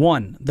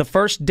one. The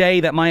first day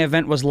that my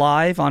event was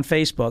live on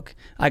Facebook,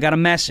 I got a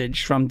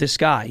message from this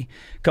guy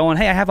going,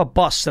 "Hey, I have a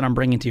bus that I'm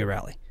bringing to your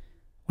rally."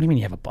 What do you mean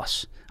you have a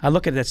bus? I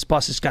look at this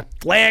bus. It's got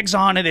flags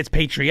on it. It's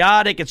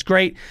patriotic. It's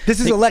great. This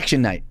is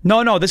election night.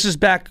 No. This is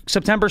back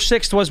September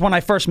 6th was when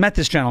I first met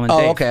this gentleman,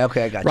 Dave. Okay.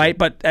 I got you. Right?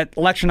 But at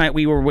election night,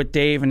 we were with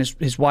Dave and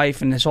his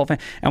wife and his whole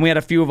family. And we had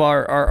a few of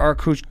our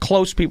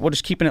close people. We're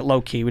just keeping it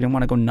low-key. We didn't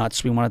want to go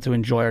nuts. We wanted to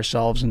enjoy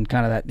ourselves and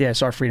kind of that.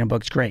 Yes, Our Freedom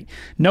Book's great.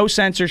 No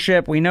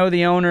censorship. We know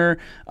the owner.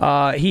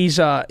 He is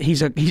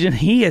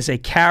a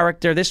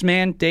character. This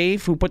man,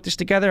 Dave, who put this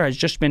together, has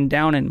just been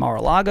down in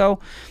Mar-a-Lago.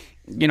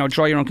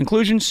 Draw your own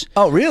conclusions.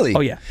 Oh, really?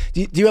 Oh, yeah.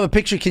 Do you have a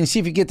picture? Can you see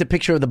if you get the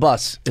picture of the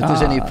bus? If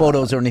there's any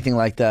photos or anything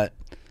like that?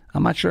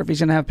 I'm not sure if he's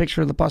going to have a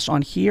picture of the bus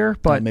on here,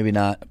 but maybe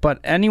not. But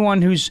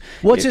anyone who's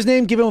what's his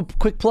name? Give him a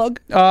quick plug.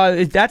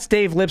 That's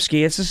Dave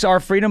Lipsky. It's just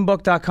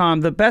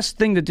ourfreedombook.com. The best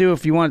thing to do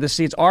if you wanted to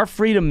see it's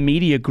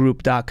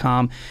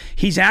ourfreedommediagroup.com.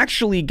 He's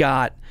actually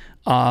got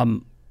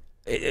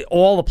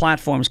all the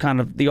platforms, kind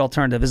of the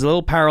alternative. There's a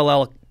little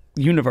parallel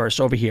universe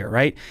over here,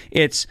 right?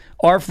 It's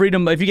Our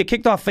Freedom. If you get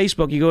kicked off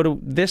Facebook, you go to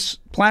this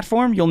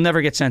platform, you'll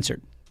never get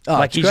censored. Oh,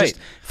 like he's great.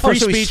 Just free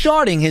so speech. He's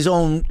starting his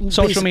own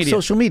social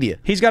media.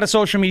 He's got a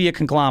social media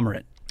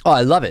conglomerate. Oh,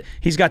 I love it.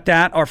 He's got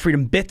that,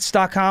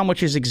 ourfreedombits.com,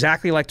 which is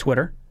exactly like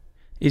Twitter.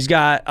 He's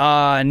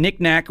got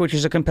Knick-Knack, which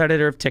is a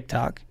competitor of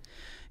TikTok.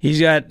 He's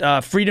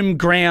got Freedom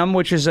Graham,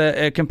 which is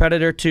a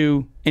competitor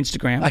to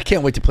Instagram. I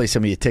can't wait to play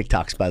some of your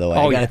TikToks, by the way.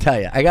 Oh, I got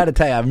to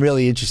tell you, I'm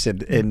really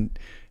interested in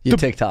your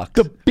TikToks.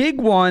 The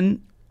big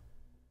one,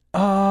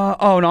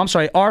 I'm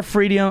sorry,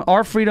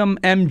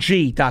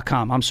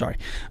 ourfreedommg.com. I'm sorry.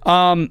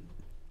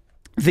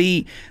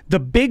 The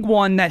big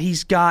one that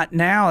he's got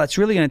now that's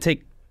really going to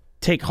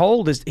take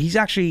hold is he's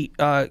actually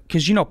because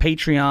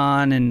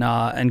Patreon and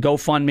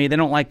GoFundMe, they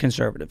don't like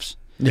conservatives.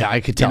 Yeah,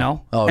 I could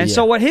tell.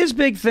 So what his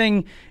big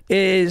thing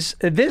is,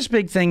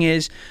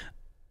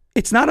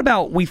 it's not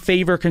about we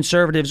favor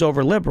conservatives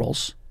over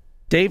liberals.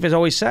 Dave has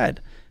always said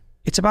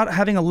it's about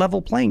having a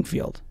level playing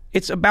field.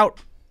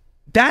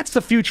 That's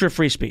the future of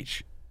free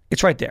speech.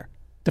 It's right there.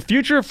 The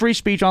future of free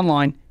speech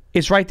online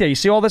is right there. You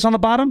see all this on the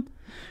bottom?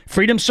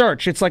 Freedom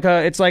Search, it's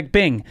like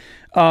Bing.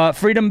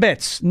 Freedom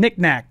Bits,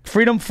 Knick-Knack,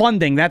 Freedom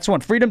Funding, that's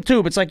one. Freedom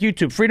Tube, it's like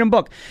YouTube. Freedom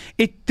Book.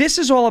 This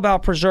is all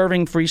about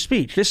preserving free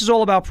speech. This is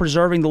all about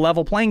preserving the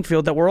level playing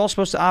field that we're all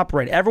supposed to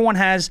operate. Everyone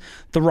has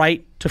the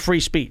right to free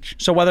speech.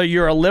 So whether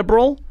you're a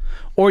liberal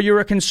or you're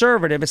a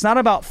conservative, it's not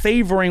about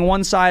favoring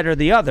one side or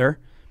the other.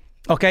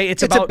 Okay,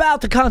 it's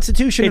about the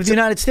Constitution of the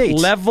United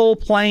States. Level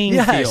playing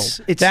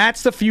field.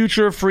 That's the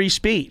future of free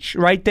speech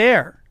right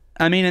there.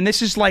 I mean, and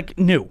this is like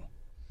new.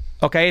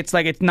 Okay, it's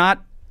like it's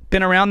not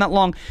been around that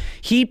long.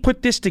 He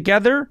put this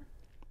together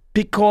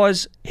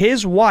because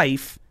his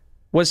wife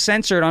was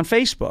censored on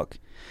Facebook,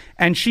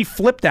 and she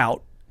flipped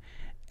out.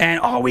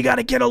 And we got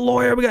to get a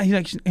lawyer. He's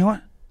like, you know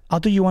what? I'll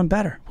do you one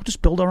better. We'll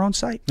just build our own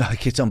site.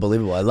 It's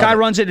unbelievable. I love it. Guy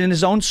runs it in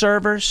his own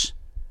servers.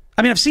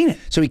 I mean, I've seen it.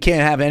 So he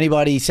can't have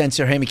anybody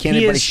censor him. He can't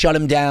have anybody shut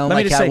him down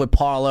like how with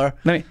Parler.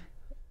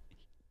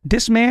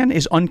 This man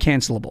is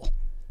uncancelable.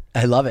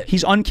 I love it.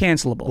 He's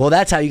uncancelable. Well,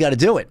 that's how you got to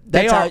do it.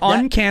 They are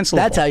uncancelable.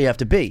 That's how you have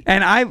to be.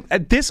 And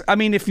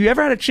if you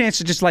ever had a chance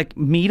to just like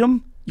meet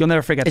him, you'll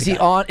never forget. Is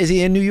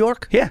he in New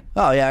York? Yeah.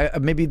 Oh yeah.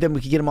 Maybe then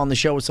we could get him on the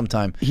show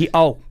sometime.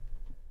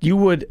 You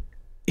would.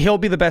 He'll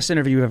be the best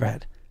interview you've ever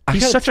had.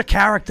 He's such a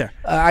character.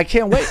 I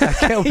can't wait.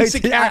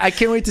 I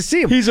can't wait to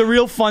see him. He's a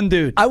real fun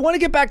dude. I want to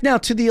get back now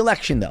to the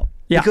election though,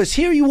 because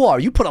here you are.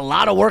 You put a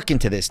lot of work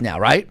into this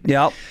now, right?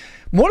 Yep.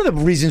 One of the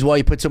reasons why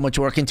you put so much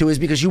work into it is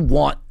because you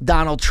want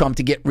Donald Trump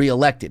to get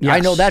reelected. Yes. I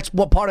know that's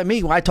what part of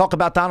me. When I talk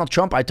about Donald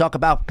Trump, I talk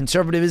about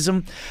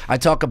conservatism. I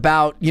talk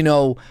about,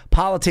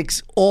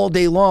 politics all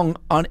day long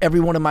on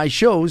every one of my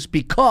shows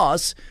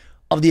because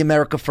of the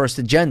America First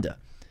agenda.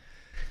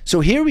 So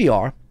here we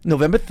are,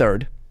 November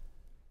 3rd,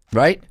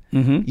 right?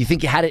 Mm-hmm. You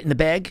think you had it in the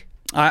bag?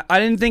 I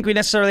didn't think we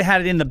necessarily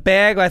had it in the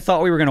bag. I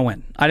thought we were going to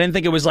win. I didn't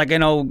think it was like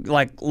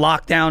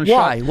lockdown.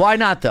 Why? Shot. Why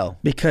not though?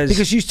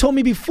 Because you told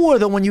me before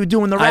that when you were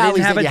doing the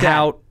rallies, I didn't have a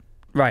doubt.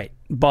 Right,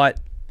 but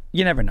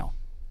you never know.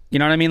 You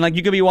know what I mean? Like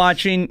you could be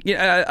watching.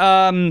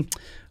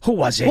 Who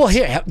was it? Well,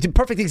 here the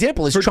perfect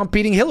example is Trump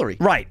beating Hillary.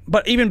 Right,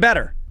 but even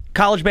better,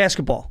 college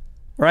basketball.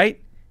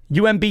 Right.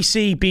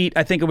 UMBC beat,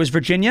 I think it was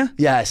Virginia.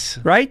 Yes.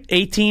 Right,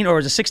 18 or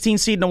is a 16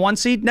 seed and a 1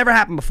 seed. Never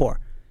happened before.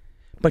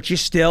 But you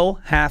still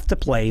have to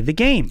play the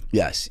game.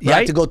 Yes. You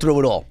have to go through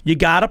it all. You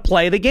got to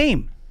play the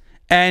game.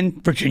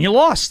 And Virginia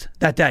lost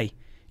that day.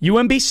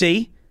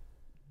 UMBC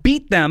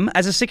beat them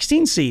as a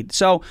 16 seed.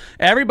 So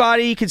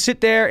everybody could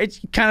sit there. It's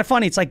kind of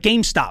funny. It's like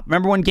GameStop.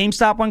 Remember when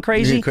GameStop went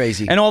crazy? Yeah,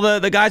 crazy. And all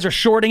the guys are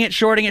shorting it,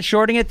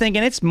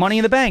 thinking it's money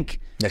in the bank.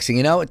 Next thing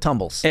you know, it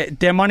tumbles.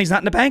 Their money's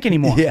not in the bank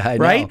anymore. Yeah, I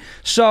know. Right?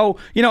 So,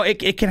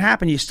 it can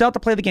happen. You still have to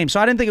play the game. So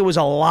I didn't think it was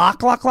a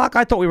lock.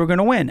 I thought we were going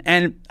to win.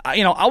 And,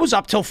 I was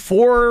up till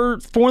 4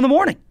 in the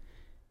morning.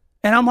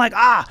 And I'm like,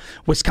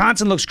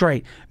 Wisconsin looks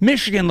great.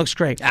 Michigan looks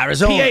great.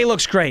 Arizona. PA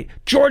looks great.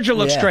 Georgia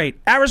looks great.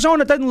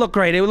 Arizona doesn't look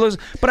great.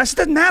 But I said, it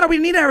doesn't matter. We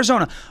need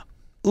Arizona.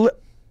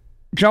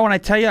 Joe, when I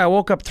tell you, I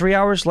woke up 3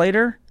 hours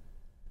later,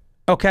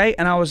 okay,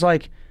 and I was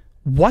like,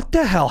 what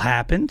the hell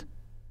happened?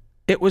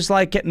 It was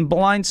like getting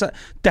blindsided.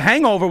 The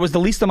hangover was the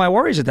least of my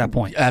worries at that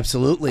point.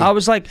 Absolutely. I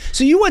was like...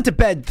 So you went to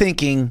bed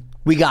thinking,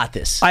 we got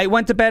this. I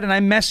went to bed and I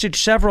messaged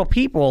several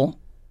people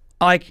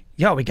like,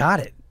 yo, we got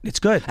it. It's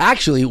good.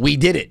 Actually, we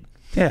did it.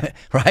 Yeah.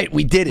 Right?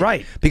 We did it.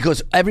 Right.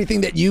 Because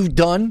everything that you've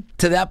done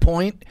to that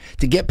point,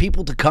 to get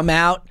people to come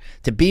out,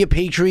 to be a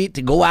patriot,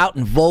 to go out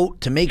and vote,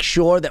 to make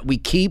sure that we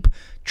keep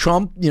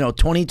Trump,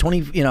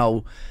 2020,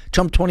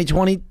 Trump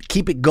 2020,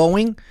 keep it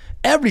going,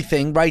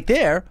 everything right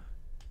there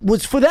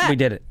was for that. We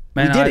did it.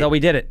 Man, I thought we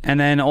did it.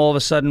 And then all of a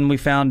sudden we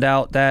found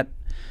out that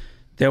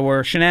There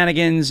were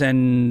shenanigans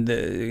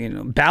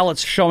and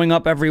ballots showing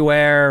up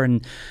everywhere,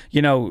 and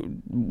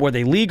were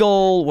they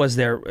legal? Was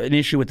there an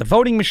issue with the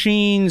voting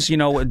machines?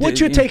 What's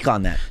your take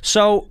on that?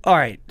 So, all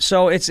right,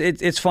 so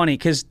it's funny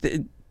because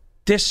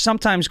this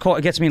sometimes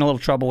gets me in a little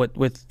trouble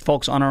with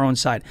folks on our own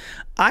side.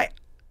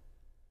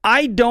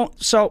 I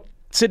don't. So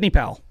Sidney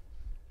Powell,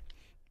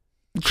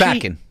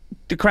 Kraken.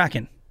 The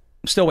Kraken.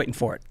 I'm still waiting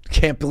for it.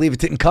 Can't believe it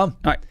didn't come.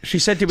 All right, she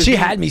said she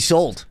had me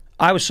sold.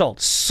 I was sold.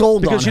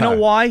 Because you know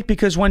why?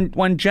 Because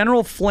when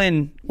General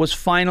Flynn was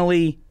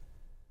finally,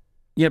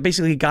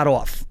 basically got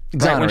off,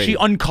 right? When she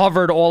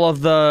uncovered all of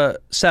the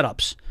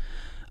setups,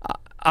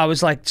 I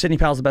was like, Sidney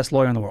Powell's the best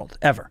lawyer in the world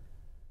ever.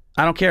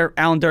 I don't care.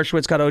 Alan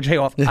Dershowitz got OJ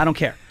off. I don't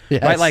care.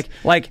 Yes. Right?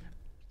 Like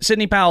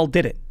Sidney Powell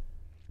did it.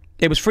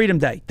 It was Freedom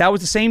Day. That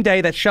was the same day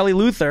that Shelley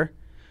Luther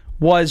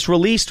was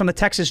released from the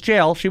Texas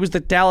jail. She was the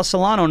Dallas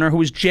salon owner who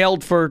was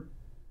jailed for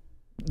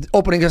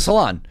opening a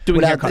salon. Doing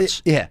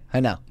haircuts. Yeah,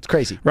 I know. It's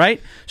crazy.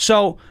 Right?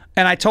 So,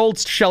 and I told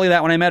Shelley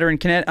that when I met her in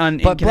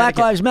Connecticut. But Black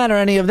Lives Matter,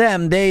 any of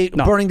them,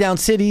 burning down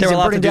cities and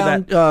burning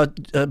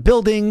down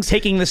buildings.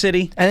 Taking the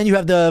city. And then you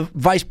have the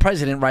vice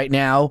president right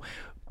now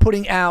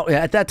putting out,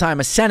 at that time,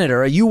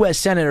 a U.S.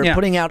 senator,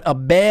 putting out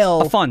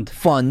a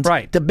fund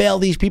right, to bail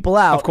these people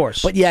out. Of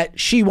course. But yet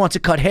she wants to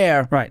cut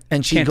hair, right,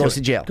 and she goes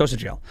to jail. Goes to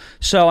jail.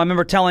 So I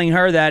remember telling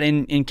her that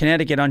in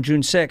Connecticut on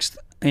June 6th,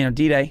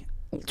 D-Day,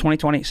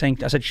 2020,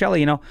 I said,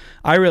 Shelley,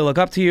 I really look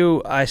up to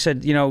you. I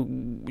said,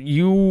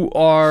 you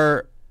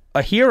are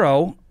a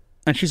hero.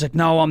 And she's like,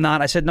 no, I'm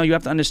not. I said, no, you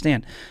have to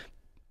understand.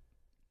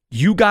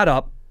 You got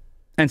up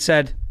and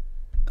said,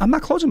 I'm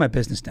not closing my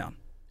business down.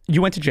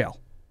 You went to jail,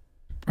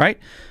 right?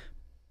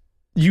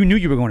 You knew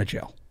you were going to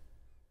jail.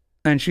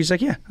 And she's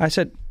like, yeah. I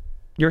said,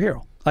 you're a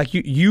hero. Like,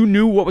 you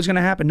knew what was going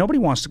to happen. Nobody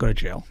wants to go to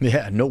jail.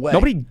 Yeah, no way.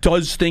 Nobody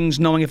does things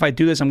knowing if I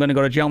do this, I'm going to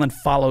go to jail, and then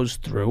follows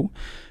through.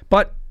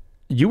 But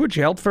you were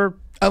jailed for...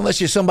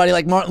 Unless you're somebody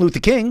like Martin Luther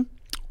King.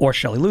 Or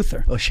Shelley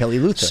Luther.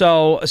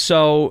 So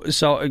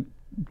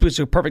it's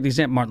a perfect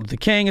example. Martin Luther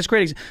King is a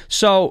great example.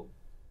 So,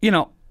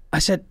 I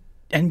said,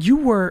 and you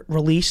were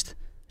released?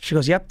 She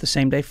goes, yep, the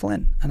same day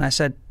Flynn. And I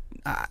said,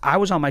 I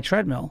was on my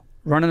treadmill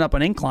running up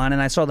an incline,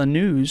 and I saw the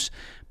news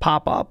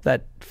pop up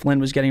that Flynn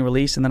was getting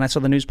released, and then I saw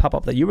the news pop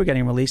up that you were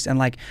getting released,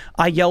 and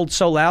I yelled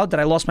so loud that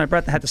I lost my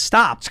breath and had to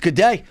stop. It's a good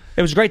day.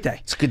 It was a great day.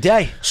 It's a good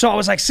day. So I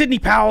was like, Sidney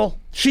Powell,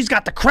 she's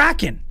got the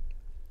Kraken.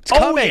 It's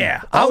coming.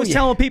 Yeah. I was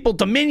telling people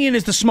Dominion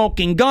is the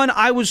smoking gun.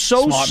 I was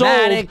so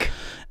sold.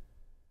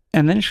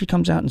 And then she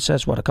comes out and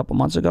says, a couple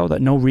months ago,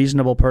 that no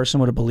reasonable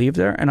person would have believed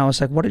her. And I was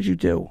like, what did you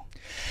do?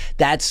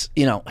 That's,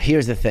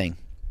 here's the thing.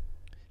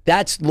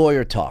 That's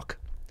lawyer talk.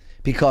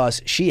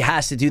 Because she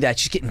has to do that.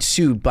 She's getting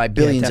sued by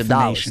billions of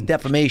dollars.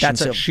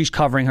 Defamation. She's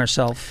covering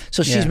herself.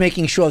 So she's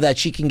making sure that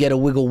she can get a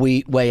wiggle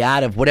way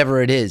out of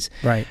whatever it is.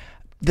 Right.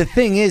 The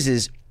thing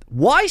is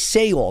why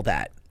say all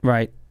that?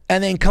 Right.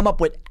 And then come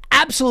up with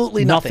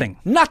absolutely nothing.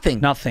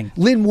 Nothing.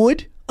 Lynn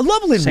Wood. I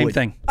love Lynn Wood. Same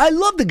thing. I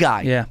love the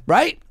guy. Yeah.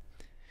 Right?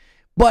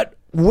 But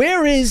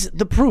where is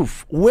the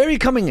proof? Where are you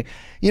coming?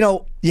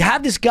 You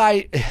have this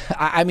guy.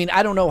 I mean,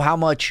 I don't know how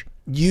much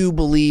you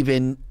believe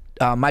in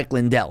Mike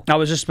Lindell. I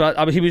was just about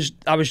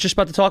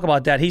to talk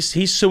about that.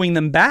 He's suing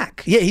them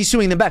back. Yeah, he's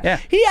suing them back. Yeah.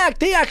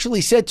 They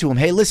actually said to him,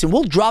 "Hey, listen,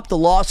 we'll drop the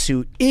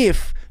lawsuit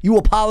if you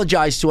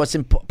apologize to us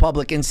in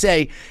public and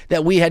say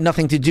that we had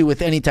nothing to do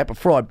with any type of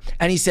fraud."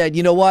 And he said,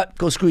 "You know what?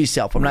 Go screw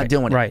yourself. I'm not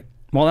doing it." Right.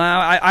 Well, now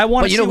I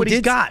want to see what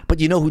he's got. But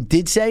you know who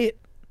did say it?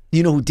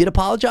 You know who did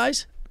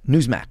apologize?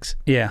 Newsmax.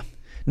 Yeah.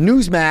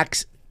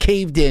 Newsmax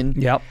caved in.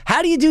 Yep.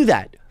 How do you do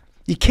that?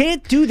 You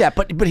can't do that.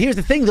 But here's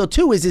the thing, though,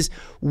 too, is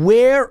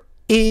where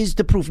is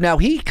the proof? Now,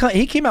 he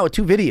came out with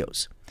 2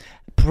 videos.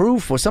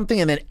 Proof or something,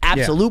 and then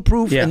absolute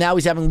proof, and now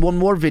he's having one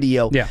more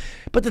video. Yeah.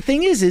 But the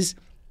thing is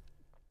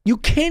you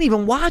can't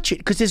even watch it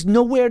because there's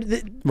nowhere.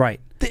 Right.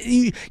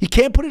 You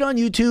can't put it on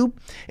YouTube.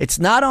 It's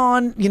not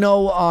on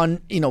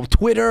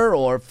Twitter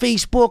or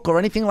Facebook or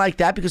anything like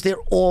that because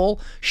they're all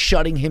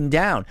shutting him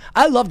down.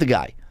 I love the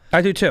guy.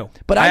 I do too.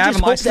 But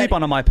I sleep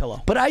on a My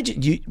Pillow. But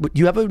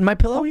you have a My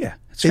Pillow? Oh yeah,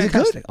 it's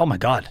fantastic. Is it good? Oh my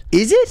God.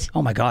 Is it?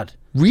 Oh my God.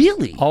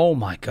 Really? Oh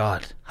my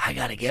God. I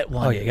gotta get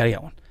one. Oh yeah, you gotta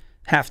get one.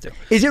 Have to.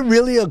 Is it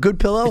really a good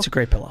pillow? It's a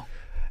great pillow.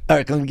 All right,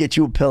 I'm gonna get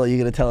you a pillow. You're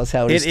gonna tell us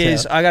how it is. It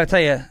is. I gotta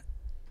tell you,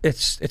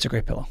 it's a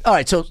great pillow. All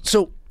right.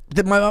 So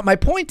my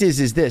point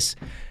is this: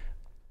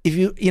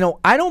 if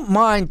I don't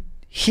mind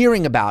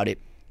hearing about it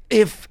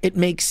if it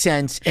makes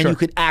sense and you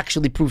could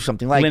actually prove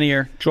something like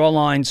linear, draw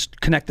lines,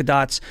 connect the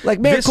dots, like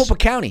Maricopa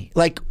County,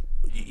 like.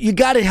 You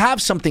got to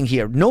have something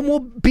here. No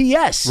more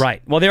BS.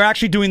 Right. Well, they're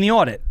actually doing the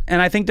audit,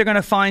 and I think they're going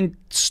to find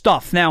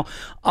stuff. Now,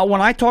 when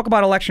I talk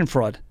about election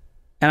fraud,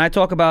 and I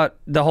talk about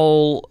the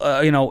whole,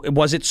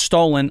 was it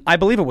stolen? I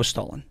believe it was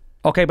stolen.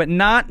 Okay, but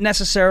not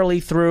necessarily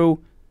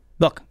through,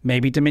 look,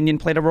 maybe Dominion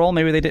played a role,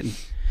 maybe they didn't.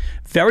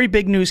 Very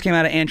big news came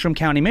out of Antrim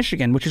County,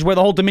 Michigan, which is where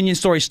the whole Dominion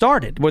story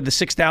started, where the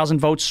 6,000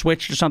 votes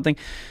switched or something,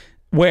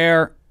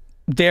 where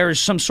there's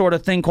some sort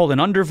of thing called an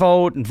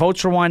undervote, and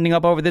votes are winding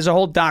up over. There's a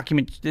whole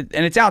document,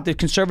 and it's out there,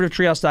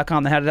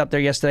 conservativetreehouse.com. They had it up there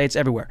yesterday. It's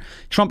everywhere.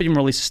 Trump even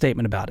released a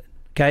statement about it.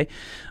 Okay?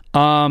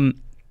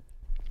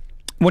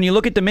 When you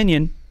look at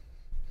Dominion,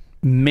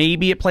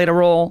 maybe it played a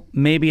role,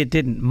 maybe it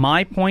didn't.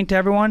 My point to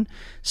everyone,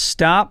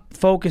 stop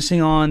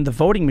focusing on the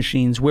voting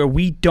machines where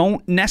we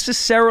don't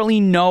necessarily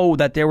know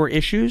that there were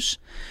issues,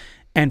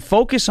 and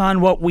focus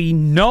on what we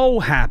know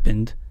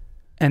happened,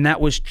 and that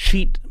was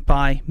cheat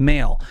by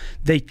mail.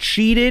 They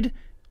cheated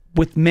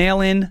with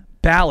mail-in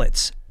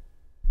ballots.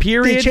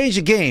 Period. They changed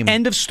the game.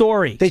 End of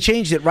story. They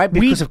changed it right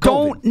because of COVID.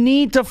 We don't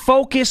need to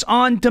focus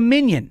on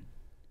Dominion.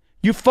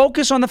 You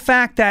focus on the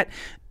fact that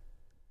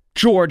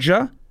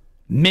Georgia,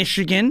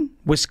 Michigan,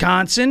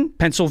 Wisconsin,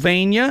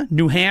 Pennsylvania,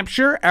 New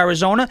Hampshire,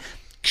 Arizona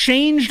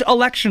changed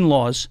election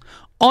laws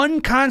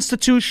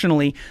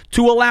unconstitutionally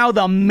to allow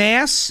the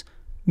mass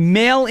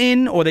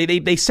mail-in, or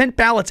they sent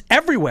ballots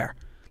everywhere.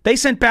 They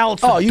sent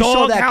ballots for you dog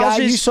saw that houses.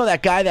 guy. You saw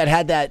that guy that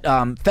had that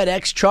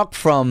FedEx truck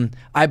from,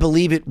 I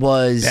believe it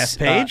was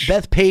Bethpage.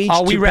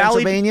 Bethpage to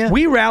Pennsylvania.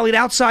 We rallied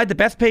outside the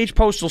Bethpage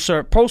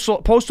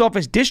Post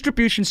Office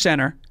Distribution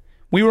Center.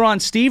 We were on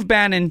Steve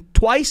Bannon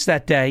twice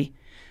that day.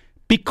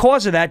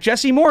 Because of that,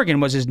 Jesse Morgan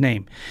was his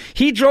name.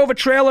 He drove a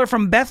trailer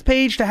from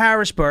Bethpage to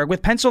Harrisburg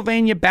with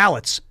Pennsylvania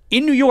ballots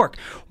in New York.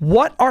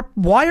 Why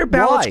are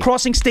ballots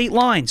crossing state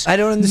lines? I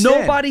don't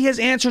understand. Nobody has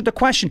answered the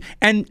question.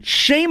 And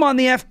shame on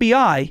the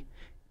FBI,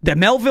 the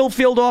Melville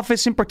field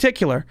office in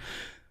particular,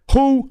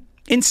 who,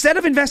 instead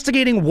of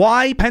investigating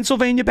why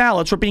Pennsylvania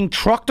ballots were being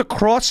trucked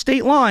across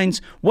state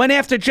lines, went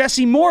after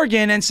Jesse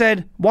Morgan and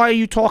said, "Why are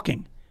you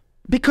talking?"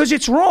 Because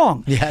it's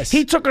wrong. Yes.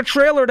 He took a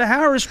trailer to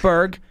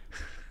Harrisburg.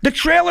 The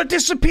trailer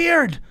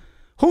disappeared.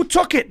 Who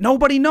took it?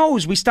 Nobody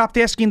knows. We stopped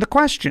asking the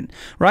question,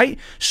 right?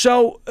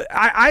 So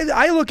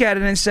I look at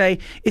it and say,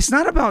 it's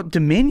not about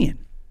Dominion.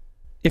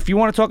 If you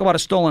want to talk about a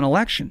stolen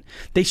election,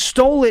 they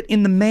stole it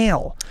in the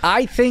mail.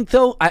 I think,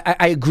 though,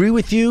 I agree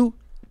with you.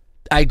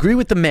 I agree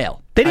with the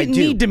mail. They didn't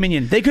need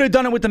Dominion. They could have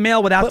done it with the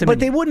mail without Dominion. But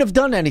they wouldn't have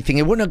done anything.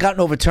 It wouldn't have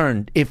gotten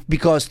overturned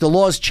because the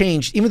laws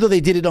changed. Even though they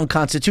did it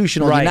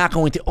unconstitutional, Right. You're not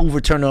going to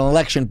overturn an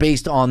election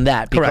based on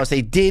that because Correct.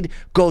 they did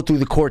go through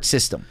the court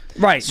system.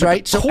 Right. But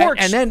Right. the So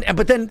courts-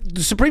 but then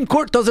the Supreme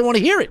Court doesn't want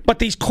to hear it. But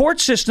these court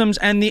systems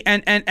and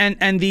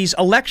these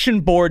election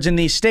boards in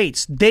these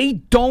states, they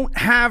don't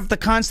have the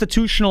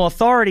constitutional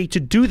authority to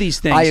do these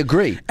things. I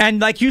agree.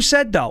 And like you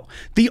said, though,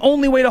 the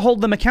only way to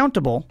hold them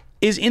accountable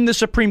is in the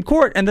Supreme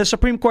Court, and the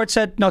Supreme Court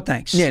said, no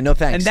thanks. Yeah, no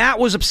thanks. And that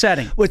was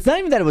upsetting. Well, it's not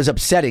even that it was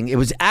upsetting. It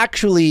was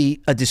actually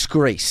a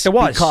disgrace. It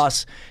was.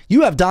 Because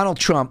you have Donald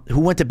Trump,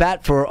 who went to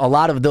bat for a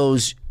lot of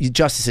those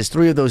justices,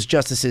 3 of those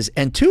justices,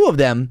 and 2 of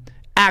them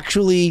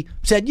actually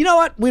said, you know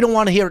what, we don't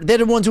want to hear it. They're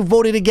the ones who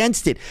voted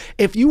against it.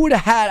 If you would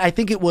have had, I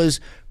think it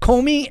was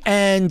Comey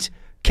and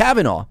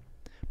Kavanaugh,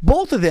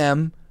 both of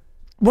them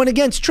went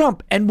against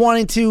Trump and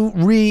wanted to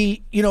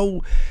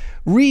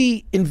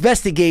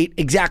reinvestigate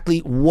exactly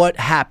what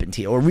happened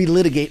here, or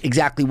relitigate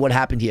exactly what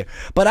happened here.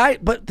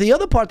 But the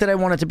other part that I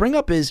wanted to bring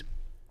up is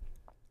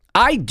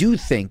I do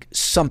think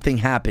something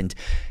happened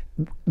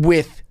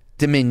with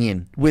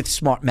Dominion, with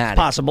Smartmatic.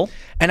 Possible.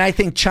 And I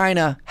think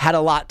China had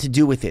a lot to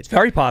do with it.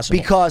 Very possible.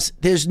 Because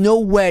there's no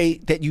way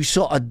that you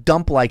saw a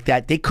dump like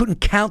that. They couldn't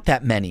count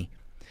that many.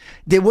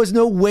 There was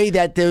no way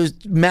that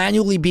there's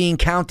manually being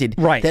counted.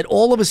 Right. That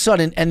all of a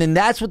sudden, and then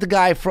that's what the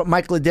guy from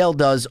Mike Liddell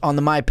does on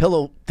the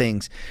MyPillow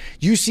things.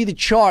 You see the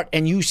chart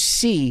and you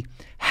see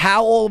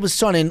how all of a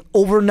sudden,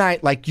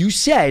 overnight, like you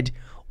said,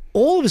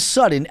 all of a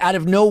sudden, out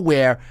of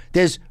nowhere,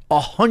 there's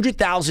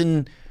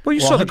 100,000. Well,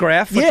 you saw the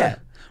graph. Yeah.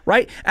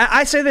 Right?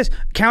 I say this,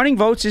 counting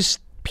votes is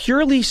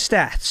purely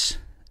stats.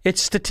 It's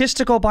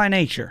statistical by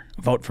nature.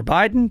 Vote for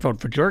Biden,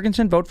 vote for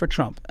Jorgensen, vote for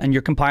Trump. And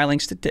you're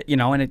compiling,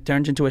 and it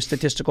turns into a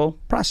statistical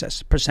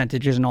process,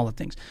 percentages and all the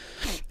things.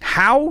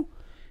 How,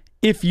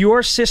 if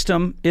your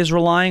system is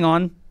relying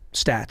on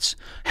stats,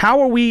 how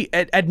are we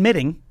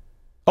admitting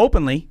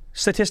openly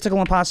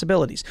statistical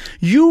impossibilities?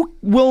 You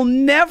will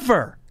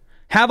never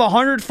have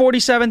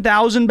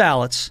 147,000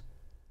 ballots,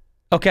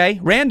 okay,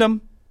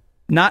 random,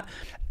 not...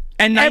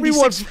 And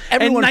 96,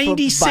 everyone and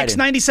 96,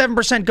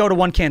 97% go to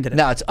one candidate.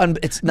 No,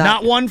 it's not.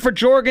 Not one for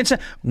Jorgensen.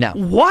 No.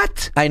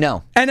 What? I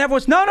know. And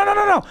everyone's,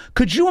 no.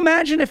 Could you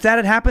imagine if that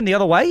had happened the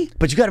other way?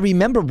 But you got to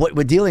remember what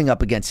we're dealing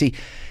up against. See,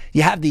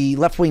 you have the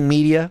left-wing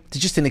media. It's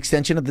just an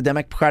extension of the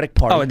Democratic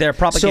Party. Oh, they're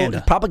propaganda.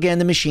 So,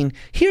 propaganda machine.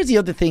 Here's the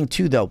other thing,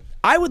 too, though.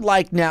 I would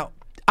like now,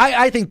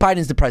 I think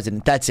Biden's the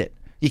president. That's it.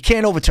 You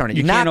can't overturn it.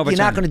 You're not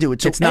going to do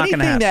it. So it's not going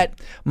to happen. Anything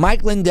that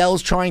Mike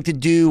Lindell's trying to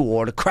do,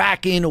 or the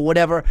Kraken or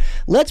whatever,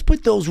 let's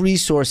put those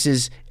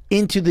resources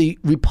into the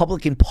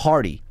Republican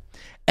Party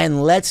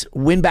and let's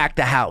win back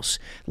the House.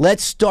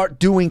 Let's start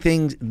doing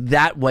things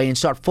that way and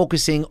start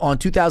focusing on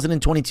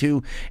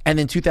 2022 and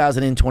then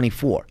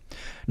 2024.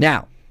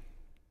 Now,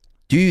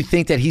 do you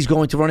think that he's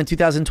going to run in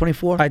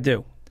 2024? I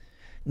do.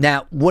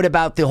 Now, what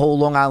about the whole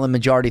Long Island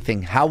majority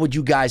thing? How would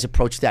you guys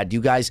approach that?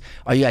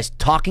 Are you guys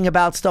talking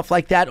about stuff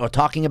like that, or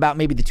talking about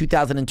maybe the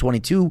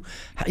 2022,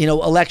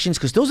 elections?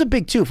 Because those are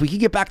big too. If we could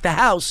get back the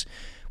House,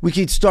 we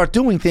could start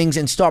doing things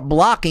and start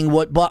blocking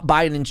what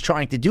Biden's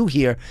trying to do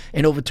here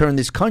and overturn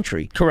this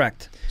country.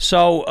 Correct.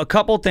 So a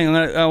couple things.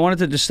 I wanted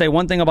to just say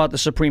one thing about the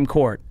Supreme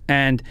Court,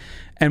 and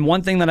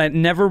one thing that I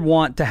never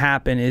want to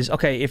happen is,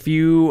 okay, if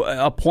you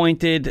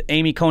appointed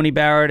Amy Coney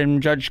Barrett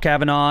and Judge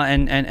Kavanaugh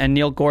and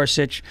Neil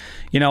Gorsuch,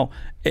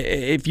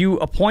 if you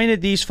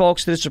appointed these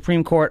folks to the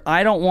Supreme Court,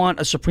 I don't want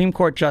a Supreme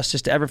Court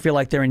justice to ever feel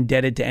like they're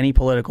indebted to any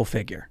political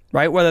figure,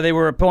 right? Whether they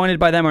were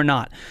appointed by them or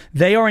not.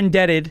 They are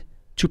indebted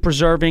to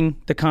preserving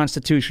the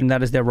Constitution.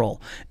 That is their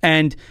role.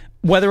 And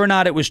whether or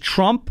not it was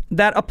Trump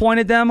that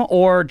appointed them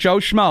or Joe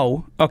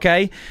Schmo,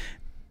 okay,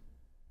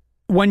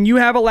 when you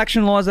have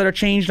election laws that are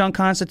changed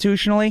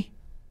unconstitutionally,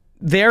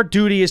 their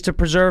duty is to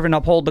preserve and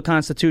uphold the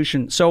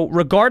Constitution. So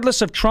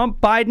regardless of Trump,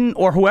 Biden,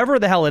 or whoever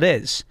the hell it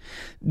is,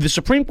 the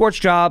Supreme Court's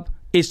job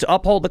is to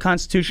uphold the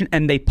Constitution,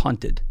 and they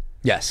punted.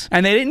 Yes.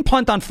 And they didn't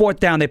punt on fourth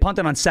down. They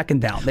punted on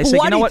second down. They said,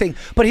 why do you think?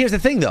 But here's the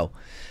thing, though.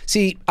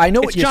 See, I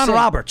know what you're saying. It's John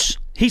Roberts.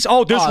 There's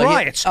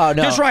riots. Yeah. Oh,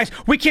 no. There's riots.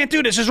 We can't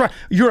do this.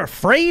 You're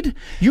afraid?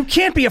 You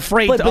can't be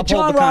afraid to uphold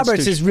John the Constitution.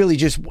 Roberts is really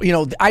just,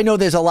 I know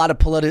there's a lot of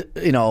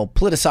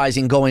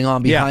politicizing going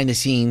on behind the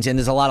scenes, and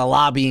there's a lot of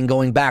lobbying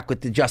going back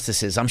with the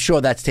justices. I'm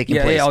sure that's taking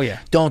place. Yeah, oh, yeah.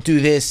 Don't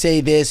do this,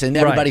 say this, and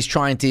everybody's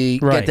trying to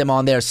get them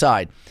on their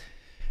side.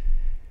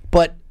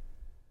 But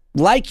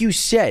like you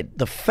said,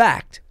 the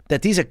fact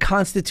that these are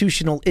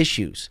constitutional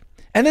issues,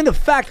 and then the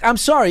fact, I'm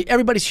sorry,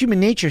 everybody's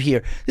human nature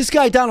here. This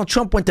guy, Donald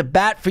Trump, went to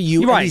bat for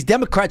you, and these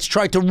Democrats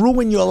tried to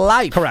ruin your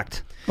life.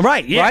 Correct.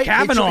 Right, yeah, right?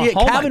 Kavanaugh.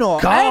 Kavanaugh.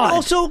 My God. And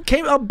also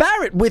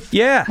Barrett with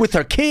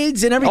her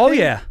kids and everything. Oh,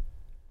 yeah.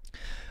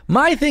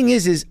 My thing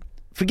is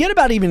forget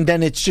about even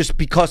then it's just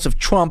because of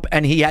Trump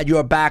and he had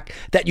your back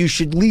that you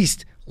should at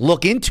least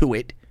look into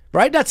it,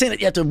 right? Not saying that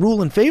you have to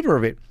rule in favor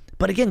of it.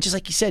 But again, just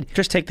like you said,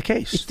 just take the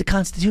case. It's the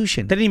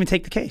Constitution. They didn't even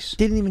take the case.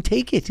 They didn't even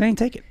take it. They didn't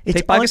take it.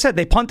 Like I said,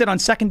 they punted on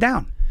second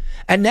down.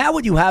 And now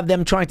what you have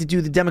them trying to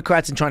do, the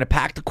Democrats, and trying to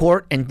pack the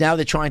court, and now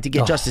they're trying to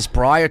get Justice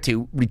Breyer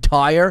to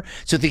retire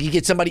so they can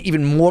get somebody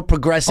even more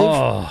progressive.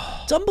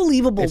 It's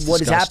unbelievable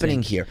what is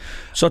happening here.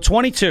 So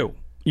 22,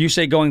 you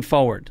say going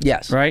forward.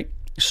 Yes. Right?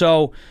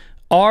 So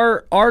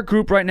our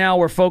group right now,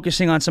 we're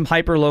focusing on some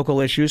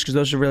hyper-local issues because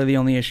those are really the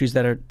only issues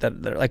that are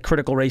like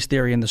critical race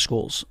theory in the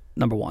schools,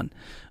 number one.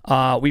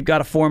 We've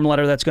got a form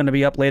letter that's going to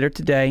be up later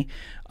today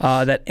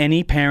that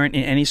any parent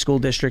in any school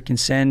district can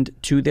send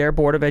to their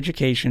Board of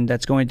Education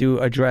that's going to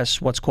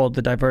address what's called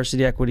the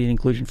Diversity, Equity, and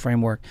Inclusion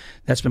Framework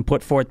that's been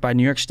put forth by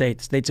New York State.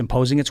 The state's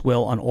imposing its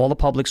will on all the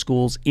public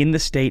schools in the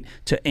state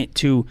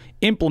to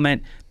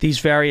implement these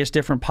various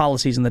different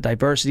policies in the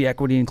Diversity,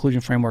 Equity, and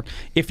Inclusion Framework.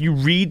 If you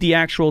read the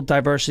actual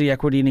Diversity,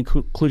 Equity, and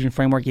Inclusion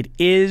Framework, it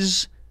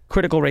is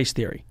critical race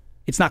theory.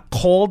 It's not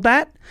called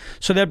that.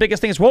 So their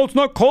biggest thing is, well, it's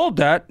not called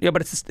that. Yeah,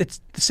 but it's the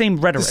same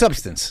rhetoric. The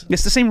substance.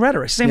 It's the same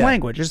rhetoric, same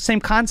language. It's the same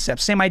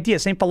concepts, same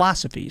ideas, same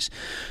philosophies.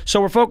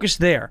 So we're focused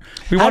there.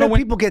 How do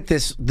people get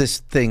this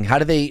thing?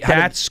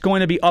 That's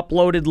going to be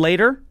uploaded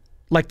later,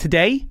 like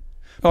today.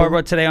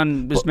 Or today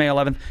on May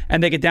 11th,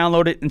 and they could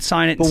download it and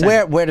sign it.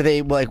 But where do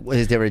they,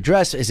 is their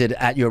address? Is it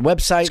at your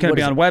website? It's going to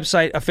be on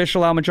website,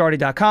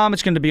 officialloudmajority.com.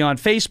 It's going to be on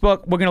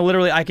Facebook. We're going to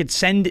literally, I could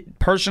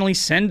personally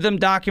send them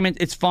documents.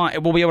 It's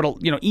fine. We'll be able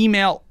to,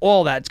 email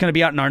all that. It's going to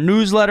be out in our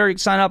newsletter. You can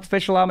sign up,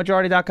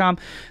 officialloudmajority.com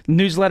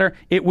newsletter.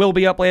 It will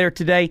be up later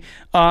today.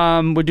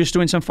 We're just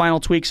doing some final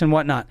tweaks and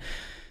whatnot.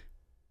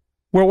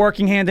 We're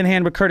working hand in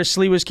hand with Curtis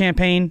Sliwa's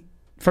campaign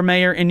for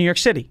mayor in New York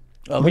City.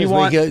 Oh, this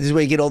is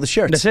where you get all the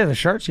shirts. That's it, the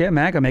shirts. Yeah,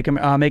 MAGA.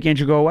 Make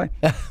Andrew go away.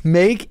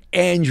 Make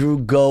Andrew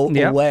go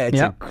away. It's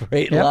a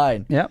great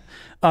line. Yep.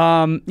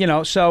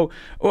 So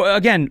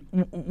again,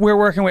 we're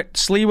working with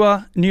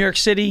Sliwa, New York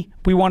City.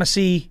 We want to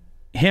see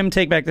him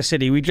take back the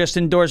city. We just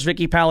endorsed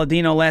Vicky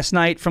Palladino last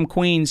night from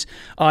Queens,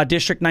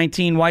 District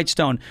 19,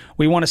 Whitestone.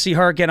 We want to see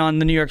her get on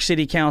the New York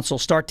City Council,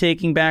 start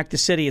taking back the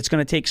city. It's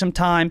going to take some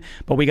time,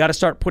 but we got to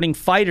start putting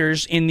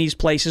fighters in these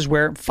places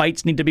where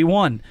fights need to be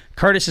won.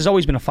 Curtis has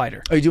always been a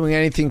fighter. Are you doing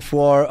anything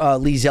for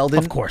Lee Zeldin?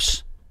 Of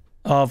course.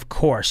 Of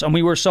course. And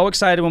we were so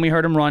excited when we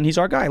heard him run. He's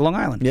our guy, Long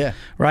Island. Yeah.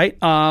 Right?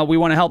 We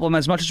want to help him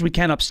as much as we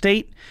can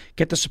upstate,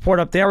 get the support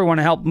up there. We want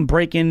to help him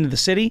break into the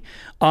city.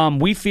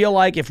 We feel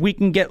like if we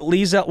can get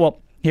Lee Zeldin,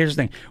 well, here's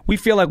the thing. We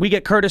feel like we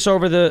get Curtis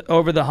over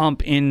the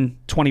hump in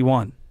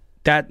 21.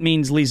 That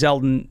means Lee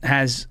Zeldin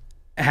has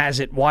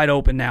it wide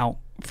open now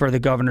for the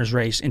governor's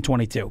race in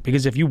 22.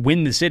 Because if you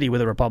win the city with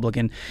a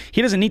Republican,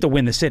 he doesn't need to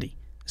win the city.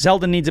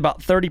 Zeldin needs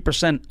about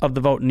 30% of the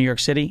vote in New York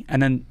City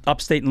and then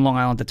upstate and Long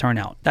Island to turn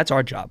out. That's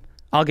our job.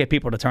 I'll get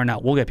people to turn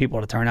out. We'll get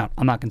people to turn out.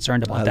 I'm not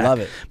concerned about that. I love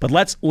it. But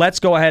let's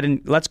go ahead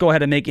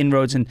and make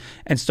inroads and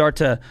start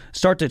to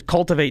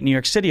cultivate New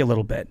York City a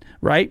little bit.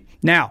 Right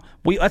now,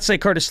 let's say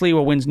Curtis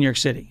Sliwa wins New York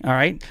City. All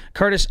right,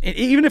 Curtis.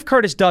 Even if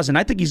Curtis doesn't,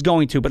 I think he's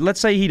going to. But let's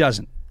say he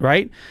doesn't.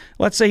 Right?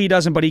 Let's say he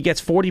doesn't, but he gets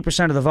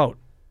 40% of the vote.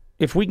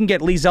 if we can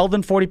get Lee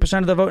Zeldin 40%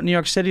 of the vote in New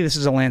York City, this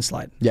is a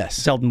landslide. Yes.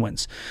 Zeldin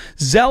wins.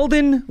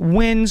 Zeldin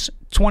wins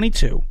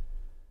 22.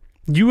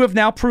 You have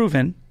now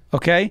proven,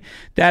 okay,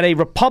 that a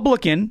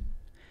Republican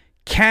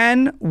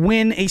can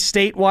win a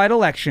statewide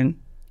election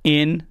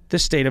in the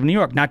state of New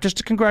York. Not just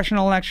a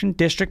congressional election,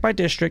 district by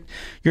district.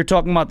 You're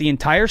talking about the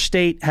entire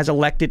state has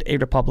elected a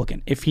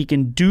Republican. If he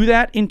can do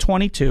that in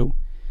 22,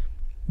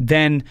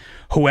 then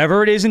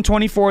whoever it is in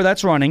 24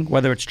 that's running,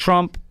 whether it's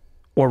Trump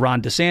or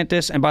Ron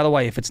DeSantis, and by the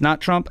way, if it's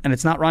not Trump and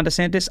it's not Ron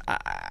DeSantis,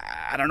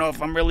 I don't know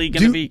if I'm really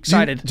going to be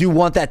excited. Do you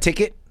want that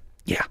ticket?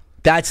 Yeah.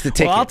 That's the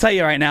ticket. Well, I'll tell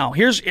you right now.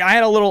 I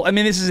had a little, I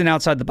mean, this is an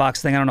outside the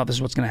box thing. I don't know if this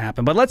is what's going to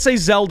happen. But let's say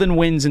Zeldin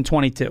wins in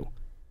 22.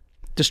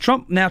 Does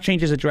Trump now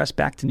change his address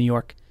back to New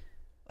York?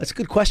 That's a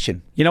good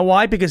question. You know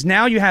why? Because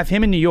now you have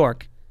him in New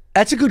York.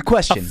 That's a good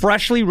question. A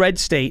freshly red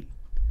state.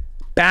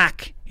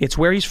 Back. It's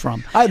where he's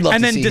from. I'd love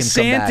and to see him come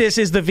back. And then DeSantis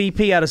is the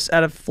VP out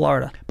of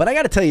Florida. But I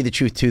got to tell you the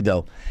truth, too,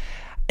 though.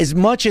 As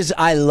much as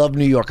I love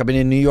New York, I've been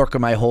in New York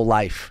my whole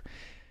life.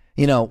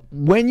 You know,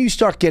 when you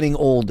start getting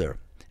older,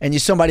 and you're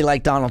somebody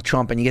like Donald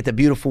Trump, and you get the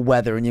beautiful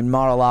weather, and you're in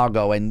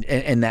Mar-a-Lago, and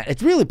that,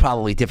 it's really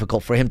probably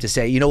difficult for him to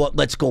say, you know what,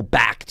 let's go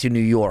back to New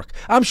York.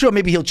 I'm sure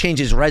maybe he'll change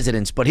his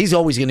residence, but he's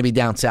always going to be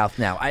down south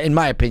now, in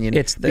my opinion,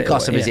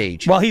 because of his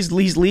age. Well, he's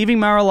leaving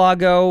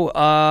Mar-a-Lago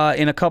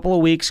in a couple of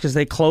weeks because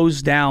they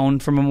closed down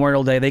for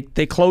Memorial Day.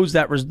 They closed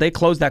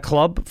that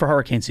club for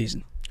hurricane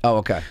season. Oh,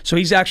 okay. So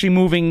he's actually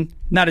moving,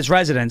 not his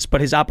residence, but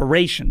his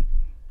operation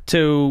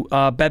to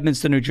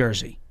Bedminster, New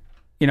Jersey.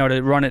 You know,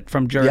 to run it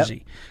from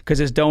Jersey, because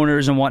there's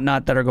donors and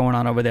whatnot that are going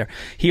on over there.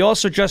 He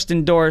also just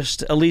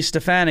endorsed Elise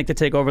Stefanik to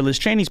take over Liz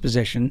Cheney's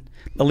position.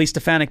 Elise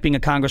Stefanik being a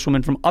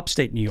congresswoman from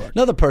upstate New York.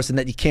 Another person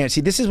that you can't see.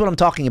 This is what I'm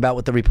talking about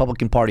with the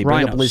Republican Party.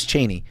 Bring up Liz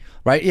Cheney,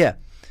 right? Yeah.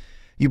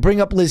 You bring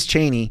up Liz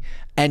Cheney,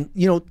 and,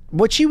 you know,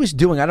 what she was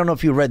doing, I don't know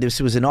if you read this,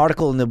 it was an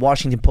article in the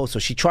Washington Post. So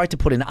she tried to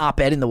put an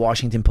op-ed in the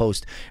Washington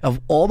Post of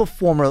all the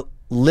former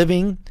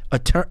living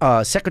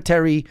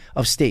Secretary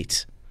of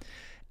States,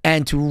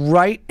 and to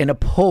write and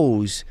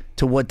oppose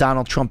to what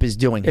Donald Trump is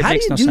doing. How do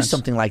you do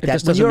something like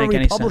that when you're a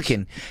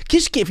Republican?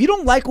 Just, if you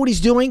don't like what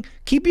he's doing,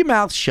 keep your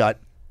mouth shut,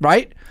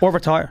 right? Or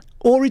retire.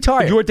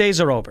 Your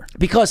days are over.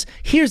 Because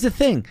here's the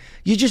thing.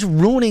 You're just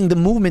ruining the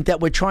movement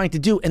that we're trying to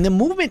do. And the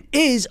movement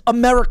is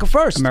America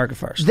First. America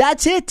First.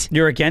 That's it.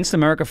 You're against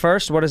America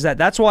First? What is that?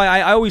 That's why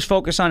I always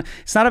focus on,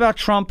 it's not about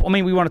Trump. I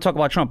mean, we want to talk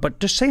about Trump, but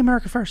just say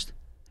America First.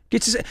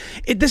 This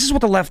is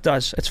what the left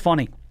does. It's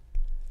funny.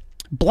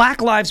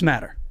 Black Lives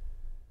Matter.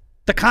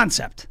 The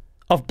concept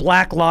of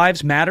Black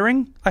Lives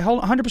mattering, I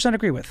 100%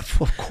 agree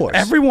with. Of course.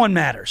 Everyone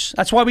matters.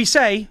 That's why we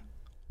say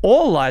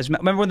all lives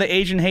matter. Remember when the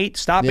Asian hate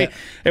stopped me?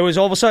 It was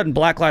all of a sudden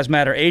Black Lives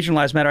Matter, Asian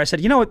Lives Matter. I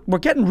said, you know what? We're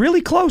getting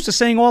really close to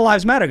saying all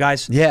lives matter,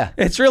 guys. Yeah.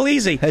 It's real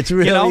easy. It's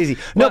real easy.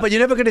 No, but you're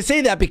never going to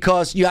say that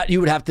because you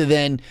would have to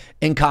then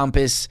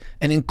encompass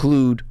and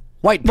include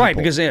white people. Right,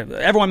 because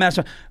everyone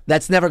matters.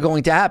 That's never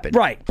going to happen.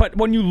 Right. But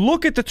when you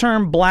look at the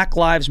term Black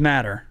Lives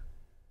Matter,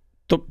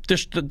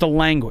 the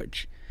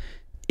language,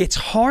 it's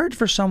hard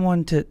for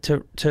someone to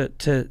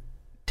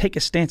take a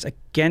stance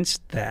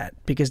against that,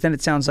 because then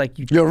it sounds like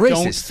you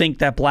don't think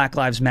that Black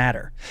Lives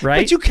Matter,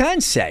 right? But you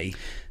can say.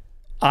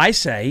 I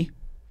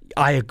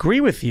agree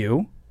with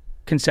you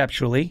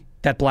conceptually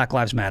that Black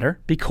Lives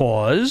Matter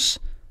because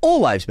all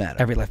lives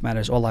matter. Every life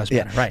matters. All lives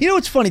matter. Right. You know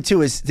what's funny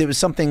too is there was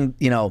something,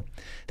 you know,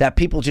 that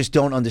people just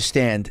don't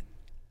understand,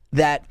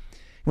 that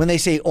when they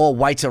say all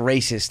whites are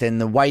racist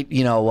and the white,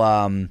 you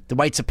know, the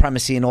white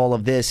supremacy and all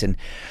of this, and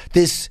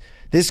this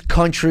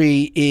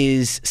country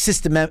is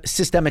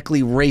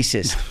systemically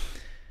racist.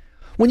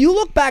 When you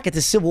look back at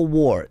the Civil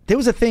War, there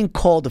was a thing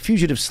called the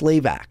Fugitive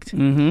Slave Act.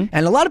 And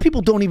a lot of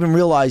people don't even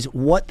realize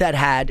what that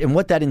had and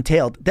what that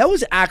entailed. That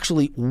was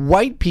actually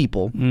white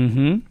people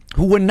who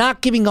were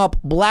not giving up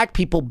black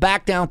people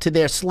back down to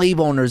their slave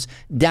owners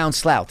down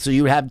south. So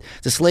you would have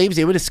the slaves,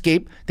 they would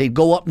escape, they'd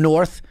go up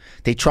north,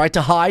 they tried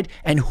to hide,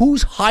 and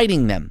who's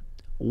hiding them?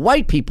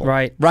 White people.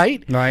 Right.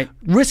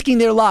 Risking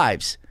their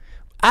lives.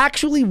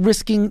 Actually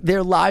risking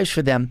their lives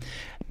for them.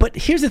 But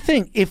here's the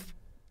thing. If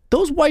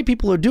those white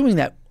people are doing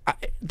that,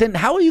 then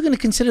how are you going to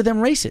consider them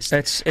racist?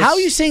 How are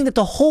you saying that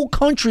the whole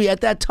country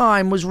at that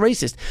time was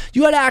racist?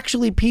 You had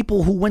actually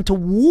people who went to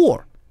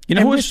war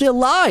and risked their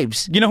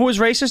lives. You know who was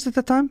racist at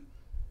the time?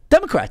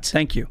 Democrats.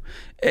 Thank you.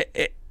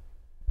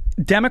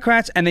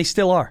 Democrats, and they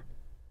still are.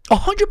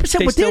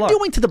 100%. What they're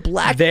doing to the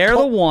black... They're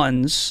the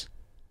ones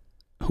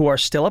who are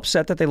still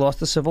upset that they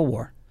lost the Civil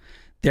War.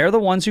 They're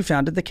the ones who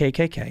founded the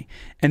KKK,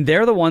 and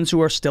they're the ones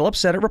who are still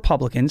upset at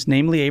Republicans,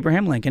 namely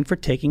Abraham Lincoln, for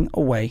taking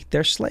away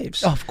their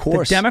slaves. Of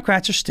course. The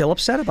Democrats are still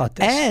upset about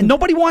this. And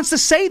nobody wants to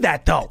say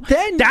that, though.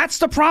 That's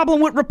the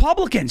problem with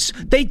Republicans.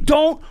 They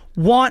don't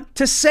want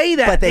to say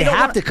that. But they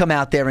have to come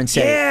out there and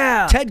say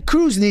it. Ted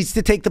Cruz needs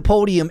to take the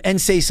podium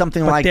and say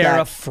something like that.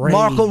 They're afraid.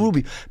 Marco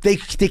Rubio. They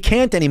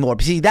can't anymore.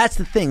 See, that's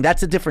the thing. That's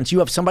the difference. You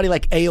have somebody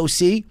like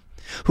AOC,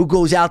 who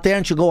goes out there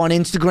and she'll go on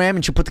Instagram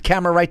and she'll put the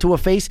camera right to her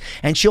face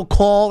and she'll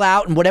call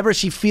out and whatever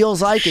she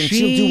feels like, and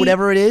she'll do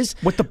whatever it is.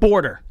 With the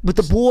border.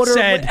 With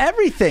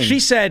everything. She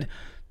said,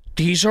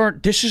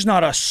 this is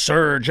not a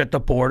surge at the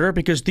border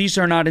because these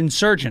are not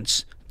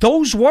insurgents.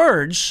 Those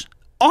words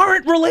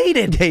aren't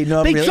related. They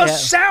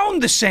just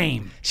sound the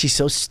same. She's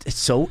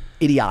so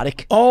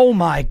idiotic. Oh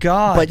my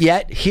God! But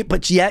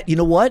yet, you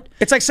know what?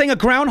 It's like saying a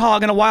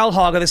groundhog and a wild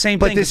hog are the same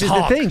thing. But this is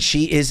the thing.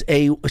 She is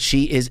a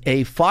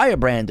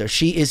firebrander.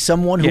 She is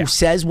someone who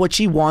says what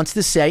she wants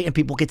to say, and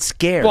people get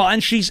scared. Well,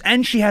 and she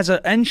has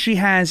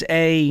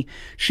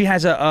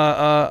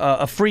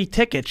a free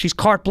ticket. She's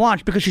carte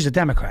blanche because she's a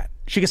Democrat.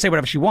 She can say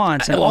whatever she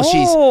wants. And,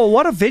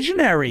 what a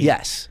visionary!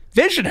 Yes,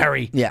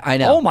 visionary. Yeah, I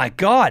know. Oh my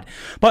God!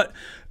 But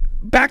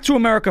back to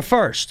America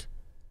first,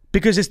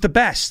 because it's the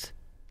best.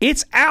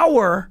 It's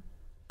our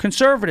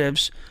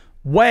conservatives'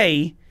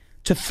 way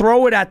to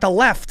throw it at the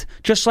left,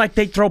 just like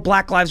they throw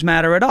Black Lives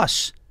Matter at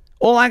us.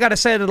 All I got to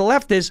say to the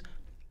left is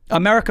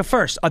America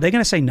first. Are they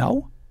going to say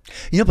no?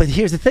 But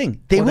here's the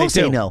thing. They will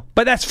say no.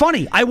 But that's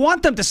funny. I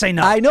want them to say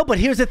no. I know, but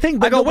here's the thing.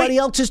 But nobody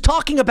else is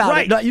talking about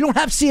it. No, you don't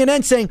have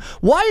CNN saying,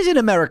 why is it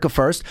America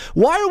first?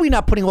 Why are we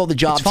not putting all the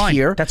jobs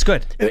here? That's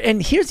good.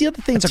 And here's the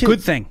other thing, That's a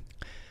good thing.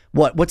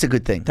 What's a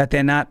good thing? That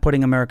they're not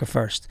putting America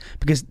first,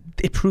 because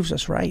it proves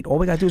us right. All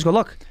we got to do is go,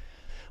 look.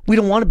 We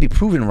don't want to be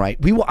proven right.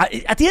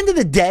 At the end of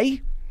the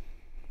day,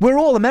 we're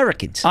all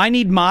Americans. I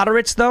need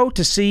moderates, though,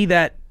 to see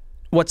that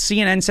what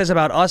CNN says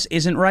about us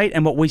isn't right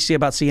and what we see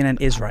about CNN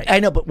is right. I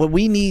know, but what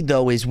we need,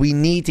 though, is we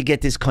need to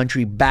get this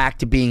country back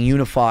to being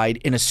unified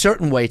in a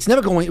certain way. It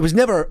was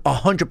never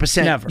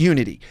 100%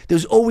 unity.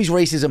 There's always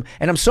racism.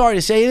 And I'm sorry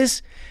to say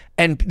this,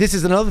 and this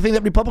is another thing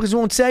that Republicans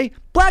won't say,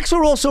 blacks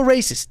are also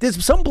racist.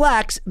 There's some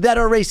blacks that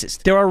are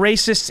racist. There are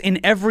racists in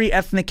every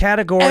ethnic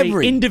category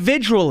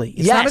individually.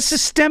 It's not a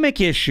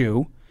systemic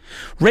issue.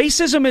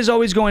 Racism is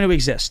always going to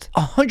exist.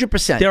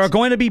 100%. There are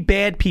going to be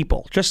bad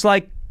people, just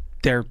like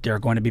there are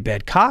going to be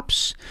bad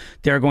cops.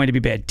 There are going to be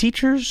bad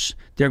teachers.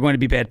 There are going to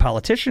be bad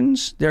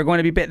politicians. There are going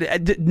to be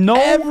bad...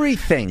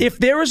 everything. If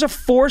there is a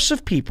force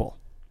of people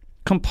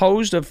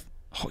composed of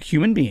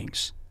human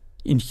beings,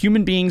 and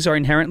human beings are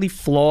inherently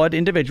flawed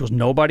individuals,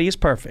 nobody is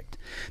perfect,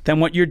 then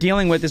what you're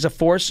dealing with is a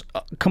force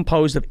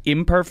composed of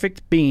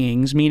imperfect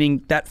beings,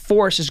 meaning that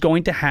force is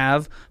going to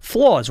have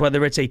flaws,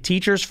 whether it's a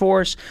teacher's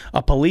force,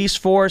 a police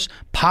force,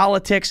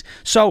 politics.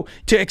 So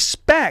to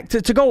expect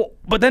to go,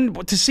 but then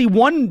to see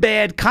one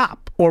bad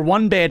cop or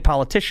one bad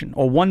politician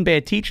or one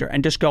bad teacher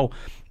and just go,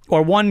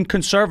 or one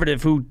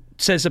conservative who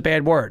says a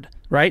bad word,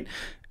 right?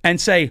 And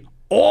say,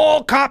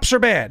 all cops are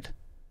bad.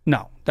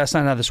 No. That's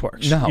not how this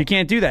works. No. You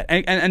can't do that.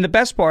 And the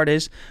best part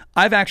is,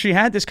 I've actually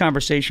had this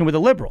conversation with a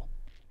liberal.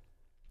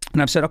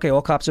 And I've said, okay,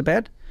 all cops are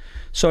bad.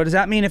 So does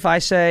that mean if I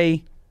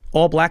say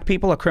all black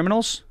people are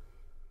criminals?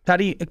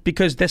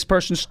 Because this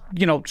person,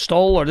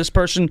 stole or this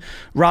person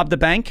robbed the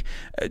bank,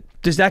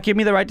 does that give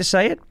me the right to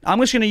say it? I'm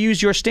just going to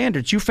use your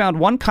standards. You found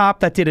one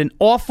cop that did an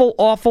awful,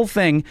 awful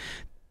thing.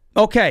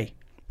 Okay,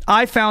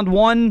 I found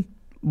one,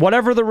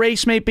 whatever the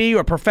race may be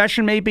or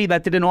profession may be,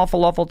 that did an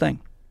awful, awful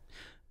thing.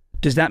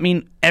 Does that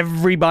mean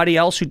everybody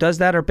else who does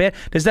that are bad?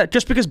 Does that,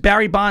 just because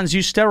Barry Bonds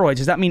used steroids,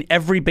 does that mean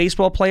every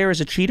baseball player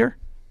is a cheater?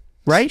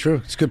 Right? It's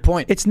true. It's a good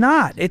point. It's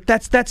not.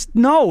 That's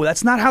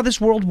not how this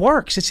world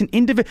works. It's an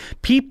individual.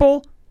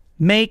 People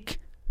make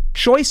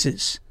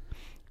choices.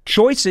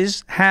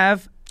 Choices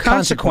have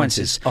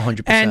consequences.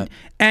 100%.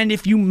 And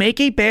if you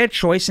make a bad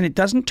choice and it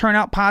doesn't turn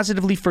out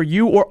positively for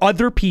you or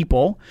other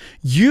people,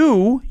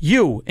 you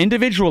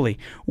individually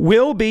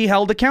will be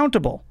held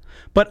accountable.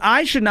 But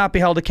I should not be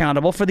held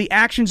accountable for the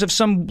actions of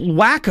some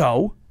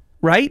wacko,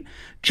 right?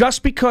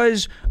 Just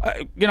because,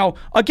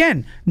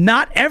 again,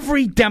 not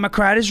every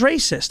Democrat is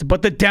racist,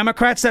 but the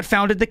Democrats that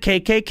founded the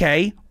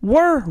KKK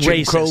were racist.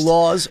 Jim Crow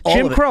laws, all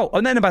Jim of it. Crow.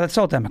 And then it's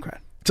all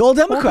Democrat. It's all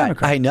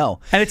Democrat. I know.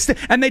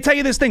 And they tell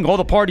you this thing,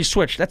 the party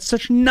switched. That's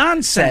such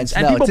nonsense.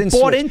 And people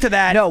bought into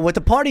that. No, what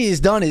the party has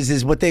done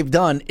is what they've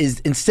done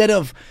is instead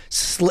of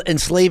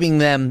enslaving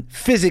them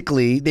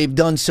physically, they've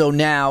done so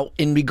now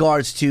in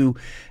regards to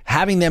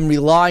having them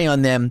rely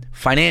on them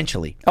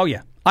financially. Oh,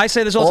 yeah. I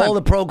say this all the time. All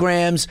the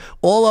programs,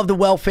 all of the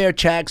welfare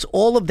checks,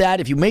 all of that.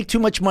 If you make too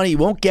much money, you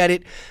won't get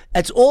it.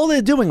 That's all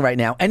they're doing right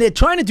now. And they're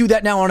trying to do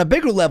that now on a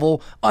bigger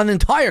level on the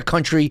entire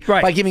country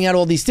by giving out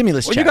all these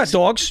stimulus checks. You got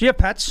dogs, you have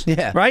pets,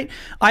 right?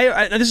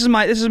 This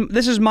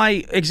is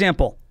my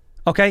example.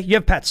 Okay, you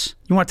have pets.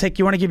 You want to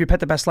give your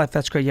pet the best life.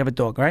 That's great. You have a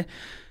dog, right?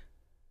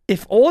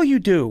 If all you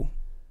do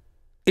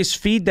is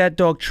feed that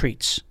dog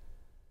treats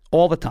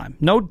all the time,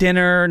 no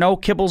dinner, no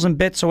kibbles and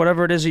bits or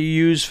whatever it is that you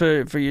use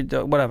for your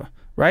dog, whatever.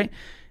 Right?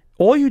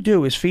 All you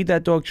do is feed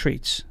that dog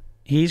treats.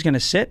 He's going to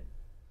sit.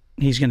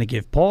 He's going to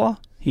give paw.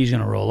 He's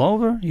going to roll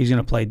over. He's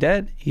going to play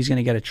dead. He's going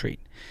to get a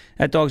treat.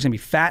 That dog's going to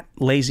be fat,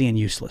 lazy, and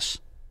useless.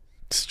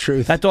 It's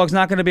true. That dog's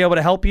not going to be able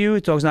to help you.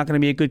 That dog's not going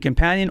to be a good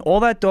companion. All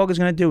that dog is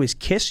going to do is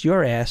kiss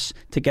your ass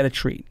to get a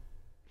treat.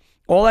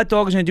 All that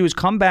dog is going to do is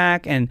come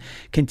back and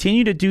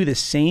continue to do the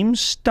same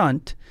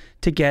stunt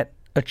to get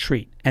a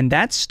treat. And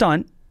that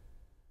stunt,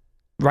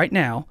 right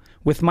now,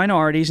 with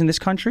minorities in this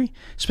country,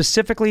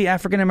 specifically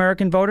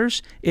African-American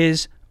voters,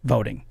 is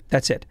voting.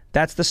 That's it.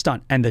 That's the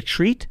stunt. And the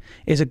treat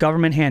is a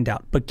government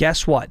handout. But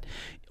guess what?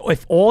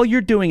 if all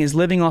you're doing is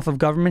living off of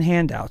government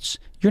handouts,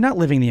 you're not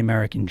living the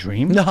American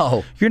dream.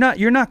 No. You're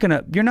not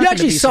gonna be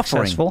actually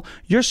suffering. successful.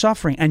 You're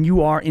suffering, and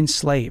you are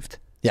enslaved.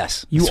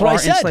 Yes. You That's what are I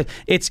said. enslaved.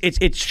 It's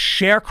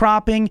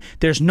sharecropping.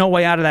 There's no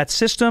way out of that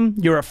system.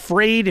 You're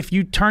afraid if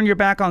you turn your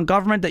back on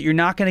government that you're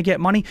not going to get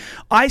money.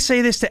 I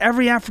say this to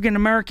every African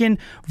American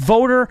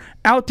voter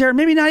out there,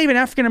 maybe not even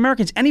African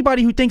Americans,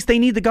 anybody who thinks they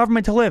need the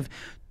government to live.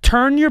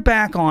 Turn your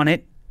back on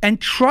it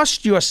and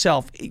trust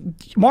yourself.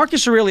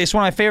 Marcus Aurelius,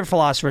 one of my favorite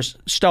philosophers,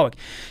 Stoic,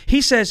 he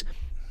says,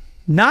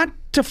 not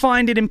to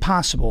find it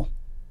impossible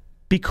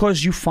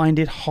because you find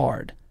it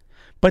hard,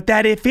 but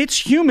that if it's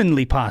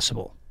humanly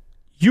possible,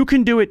 you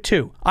can do it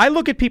too. I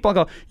look at people and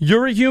go,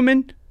 you're a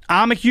human,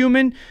 I'm a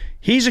human,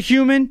 he's a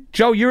human,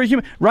 Joe, you're a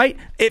human, right?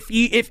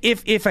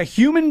 If a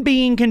human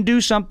being can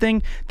do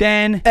something,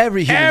 then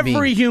every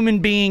human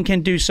being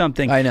can do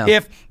something. I know.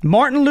 If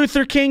Martin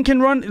Luther King can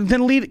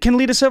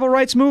lead a civil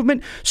rights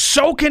movement,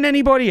 so can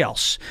anybody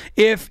else.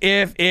 If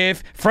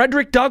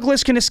Frederick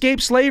Douglass can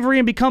escape slavery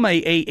and become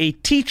a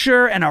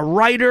teacher and a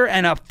writer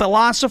and a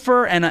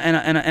philosopher and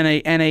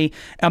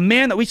a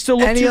man that we still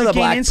look Any to other to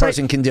gain black insight,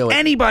 person can do it.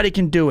 Anybody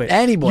can do it.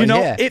 Anybody, you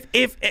know, yeah.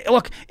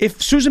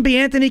 If Susan B.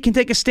 Anthony can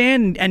take a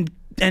stand and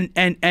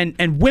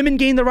women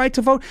gain the right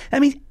to vote,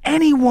 that means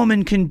any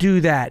woman can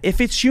do that.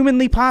 If it's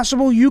humanly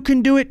possible, you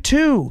can do it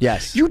too.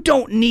 Yes. You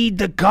don't need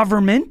the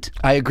government.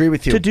 I agree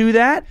with you To do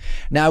that.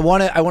 Now I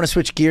want to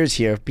switch gears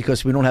here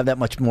because we don't have that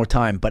much more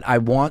time, but I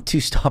want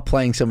to stop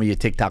playing some of your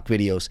TikTok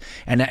videos.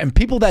 And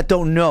people that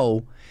don't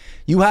know,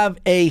 you have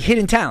a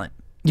hidden talent.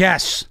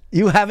 Yes.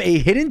 You have a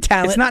hidden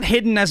talent. It's not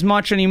hidden as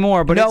much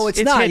anymore, but no, it's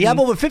not. hidden. You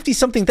have over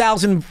 50-something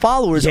thousand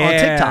followers on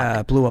TikTok.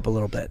 Yeah, blew up a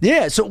little bit.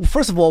 Yeah. So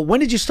first of all, when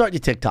did you start your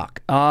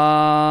TikTok?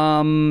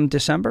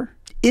 December.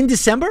 In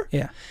December?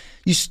 Yeah.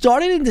 You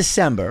started in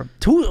December.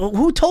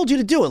 Who told you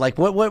to do it? Like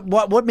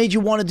what made you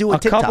want to do a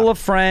TikTok? A couple of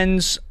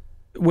friends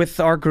with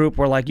our group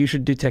were like, you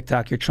should do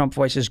TikTok. Your Trump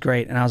voice is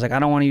great. And I was like, I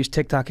don't want to use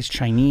TikTok. It's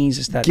Chinese.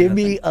 It's that. Give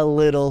me a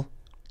little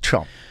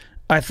Trump.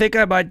 I think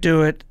I might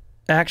do it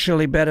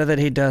actually better than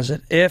he does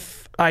it.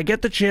 If I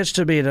get the chance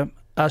to meet him,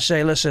 I'll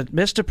say, listen,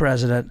 Mr.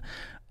 President,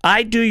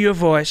 I do your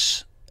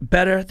voice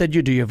better than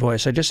you do your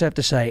voice. I just have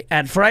to say.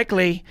 And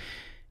frankly,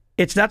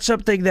 it's not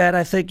something that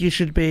I think you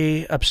should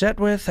be upset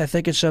with. I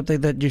think it's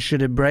something that you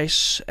should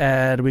embrace,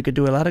 and we could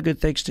do a lot of good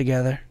things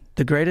together.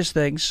 The greatest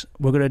things.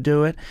 We're going to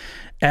do it,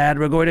 and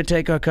we're going to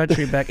take our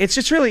country back.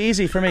 It's really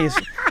easy for me.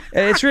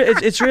 It's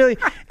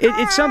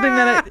something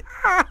that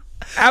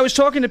I was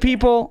talking to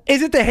people.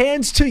 Is it the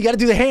hands too? You got to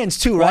do the hands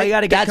too, right? Well, you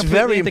got to get That's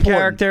very the important.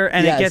 character,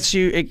 and Yes.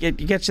 it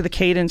gets you the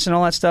cadence and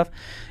all that stuff.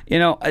 You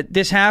know,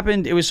 this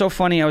happened. It was so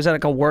funny. I was at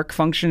like a work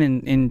function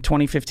in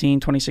 2015,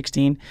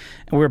 2016,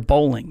 and we were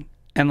bowling,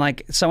 and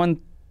like someone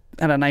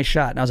had a nice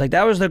shot, and I was like,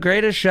 "That was the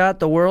greatest shot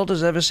the world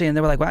has ever seen." And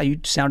they were like, "Wow, you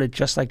sounded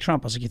just like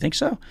Trump." I was like, "You think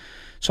so?"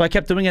 So I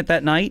kept doing it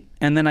that night,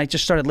 and then I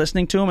just started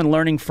listening to him and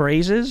learning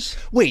phrases.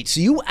 Wait,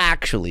 so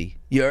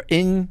you're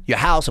in your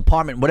house,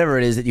 apartment, whatever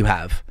it is that you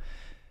have.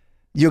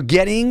 You're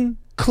getting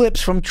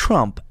clips from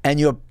Trump and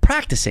you're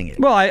practicing it.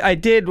 Well, I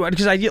did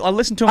because I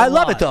listened to him. I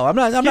love it though. I'm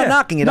not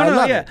knocking it. I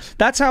love it.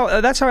 That's how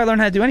I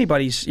learned how to do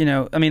anybody's. You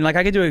know, I mean, like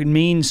I could do a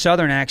mean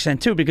Southern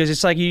accent too because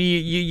it's like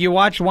you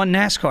watch one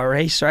NASCAR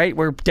race, right,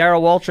 where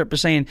Darrell Waltrip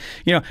is saying,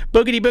 you know,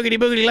 boogity boogity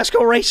boogity, let's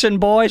go racing,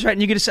 boys, right,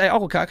 and you get to say,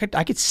 oh,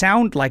 I could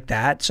sound like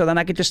that, so then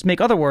I could just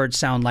make other words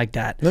sound like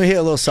that. Let me hear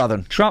a little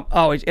Southern. Trump.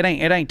 Oh, it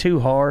ain't too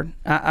hard.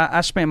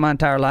 I spent my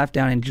entire life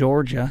down in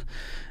Georgia.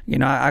 You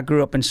know, I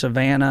grew up in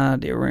Savannah.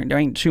 There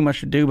ain't too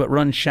much to do but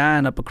run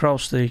shine up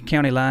across the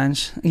county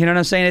lines. You know what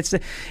I'm saying?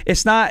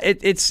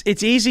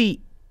 It's easy.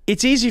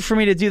 It's easy for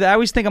me to do that. I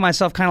always think of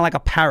myself kind of like a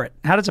parrot.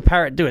 How does a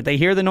parrot do it? They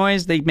hear the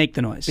noise, they make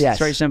the noise. Yes. It's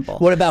very simple.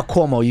 What about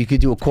Cuomo? You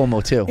could do a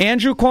Cuomo too.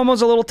 Andrew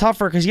Cuomo's a little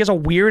tougher because he has a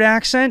weird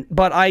accent.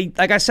 But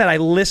like I said, I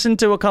listened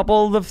to a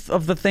couple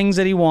of the things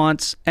that he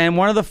wants, and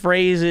one of the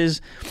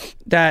phrases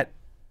that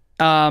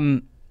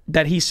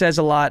he says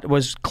a lot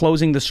was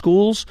closing the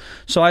schools.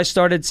 So I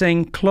started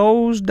saying,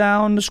 close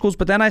down the schools.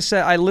 But then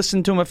I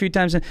listened to him a few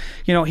times, and,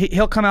 you know,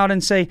 he'll come out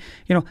and say,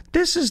 you know,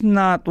 this is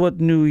not what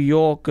New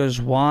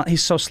Yorkers want.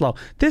 He's so slow.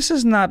 This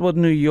is not what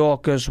New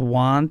Yorkers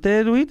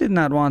wanted. We did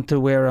not want to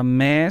wear a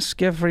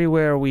mask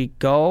everywhere we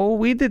go.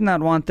 We did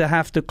not want to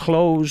have to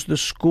close the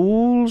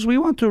schools. We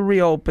want to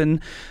reopen.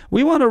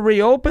 We want to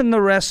reopen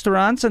the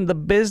restaurants and the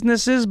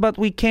businesses, but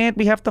we can't.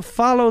 We have to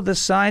follow the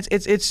signs.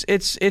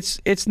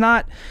 It's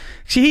not.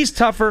 See, he's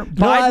tougher. Biden,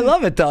 No, I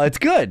love it though. It's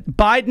good.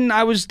 Biden,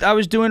 I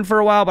was doing for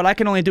a while, but I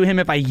can only do him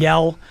if I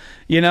yell,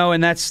 you know,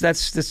 and that's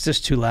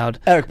just too loud.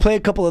 Eric, play a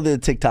couple of the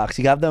TikToks.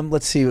 You got them?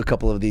 Let's see a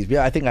couple of these.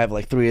 Yeah, I think I have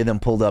like 3 of them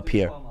pulled up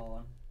here.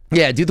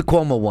 Yeah, do the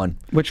Cuomo one.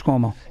 Which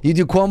Cuomo? You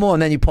do Cuomo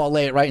and then you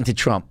parlay it right into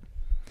Trump.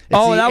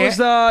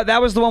 That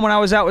was the one when I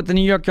was out with the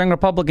New York Young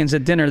Republicans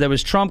at dinner. There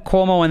was Trump,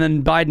 Cuomo, and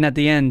then Biden at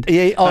the end.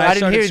 Yeah. Oh, I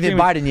didn't hear you screaming.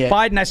 did Biden yet.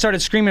 Biden, I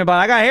started screaming about.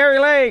 I got hairy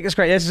legs. That's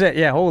great. This is it.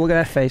 Yeah. Oh, look at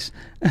that face.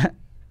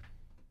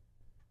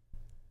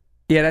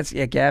 Yeah, that's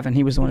Gavin.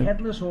 He was the one.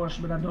 Headless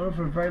Horseman. I've known him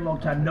for a very long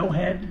time. No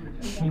head.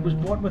 He was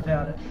born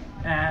without it.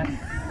 And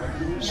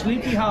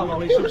Sleepy Hollow.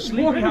 He's from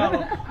Sleepy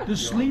Hollow. The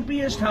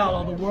sleepiest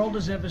hollow the world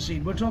has ever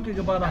seen. We're talking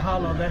about a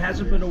hollow that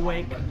hasn't been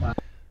awake.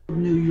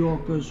 New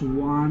Yorkers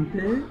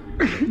wanted.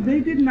 They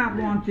did not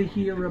want to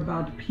hear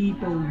about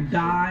people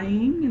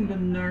dying in the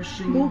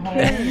nursing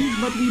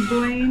homes, but we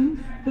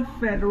blame the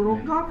federal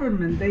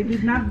government. They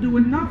did not do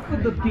enough for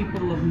the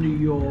people of New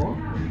York.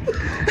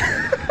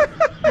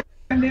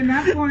 And they're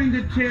not going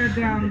to tear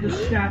down the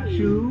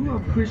statue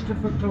of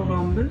Christopher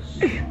Columbus.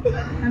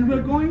 And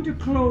we're going to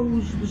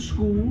close the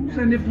schools.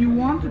 And if you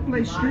want to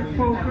play strip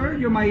poker,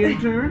 you're my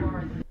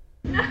intern.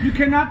 You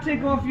cannot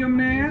take off your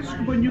mask,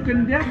 but you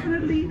can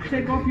definitely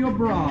take off your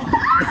bra.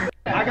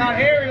 I got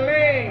hairy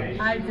legs.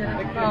 I did.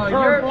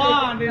 You're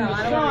blonde in the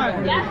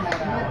sun.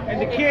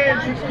 And the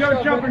kids just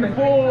go jump in the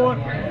pool,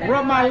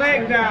 rub my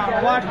leg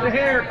down, watch the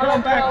hair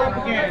come back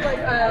up again.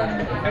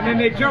 And then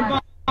they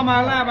jump on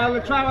my lap. I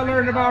try to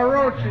learn about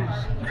roaches.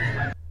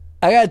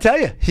 I gotta tell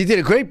you, he did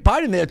a great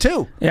Biden there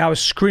too. Yeah, I was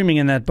screaming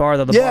in that bar.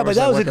 Though the yeah, bar but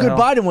that was like, a good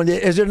Biden one.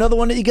 Is there another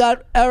one that you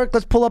got, Eric?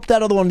 Let's pull up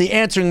that other one, the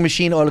answering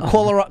machine or the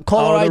caller ID.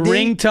 The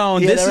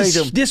ringtone. Yeah,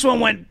 this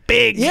one went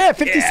big. Yeah,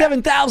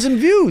 57,000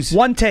 views.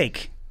 One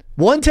take.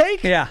 One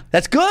take? Yeah,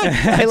 that's good.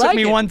 I it like took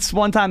me it.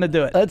 one time to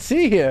do it. Let's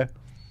see here.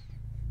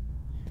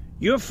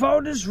 Your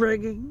phone is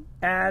ringing,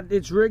 and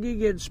it's ringing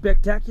in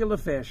spectacular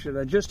fashion.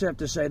 I just have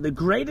to say, the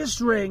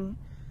greatest ring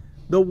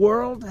the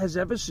world has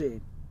ever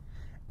seen.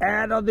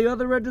 And on the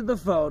other end of the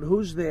phone,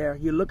 who's there?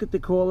 You look at the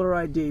caller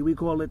ID. We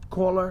call it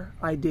caller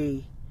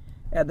ID.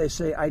 And they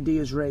say ID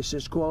is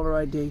racist, caller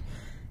ID.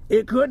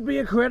 It could be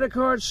a credit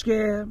card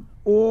scam,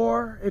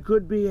 or it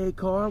could be a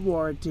car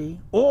warranty,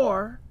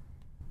 or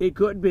it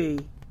could be,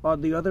 on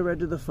the other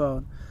end of the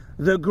phone,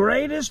 the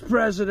greatest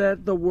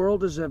president the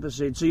world has ever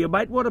seen. So you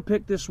might want to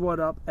pick this one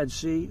up and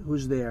see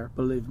who's there,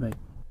 believe me.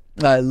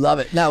 I love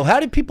it. Now,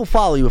 how do people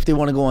follow you if they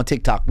want to go on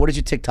TikTok? What is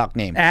your TikTok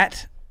name?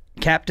 At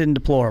Captain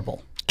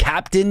Deplorable.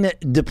 Captain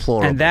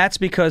Deplorable. And that's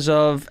because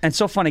of, and it's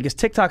so funny because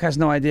TikTok has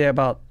no idea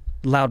about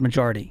loud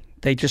majority.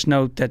 They just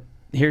know that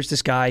here's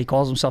this guy, he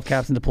calls himself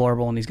Captain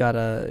Deplorable, and he's got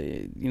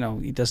a,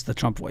 he does the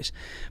Trump voice.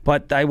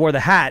 But I wore the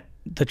hat,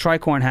 the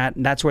tricorn hat,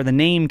 and that's where the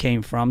name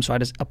came from, so I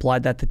just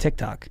applied that to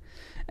TikTok.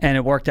 And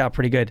it worked out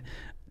pretty good.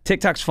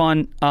 TikTok's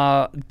fun.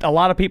 A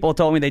lot of people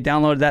told me they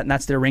downloaded that, and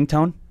that's their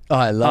ringtone. Oh,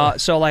 I love it.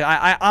 So like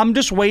I'm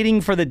just waiting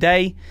for the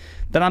day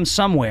that I'm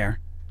somewhere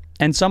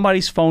and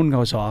somebody's phone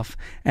goes off,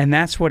 and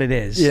that's what it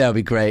is. Yeah, that'd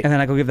be great. And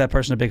then I go give that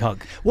person a big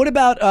hug. What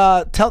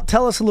about,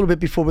 tell us a little bit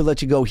before we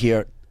let you go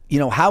here,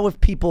 how if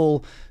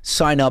people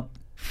sign up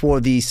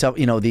for the,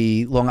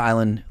 the Long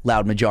Island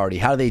Loud Majority?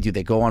 How do they do?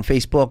 They go on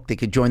Facebook? They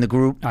could join the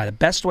group? All right, the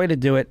best way to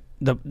do it,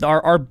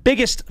 our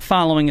biggest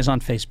following is on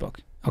Facebook,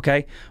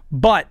 okay?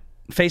 But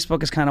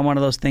Facebook is kind of one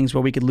of those things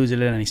where we could lose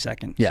it at any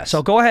second. Yes.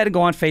 So go ahead and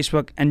go on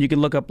Facebook, and you can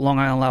look up Long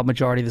Island Loud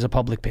Majority. There's a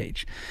public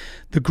page.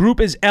 The group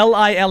is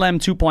LILM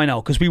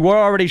 2.0 because we were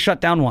already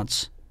shut down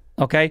once.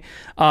 Okay?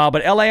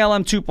 But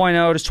LILM 2.0,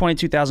 there's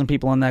 22,000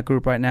 people in that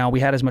group right now. We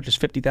had as much as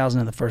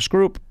 50,000 in the first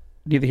group.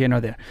 Neither here nor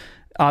there.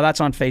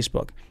 That's on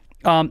Facebook.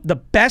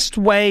 The best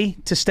way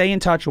to stay in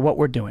touch with what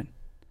we're doing,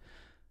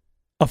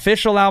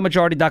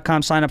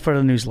 officialloudmajority.com, sign up for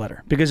the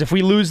newsletter. Because if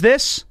we lose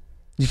this,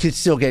 you could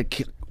still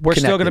get we're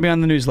still going to be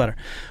on the newsletter.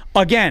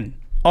 Again,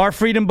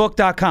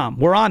 ourfreedombook.com.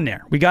 We're on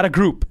there. We got a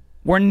group.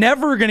 We're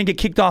never going to get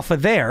kicked off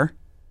of there,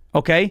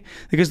 okay?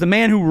 Because the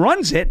man who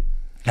runs it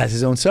has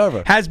his own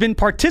server. Has been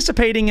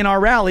participating in our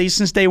rallies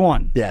since day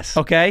one. Yes.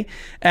 Okay?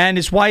 And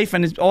his wife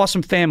and his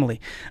awesome family.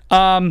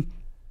 What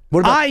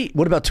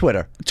about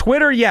Twitter?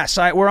 Twitter, yes.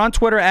 We're on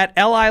Twitter at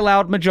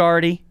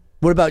LILoudMajority.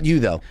 What about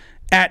you, though?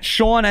 At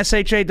Shawn,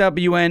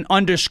 SHAWN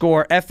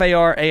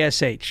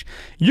 _FARASH.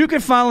 You can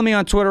follow me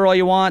on Twitter all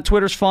you want.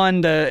 Twitter's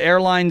fun. The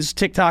airlines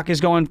TikTok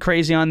is going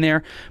crazy on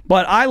there.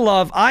 But I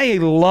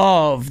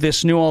love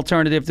this new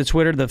alternative to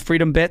Twitter, the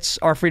Freedom Bits,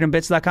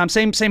 ourfreedombits.com.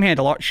 Same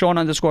handle, Shawn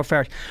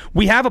 _Farash.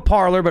 We have a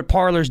Parler, but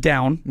Parler's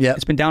down. Yeah.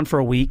 It's been down for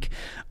a week.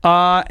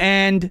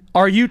 And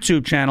our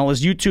YouTube channel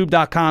is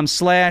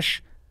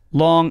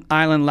youtube.com/Long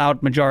Island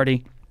Loud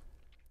Majority.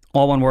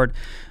 All one word.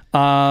 Do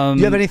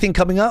you have anything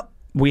coming up?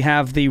 We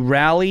have the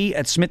rally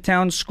at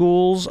Smithtown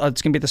Schools.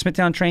 It's going to be at the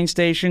Smithtown train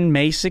station,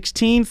 May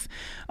 16th.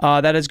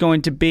 That is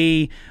going to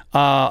be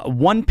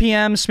 1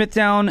 p.m.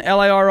 Smithtown,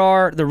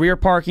 LIRR, the rear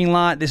parking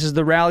lot. This is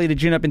the rally to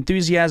gin up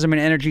enthusiasm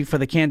and energy for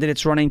the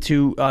candidates running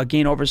to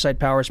gain oversight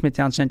power,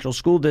 Smithtown Central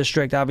School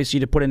District, obviously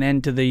to put an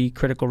end to the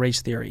critical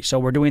race theory. So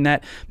we're doing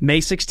that May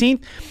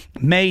 16th.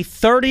 May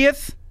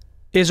 30th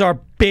is our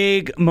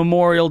big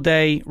Memorial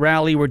Day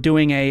rally. We're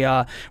doing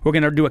we're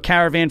going to do a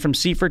caravan from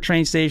Seaford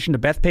train station to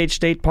Bethpage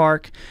State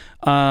Park.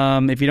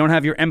 If you don't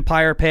have your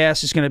Empire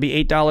Pass, it's going to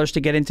be $8 to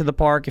get into the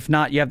park. If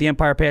not, you have the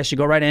Empire Pass, you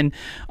go right in.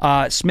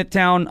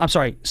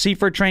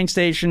 Seaford train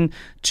station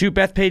to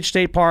Bethpage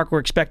State Park. We're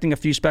expecting a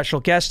few special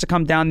guests to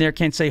come down there.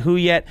 Can't say who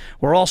yet.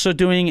 We're also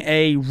doing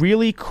a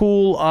really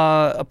cool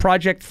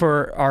project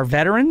for our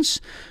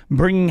veterans,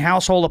 bringing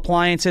household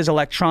appliances,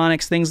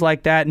 electronics, things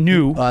like that,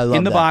 new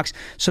in the box,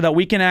 so that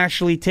we can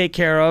actually take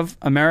care of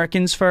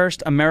Americans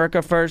first,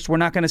 America first. We're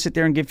not going to sit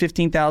there and give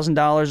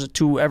 $15,000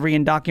 to every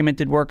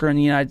undocumented worker in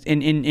the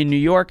in New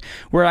York.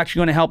 We're actually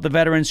going to help the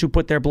veterans who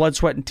put their blood,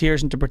 sweat, and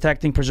tears into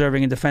protecting,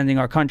 preserving, and defending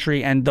our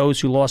country, and those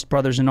who lost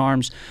brothers in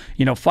arms,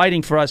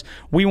 fighting for us.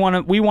 We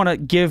want to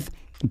give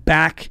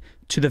back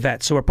to the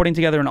vets. So we're putting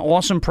together an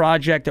awesome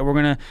project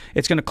that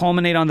it's going to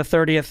culminate on the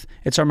 30th.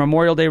 It's our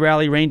Memorial Day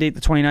rally, rain date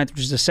the 29th, which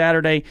is a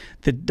Saturday.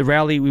 The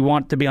rally we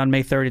want to be on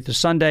May 30th, to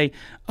Sunday.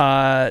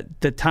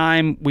 The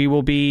time, we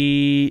will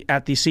be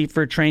at the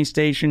Seaford train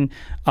station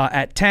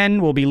at 10.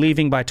 We'll be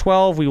leaving by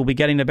 12. We will be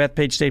getting to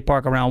Bethpage State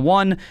Park around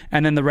 1,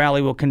 and then the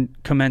rally will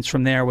commence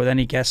from there with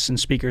any guests and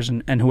speakers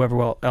and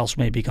whoever else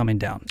may be coming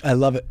down. I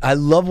love it. I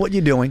love what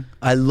you're doing.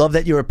 I love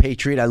that you're a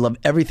patriot. I love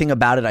everything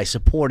about it. I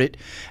support it.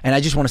 And I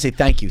just want to say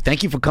thank you.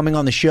 Thank you for coming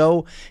on the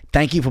show.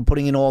 Thank you for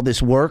putting in all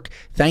this work.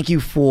 Thank you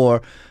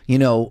for,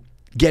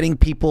 getting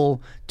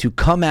people to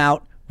come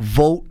out,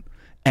 vote,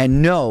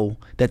 and know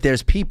that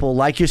there's people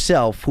like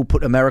yourself who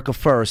put America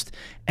first.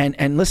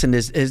 And listen,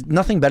 there's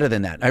nothing better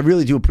than that. I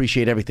really do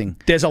appreciate everything.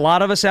 There's a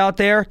lot of us out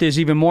there. There's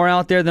even more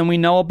out there than we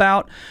know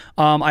about.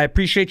 I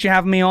appreciate you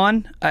having me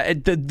on.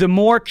 The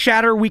more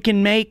chatter we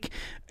can make,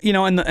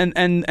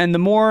 and the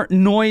more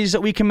noise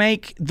that we can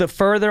make, the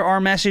further our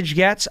message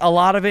gets. A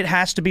lot of it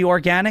has to be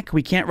organic.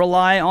 We can't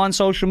rely on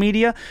social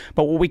media,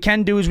 but what we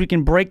can do is we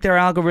can break their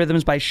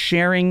algorithms by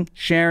sharing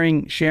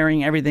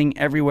everything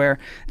everywhere.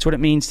 It's what it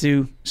means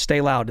to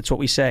stay loud. It's what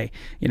we say.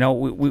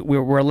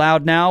 We're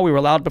loud now. We were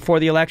loud before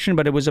the election,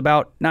 but it was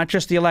about not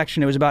just the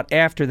election. It was about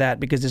after that,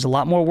 because there's a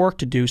lot more work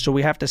to do. So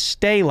we have to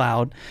stay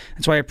loud.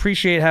 And so I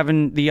appreciate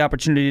having the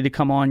opportunity to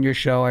come on your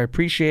show. I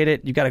appreciate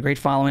it. You've got a great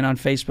following on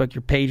Facebook.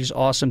 Your page is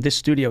awesome. This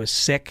studio is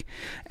sick,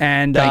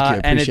 and thank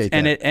you. Appreciate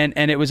that.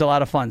 And it was a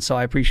lot of fun. So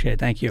I appreciate it.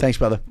 Thank you. Thanks,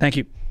 brother. Thank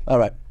you. All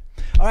right.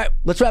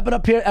 Let's wrap it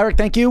up here, Eric.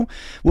 Thank you.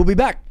 We'll be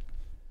back.